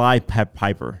is Sly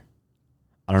Piper?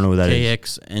 I don't know who that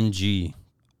is. KXNG.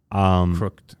 Um,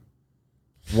 Crooked.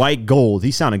 White Gold.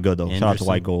 He sounded good though. Shout out to Anderson.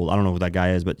 White Gold. I don't know who that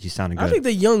guy is, but he sounded good. I think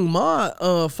the Young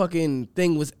Ma fucking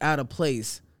thing was out of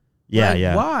place. yeah, Like,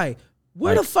 yeah. Why?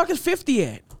 Where Like- the fuck is 50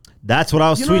 at? That's what I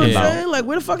was You know what I'm tweeting about. saying? Like,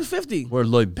 where the fuck is 50? Where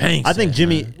Lloyd Banks? I think at,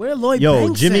 Jimmy. man? Where Lloyd Yo,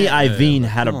 Banks Jimmy at? Iovine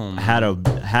come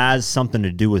has something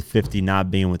to do with 50 not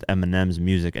being with Eminem's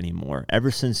music anymore. Ever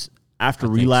since after I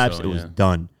think Relapse, so, it was yeah.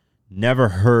 done. Never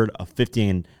heard a 50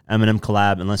 and Eminem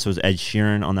collab unless it was Ed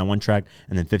Sheeran on that one track,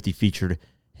 and then 50 featured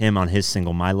him on his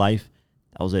single "My Life."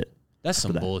 That was it. That's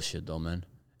some that. bullshit, though, man.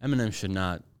 Eminem should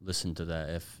not listen to that.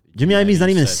 If Jimmy Iovine's not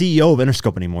even the CEO of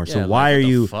Interscope anymore. Yeah, So like, why what are the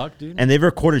you? fuck, dude? And they've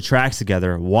recorded tracks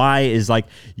together. Why is like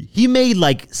he made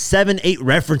like 7-8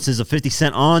 references of 50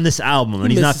 Cent on this album,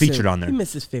 and he's not featured on there. He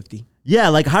misses 50. Yeah,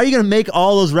 like how are you gonna make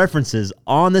all those references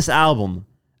on this album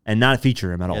and not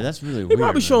feature him at all? Yeah, that's really He weird.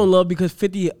 probably man. showing love because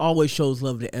 50 always shows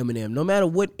love to Eminem. No matter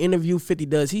what interview 50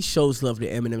 does, he shows love to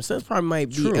Eminem. So that's probably might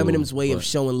be True, Eminem's way of but-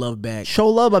 showing love back. Show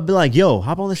love. I'd be like, yo,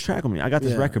 hop on this track with me. I got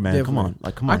this Yeah, record, man. Come definitely. on,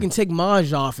 like, come on. I can take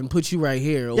Maj off and put you right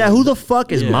here. Yeah, who the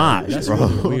fuck is Yeah, Maj, That's bro?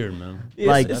 really weird, man. It's,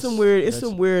 like- it's some weird. It's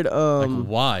some weird. Like,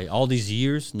 why? All these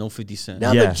years, no 50 Cent.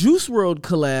 Now Yeah. the Juice World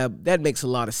collab that makes a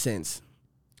lot of sense.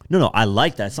 No, I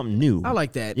like that. Something new. I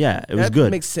like that. Yeah, it was that good.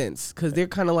 Makes sense because they're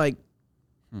kind of like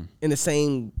in the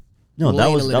same. No, that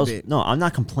lane was a that little was bit. no. I'm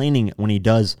not complaining when he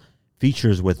does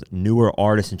features with newer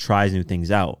artists and tries new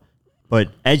things out. But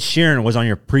Ed Sheeran was on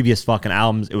your previous fucking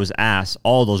albums. It was ass.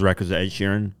 All those records of Ed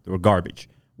Sheeran, they were garbage.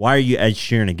 Why are you Ed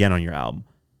Sheeran again on your album?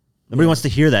 Nobody wants to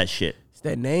hear that shit. It's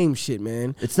that name shit,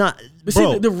 man. It's not, But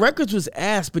bro. see, the records was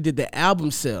ass, but did the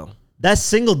album sell? That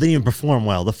single didn't even perform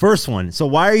well. The first one. So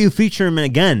why are you featuring him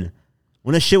again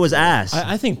when the shit was ass?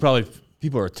 I think probably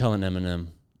people are telling Eminem,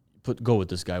 go with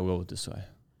this guy, go with this guy.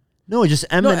 no, just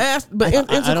Eminem. No, ask. But answer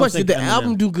the don't question: Did think the Eminem-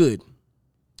 album do good?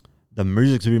 The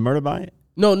music to be murdered by it.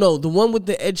 No, the one with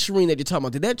the Ed Sheeran that you're talking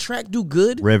about. Did that track do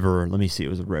good? River. Let me see. It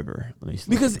was a river. Let me see.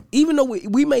 Because even though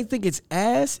we may think it's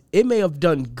ass, it may have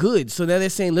done good. So now they're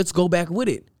saying let's go back with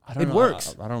it. I don't It know.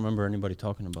 works. I don't remember anybody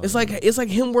talking about It's it. like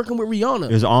him working with it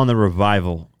Rihanna. was on the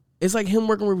revival. It's like him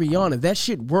working with Rihanna. That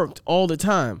shit worked all the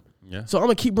time. Yeah. So I'm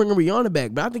gonna keep bringing Rihanna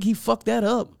back, but I think he fucked that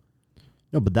up.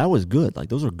 No, but that was good. Like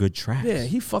those are good tracks. Yeah,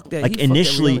 he fucked that. Like he fucked that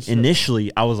initially, Rihanna shit up.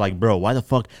 initially, I was like, bro, why the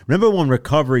fuck? Remember when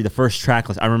Recovery, the first track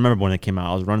list? I remember when it came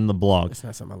out. I was running the blog, That's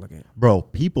not something I look at. bro.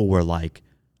 People were like,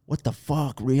 "What the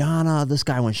fuck, Rihanna? This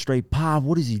guy went straight pop.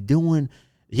 What is he doing?"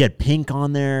 He had Pink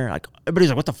on there. Like everybody's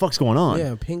like, "What the fuck's going on?"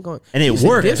 Yeah, Pink on. And it He said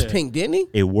worked. This Pink, didn't he?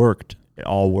 It worked. It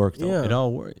all worked. though. Yeah. It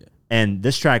all worked. And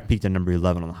this track peaked at number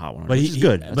 11 on the Hot 100, But which is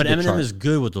good. That's But a good Eminem chart. is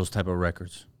good with those type of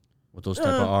records, with those type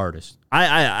of artists.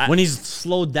 I When he's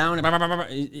slowed down,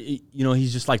 you know,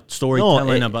 he's just like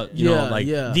storytelling it- about, you know, yeah, like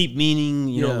yeah. deep meaning,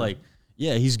 you know, Yeah. like,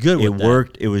 yeah, he's good it with that.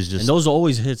 worked. It was just And those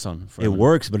always hits on. for it Eminem.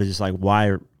 works, but it's just like why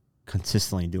are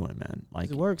consistently doing it, man? Like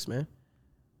It works, man.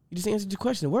 You just answered your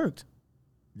question. It worked.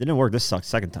 it didn't work. This sucks.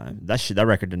 Second time, that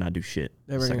record did not do shit.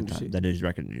 That record Second didn't do time, shit. that is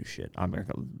record didn't do shit. I'm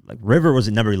like River was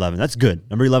at number 11. That's good.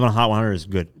 Number 11 on Hot 100 is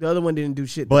good. The other one didn't do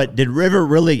shit. But did River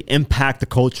really impact the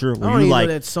culture? Were don't you even know like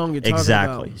that song you're talking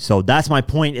exactly? about. So that's my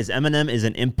point. Is Eminem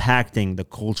isn't impacting the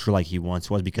culture like he once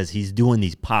was because he's doing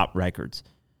these pop records,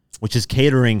 which is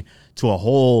catering to a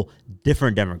whole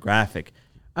different demographic.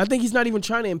 I think he's not even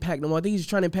trying to impact no more. I think he's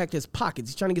trying to impact his pockets.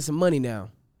 He's trying to get some money now.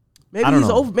 Maybe I don't he's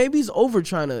know. over. Maybe he's over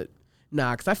trying to.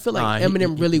 Nah, because I feel like Nah,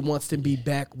 Eminem really wants to be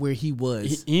back where he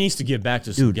was. He needs to get back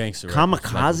to some Dude, gangster records, like-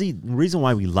 Kamikaze. The reason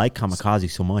why we like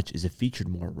Kamikaze so much is it featured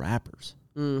more rappers.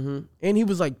 And he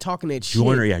was like talking that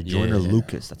Joyner, shit. Joyner Yeah.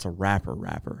 Lucas. That's a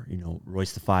rapper. You know,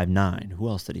 Royce the 5'9". Who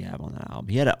else did he have on that album?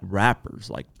 He had rappers,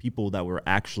 like people that were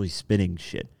actually spitting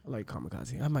shit. I like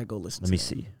Kamikaze. I might go listen. Let to me that.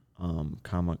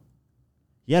 see.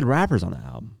 He had rappers on the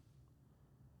album.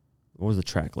 What was the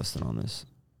track listed on this?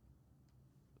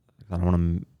 I don't want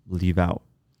to leave out.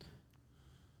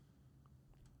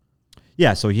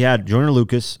 Yeah, so he had Joyner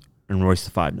Lucas and Royce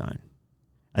the 5'9".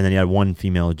 And then he had one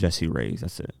female, Jessie Reyes.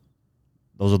 That's it.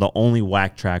 Those are the only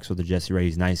whack tracks with the Jessie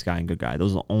Reyes, Nice Guy and Good Guy.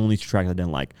 Those are the only two tracks I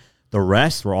didn't like. The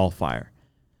rest were all fire.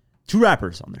 2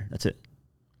 rappers on there. That's it.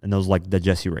 And those like the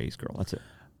Jessie Reyes girl. That's it.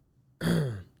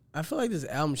 I feel like this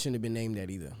album shouldn't have been named that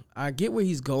either. I get where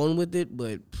he's going with it,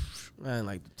 but I didn't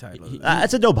like the title. of it.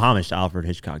 It's a dope homage to Alfred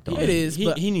Hitchcock, though. It is,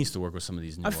 but He needs to work with some of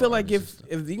these new I feel like artists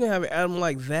if you're gonna have an album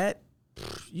like that,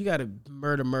 you gotta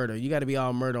murder. You gotta be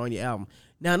all murder on your album.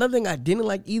 Now another thing I didn't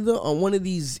like either on one of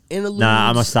these interludes. Nah,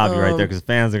 I'm gonna stop you right there because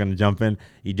fans are gonna jump in.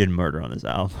 He did murder on his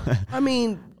album. I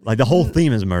mean, like the whole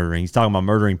theme is murdering. He's talking about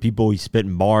murdering people. He's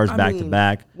spitting bars I back to mean,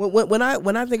 back. When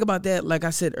I think about that, like I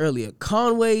said earlier,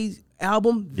 Conway's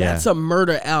album, that's Yeah. a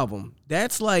murder album.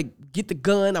 That's like get the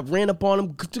gun. I ran up on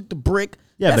him, took the brick.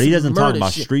 Yeah, That's but he doesn't talk murder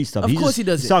about shit. street stuff. Of course he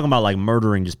doesn't. He's talking about like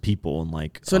murdering just people and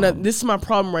like. So now this is my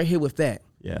problem right here with that.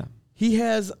 yeah, He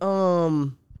has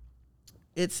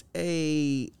it's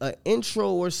a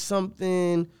intro or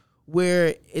something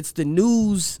where it's the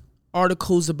news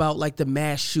articles about like the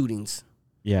mass shootings.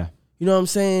 Yeah. You know what I'm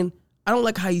saying? I don't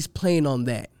like how he's playing on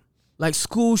that. Like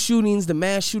school shootings, the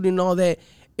mass shooting and all that.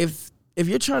 If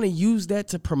you're trying to use that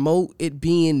to promote it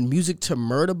being music to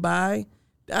murder by,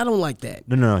 I don't like that.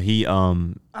 No. He I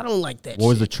don't like that. What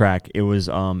was the track? It was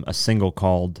a single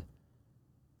called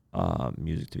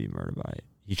 "Music to Be Murdered By."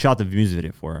 He shot the music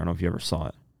video for it. I don't know if you ever saw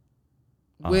it.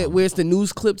 Where's the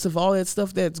news clips of all that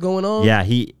stuff that's going on? Yeah,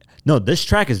 no, this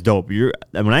track is dope.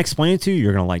 When I explain it to you,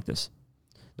 you're gonna like this.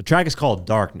 The track is called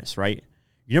 "Darkness," right?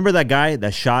 You remember that guy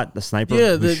that shot the sniper?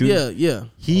 Yeah.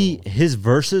 His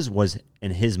verses was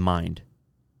in his mind.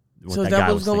 So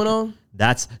that was going on?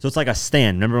 So it's like a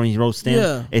stand. Remember when he wrote stand?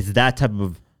 Yeah. It's that type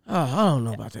of. Oh, I don't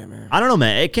know about that, man. I don't know,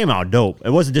 man. It came out dope.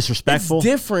 It wasn't disrespectful. It's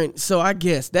different, so I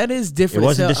guess that is different. It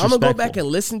wasn't I'm gonna go disrespectful. back and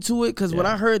listen to it because when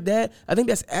I heard that, I think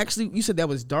that's actually you said that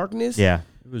was Darkness. Yeah.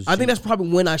 I think that's probably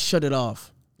when I shut it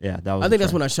off. Yeah, that was. I think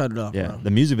that's when I shut it off. Yeah, bro.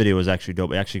 the music video was actually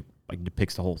dope. It actually like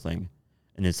depicts the whole thing,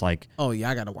 and it's like. Oh yeah,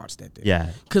 I gotta watch that. Then. Yeah.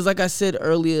 Because like I said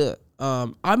earlier,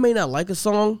 I may not like a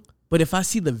song, but if I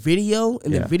see the video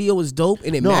and the video is dope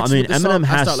and it matches with the Eminem song, I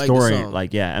has start story.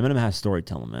 like the song. Eminem has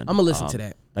storytelling, man. I'm gonna listen to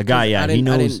that. The guy, he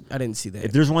knows. I didn't see that.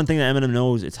 If there's one thing that Eminem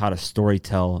knows, it's how to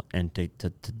storytell and to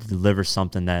deliver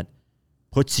something that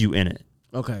puts you in it.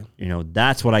 Okay. You know,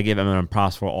 that's what I give Eminem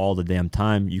props for all the damn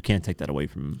time. You can't take that away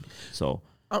from him. So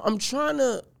I'm trying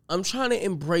to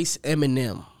embrace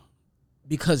Eminem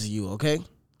because of you. Okay.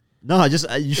 no,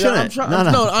 you shouldn't.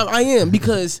 I am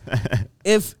because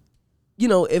if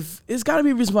it's got to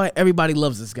be a reason why everybody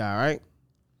loves this guy, right?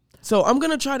 So I'm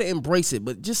gonna try to embrace it,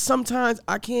 but just sometimes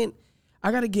I can't.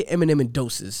 I gotta get Eminem in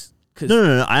doses.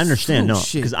 No. I understand. No,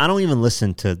 shit. because I don't even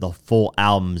listen to the full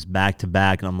albums back to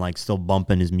back, and I'm like still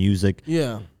bumping his music.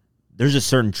 Yeah. There's just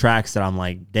certain tracks that I'm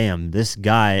like, damn, this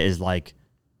guy is like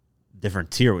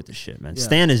different tier with the shit, man. Yeah.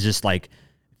 Stan is just like,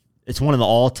 it's one of the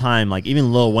all time. Like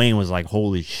even Lil Wayne was like,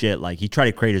 holy shit! Like he tried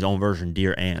to create his own version,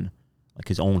 Dear Ann, like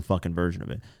his own fucking version of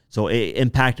it. So it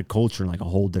impacted culture in like a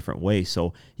whole different way.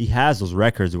 So he has those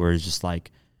records where it's just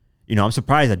like. I'm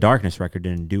surprised that Darkness record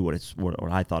didn't do what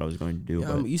I thought it was going to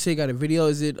do. You say you got a video.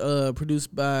 Is it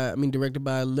directed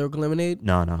by Lyrical Lemonade?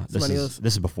 No. Somebody else?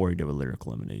 This is before he did with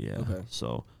Lyrical Lemonade, yeah. Okay.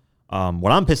 So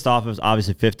what I'm pissed off of is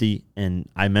obviously 50, and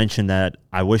I mentioned that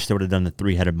I wish they would have done the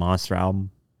Three-Headed Monster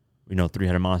album. We know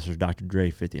Three-Headed Monster is Dr.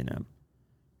 Dre, 50 and M.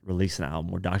 Release an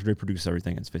album where Dr. Dre produces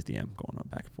everything and it's 50 M going on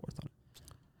back and forth on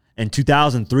it. In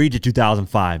 2003 to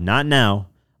 2005, not now,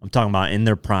 I'm talking about in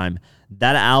their prime.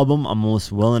 That album, I'm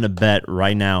almost willing to bet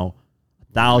right now,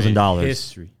 $1,000.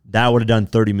 History. That would have done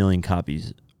 30 million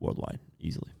copies worldwide,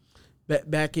 easily.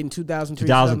 Back in 2003,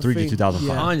 2003 to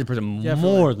 2005. Yeah. 100%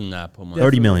 more than that. Per month.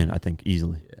 30 million, I think,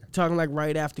 easily. Talking like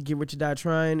right after Get Rich or Die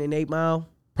Trying and 8 Mile.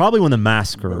 Probably when the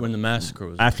massacre. When the massacre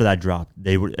was After that dropped,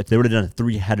 if they would have done a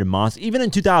Three-Headed Monster, even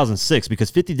in 2006, because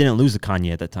 50 didn't lose to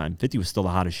Kanye at that time. 50 was still the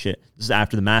hottest shit. This is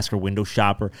after the massacre, Window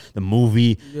Shopper, the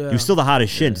movie. Yeah. He was still the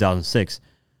hottest shit in 2006.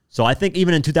 So I think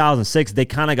even in 2006, they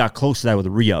kind of got close to that with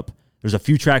Re-Up. There's a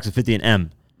few tracks of 50 and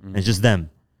M, and it's just them.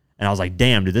 And I was like,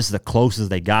 damn, dude, this is the closest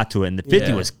they got to it. And the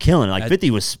 50 was killing it. Like,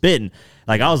 50 was spitting.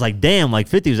 Like, I was like, damn, like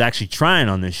 50 was actually trying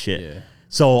on this shit. Yeah.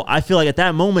 So I feel like at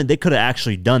that moment, they could have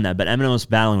actually done that. But Eminem was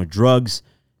battling with drugs.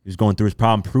 He was going through his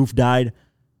problem. Proof died.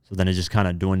 So then it just kind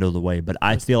of dwindled away. But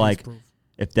I feel like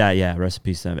if that, rest in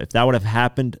peace to him. If that would have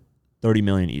happened, 30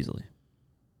 million easily.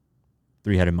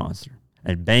 Three-Headed Monster.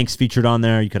 And Banks featured on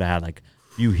there. You could have had like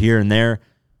a few here and there.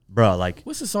 Bro, like.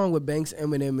 What's the song with Banks,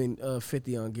 Eminem, and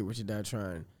 50 on Get Rich or Die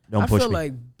Trying? Don't Push I feel Me.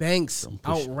 like Banks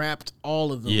out-rapped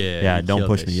all of them. Yeah, Don't killed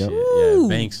Push that Me, shit. yep. Yeah,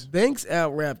 Banks. Banks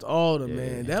out-rapped all of them,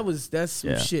 man. That's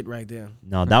some shit right there.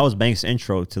 No, that was Banks'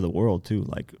 intro to the world, too.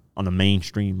 Like, on the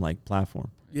mainstream, like, platform.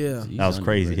 Yeah. That was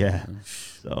crazy, underrated, yeah. man.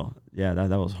 So, yeah,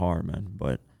 that was hard, man.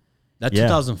 But That Yeah.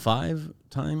 2005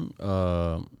 time,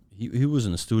 he was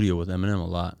in the studio with Eminem a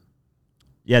lot.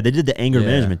 yeah, they did the Anger Yeah.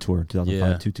 Management tour in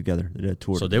 2005 Yeah. too together. They did a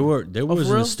tour. So together. they was for in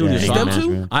the real? studio. Yeah, It's So them I-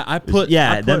 two? I put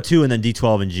them two and then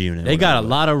D12 and G Unit. They got a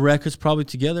lot of records probably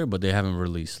together, but they haven't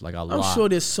released like a lot. I'm sure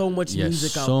there's so much Yeah,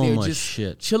 music out so there much just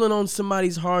shit. chilling on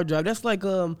somebody's hard drive. That's like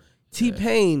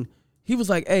T-Pain. He was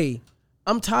like, hey,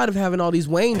 I'm tired of having all these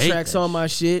Wayne Hate tracks that on my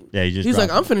shit. Yeah, he just He's like,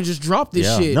 dropped I'm finna just drop this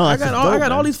Yeah. shit. No, I that's got just all, dope,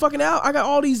 man. these fucking out. I got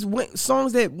all these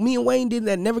songs that me and Wayne did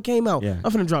that never came out. Yeah.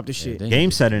 I'm finna drop this shit. they-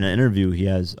 Game said in an interview he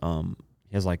has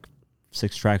like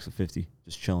 6 tracks of 50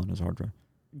 just chilling on his hard drive.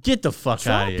 Get the fuck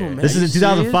Drop out of here. them, man. This is you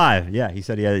in 2005. Yeah, he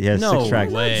said he has No 6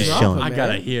 tracks way. just Drop chilling. them, I man.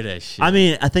 gotta hear that shit. I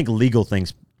mean, I think legal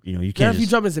things, you Now can't if you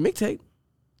just, drop it as a mixtape,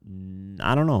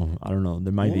 I don't know.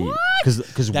 There might be What?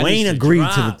 because That Wayne needs to agreed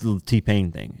drop. to the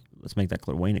T-Pain thing. Let's make that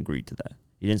clear. Wayne agreed to that.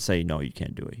 He didn't say no, you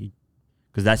can't do it.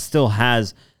 Because that still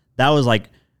has that was like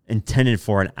intended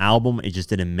for an album. It just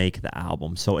didn't make the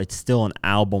album, so it's still an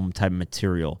album type of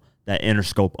material that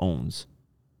Interscope owns.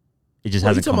 It just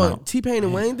hasn't come out. T-Pain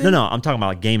and Wayne? Then? No, I'm talking about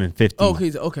like Game and 50. Oh,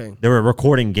 okay. They were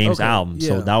recording Game's Okay, album, yeah.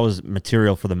 so that was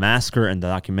material for the Massacre and the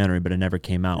documentary, but it never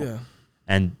came out. Yeah.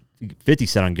 And 50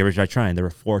 said on Give It a Try, there were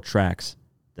 4 tracks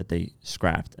that they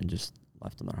scrapped and just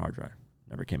left on their hard drive.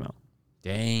 Never came out.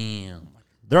 Damn.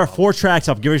 There are 4 tracks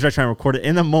off Give It a Try recorded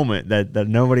in the moment that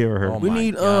nobody ever heard. Oh We my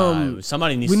need God.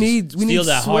 Somebody needs we to need steal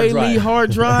that hard Sway Lee drive.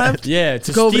 hard drive. Yeah,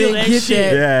 to go over steal there and that get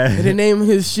shit. that. Yeah. And the name of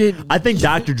his shit. I think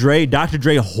Dr.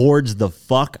 Dre hoards the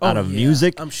fuck out of yeah,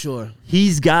 music. I'm sure.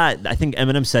 He's got, I think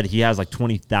Eminem said he has like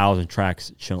 20,000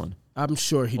 tracks chilling. I'm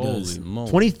sure he does. Holy moly.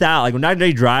 20,000, like when Dr.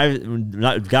 Dre drives,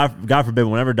 God forbid,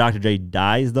 whenever Dr. Dre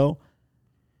dies though,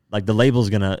 like the label's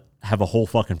gonna have a whole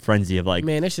fucking frenzy of like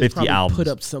Man, that shit's 50 probably albums. put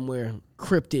up somewhere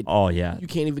cryptid. Oh yeah, You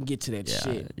can't even get to that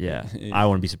shit. yeah. I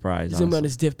wouldn't be surprised. He's on honestly.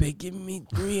 his deathbed. Give me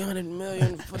 $300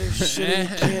 million for this shit.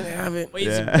 You can't have it. Wait,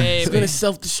 Yeah. He's gonna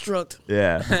self-destruct.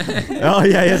 Yeah. Oh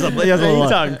yeah, he has a little.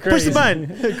 talking Push the crazy. button.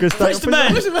 Push the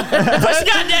button. Push the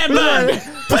goddamn button.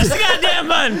 Push the goddamn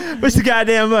button. Push the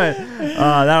goddamn button.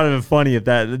 That would have been funny if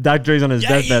that Dr. Dre's on his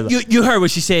deathbed. You heard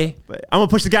what she said. I'm gonna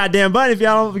push the goddamn button if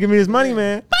y'all don't give me this money,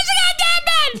 man. Push the goddamn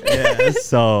button. Yeah,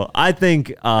 so I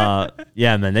think,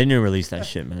 yeah, man, they need to release that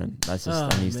shit, man. That's just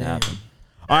that needs to man. happen.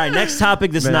 All right, next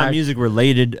topic. This is Man, not I- music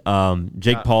related.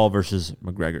 Jake Paul versus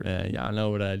McGregor. Yeah, y'all know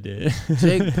what I did.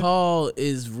 Jake Paul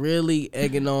is really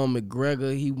egging on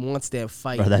McGregor. He wants that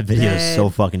fight. Bro, that video is bad. so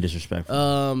fucking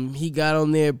disrespectful. He got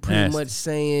on there pretty Nasty. much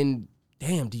saying,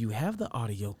 "Damn, do you have the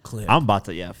audio clip?" I'm about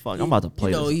to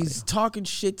play You know, this. he's talking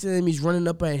shit to him. He's running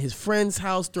up at his friend's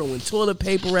house, throwing toilet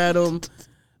paper at him.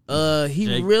 He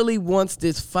Jake. really wants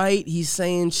this fight. He's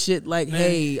saying shit like,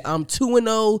 "Hey, I'm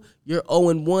 2-0. You're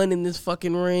 0-1 in this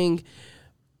fucking ring.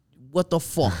 What the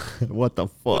fuck?" What the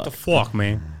fuck? What the fuck,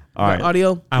 man? All right.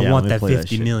 Audio. I Yeah, want let me that play that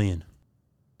 50 shit. million.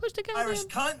 Irish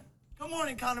cunt. Good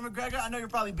morning, Conor McGregor. I know you're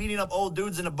probably beating up old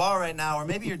dudes in a bar right now, or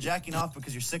maybe you're jacking off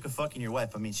because you're sick of fucking your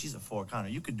wife. I mean, she's a 4, Conor.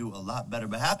 You could do a lot better,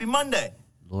 but happy Monday.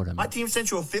 Lord, I'm My team sent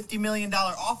you a $50 million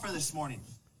offer this morning.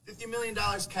 $50 million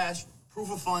cash,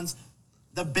 proof of funds,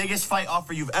 the biggest fight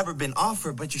offer you've ever been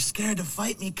offered, but you're scared to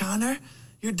fight me, Conor.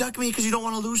 You're ducking me because you don't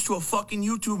want to lose to a fucking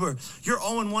YouTuber. You're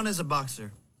 0-1 as a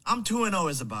boxer. I'm 2-0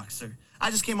 as a boxer. I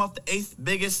just came off the 8th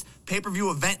biggest pay-per-view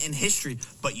event in history,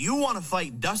 but you want to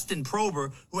fight Dustin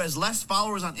Prober, who has less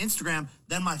followers on Instagram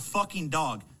than my fucking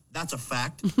dog. That's a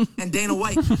fact. And Dana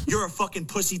White, you're a fucking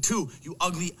pussy too, you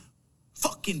ugly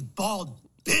fucking bald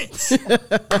bitch.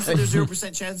 Also, there's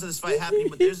 0% chance of this fight happening,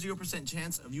 but there's 0%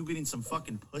 chance of you getting some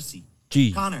fucking pussy.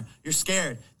 Gee. Conor, you're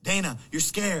scared. Dana, you're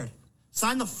scared.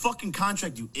 Sign the fucking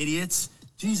contract, you idiots.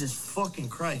 Jesus fucking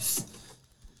Christ.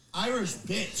 Irish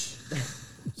bitch.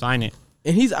 sign it.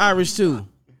 And he's Irish too.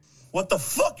 What the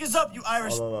fuck is up, you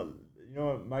Irish? You know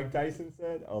what Mike Tyson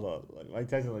said? Hold on. Like Mike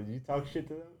Tyson, like, you talk shit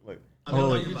to them? Like, I'm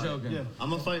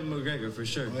gonna fight McGregor for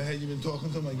sure. Hey, you been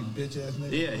talking to him like you bitch ass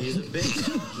nigga? Yeah, he's a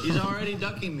bitch. He's already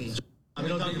ducking me. I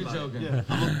don't think you're joking.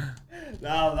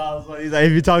 no, he's like,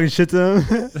 if you're talking shit to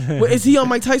them. Wait, is he on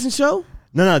Mike Tyson's show?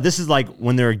 No, this is like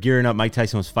when they were gearing up. Mike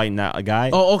Tyson was fighting that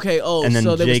guy. Oh, okay. Oh, And then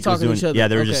so they was Jake was talking doing, to each other. yeah,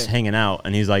 they were Okay. just hanging out,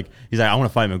 and he's like, I want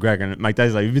to fight McGregor, and Mike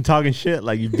Tyson's like, you've been talking shit,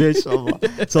 like you bitch.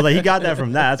 So like he got that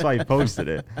from that. That's why he posted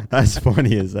it. That's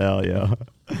funny as hell, yo.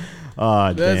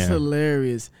 Oh, That's damn,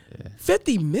 hilarious.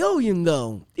 50 million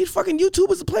though. These fucking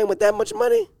YouTubers are playing with that much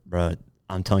money. bro.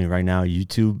 I'm telling you right now,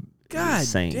 YouTube. God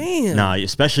insane. damn. Nah,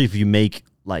 especially if you make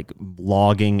like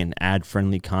vlogging and ad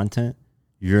friendly content,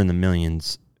 you're in the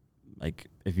millions. Like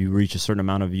if you reach a certain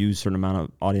amount of views, certain amount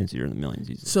of audience, you're in the millions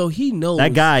easily. So he knows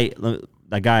That guy.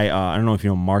 I don't know if you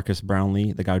know Marcus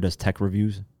Brownlee, the guy who does tech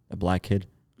reviews, the black kid.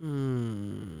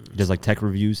 He does like tech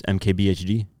reviews,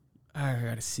 MKBHD. I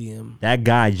gotta see him. That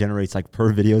guy generates like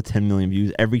per video 10 million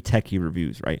views every tech he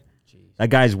reviews, right? That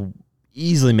guy's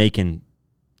easily making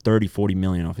 30, 40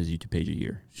 million off his YouTube page a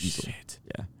year. Easily. Shit.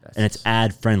 Yeah. And it's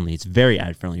ad friendly. It's very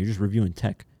ad friendly. You're just reviewing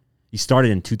tech. He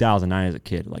started in 2009 as a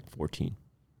kid, like 14.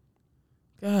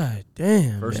 God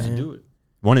damn. First man. to do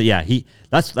it.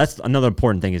 That's another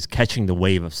important thing is catching the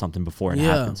wave of something before it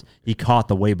Yeah. happens. He caught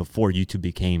the wave before YouTube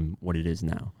became what it is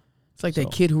now. It's like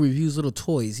that kid who reviews little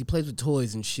toys. He plays with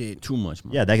toys and shit. Too much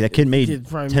money. Yeah, that kid made Kid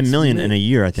probably 10 makes million in a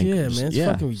year, I think. Yeah, man, it's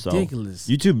fucking so ridiculous.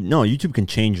 YouTube can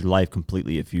change your life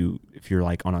completely if you're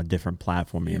like on a different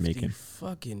platform and you're 50 making.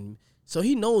 fucking. So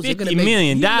he knows they're gonna $50 make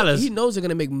million. He knows they're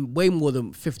gonna make way more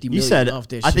than 50 He million said, off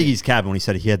this. I think shit. he's capping when he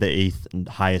said he had the 8th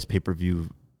highest pay-per-view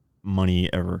money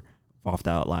ever off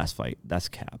that last fight. That's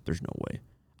cap. There's no way.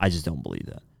 I just don't believe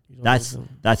that.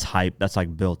 That's hype. That's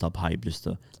like built up hype.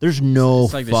 There's no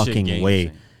It's like the shit fucking game way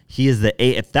thing. he is the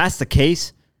 8th. If that's the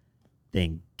case,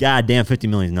 then goddamn 50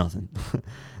 million is nothing.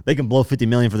 They can blow 50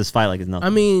 million for this fight like it's nothing. I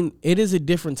mean, it is a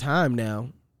different time now.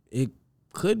 It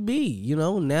could be,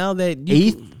 now that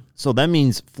you 8th. So that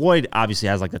means Floyd obviously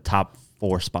has like the top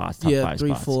 4 spots, top 5 3,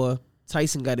 spots. 4.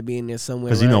 Tyson got to be in there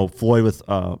somewhere. Because right? Floyd with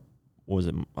what was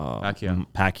it?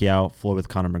 Pacquiao. Floyd with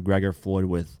Conor McGregor. Floyd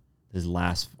with his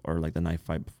last or like the night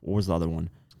fight. What was the other one?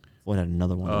 Floyd had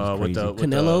another one that was crazy.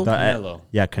 Canelo? Canelo.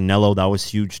 Yeah, Canelo. That was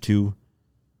huge too.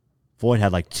 Floyd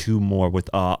had like 2 more with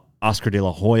Oscar De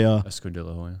La Hoya.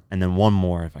 And then one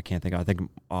more, if I can't think of. I think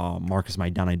Marcus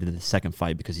Maidana did the second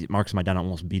fight because Marcus Maidana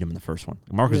almost beat him in the first one.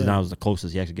 Marcus Maidana was the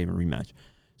closest. He actually gave him a rematch.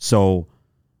 So,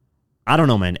 I don't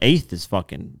know, man. 8th is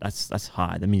fucking, that's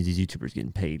high. That means these YouTubers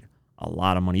getting paid a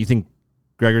lot of money. You think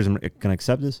Gregor's going to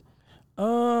accept this?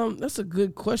 That's a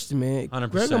good question, man.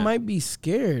 100%. Gregor might be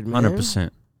scared, man.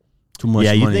 100%. Too much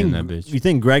money in that bitch. You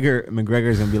think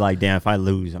McGregor's going to be like, damn, if I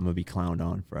lose, I'm going to be clowned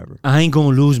on forever. I ain't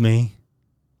going to lose, man.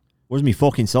 Where's me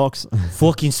fucking socks?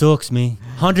 Fucking sucks, man.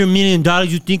 $100 million,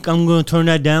 you think I'm going to turn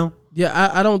that down?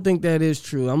 Yeah, I don't think that is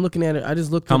true. I'm looking at it. I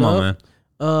just looked Come it on, up.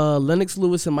 man. Lennox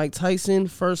Lewis and Mike Tyson,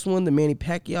 first one. The Manny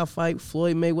Pacquiao fight.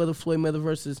 Floyd Mayweather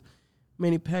versus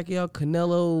Manny Pacquiao.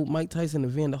 Canelo, Mike Tyson,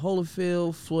 and Evander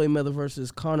Holyfield. Floyd Mayweather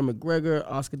versus Conor McGregor.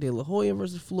 Oscar De La Hoya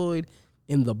versus Floyd.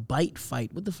 In the bite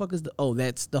fight. What the fuck is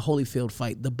that's the Holyfield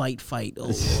fight. The bite fight. Oh,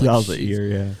 that was the ear,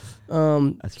 yeah.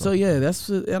 So yeah,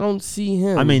 I don't see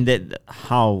him. I mean,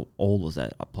 how old was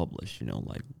that published?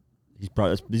 Like he's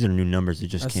probably, these are new numbers that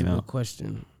just came a out. good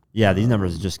question. Yeah, these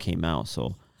numbers just came out.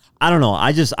 So I don't know.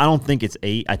 I don't think it's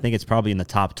 8. I think it's probably in the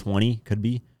top 20. Could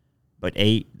be, but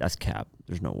 8, that's cap.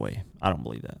 There's no way. I don't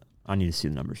believe that. I need to see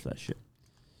the numbers for that shit.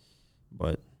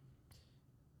 But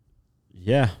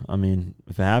yeah, I mean,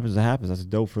 if it happens, it happens. That's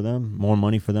dope for them. More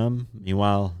money for them.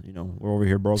 Meanwhile, we're over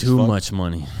here broke. Too as fuck. much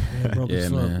money. Yeah,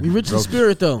 man. We rich in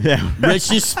spirit though. Yeah,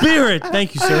 Rich in spirit.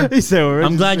 Thank you, sir. he said we're rich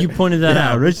I'm glad you pointed that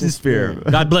out. Rich in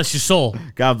spirit. God bless your soul.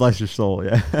 God bless your soul.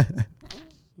 Yeah.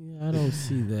 Yeah, I don't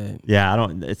see that. Yeah, I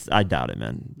don't. I doubt it,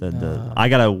 man.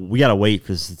 We gotta wait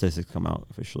for the statistics to come out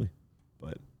officially.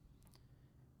 But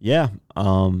yeah,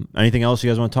 anything else you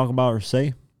guys want to talk about or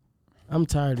say? I'm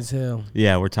tired as hell.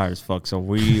 Yeah, we're tired as fuck. So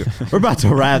we're about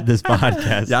to wrap this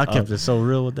podcast. Y'all kept it so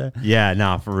real with that. Yeah,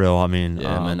 nah, for real. I mean,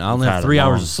 Yeah, man. I only have 3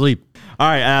 hours of sleep. All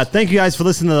right, thank you guys for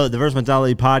listening to the Diverse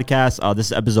Mentality Podcast. This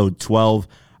is episode 12.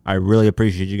 I really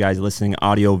appreciate you guys listening,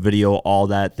 audio, video, all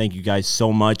that. Thank you guys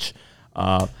so much.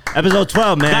 Episode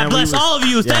 12, man. God bless all of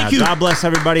you. Thank you. God bless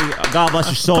everybody. God bless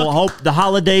your soul. Hope the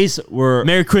holidays were...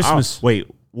 Merry Christmas. Wait,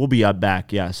 we'll be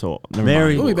back. Yeah, so...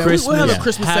 Merry We'll have Christmas. a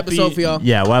Christmas Happy- episode for y'all.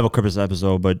 Yeah, we'll have a Christmas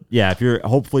episode. But yeah,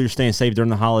 hopefully you're staying safe during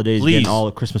the holidays, Please. getting all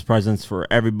the Christmas presents for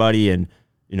everybody and,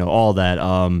 all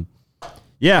that.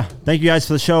 Yeah, thank you guys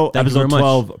for the show. Thank you episode very much.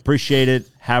 12. Appreciate it.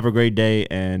 Have a great day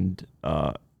and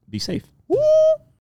be safe.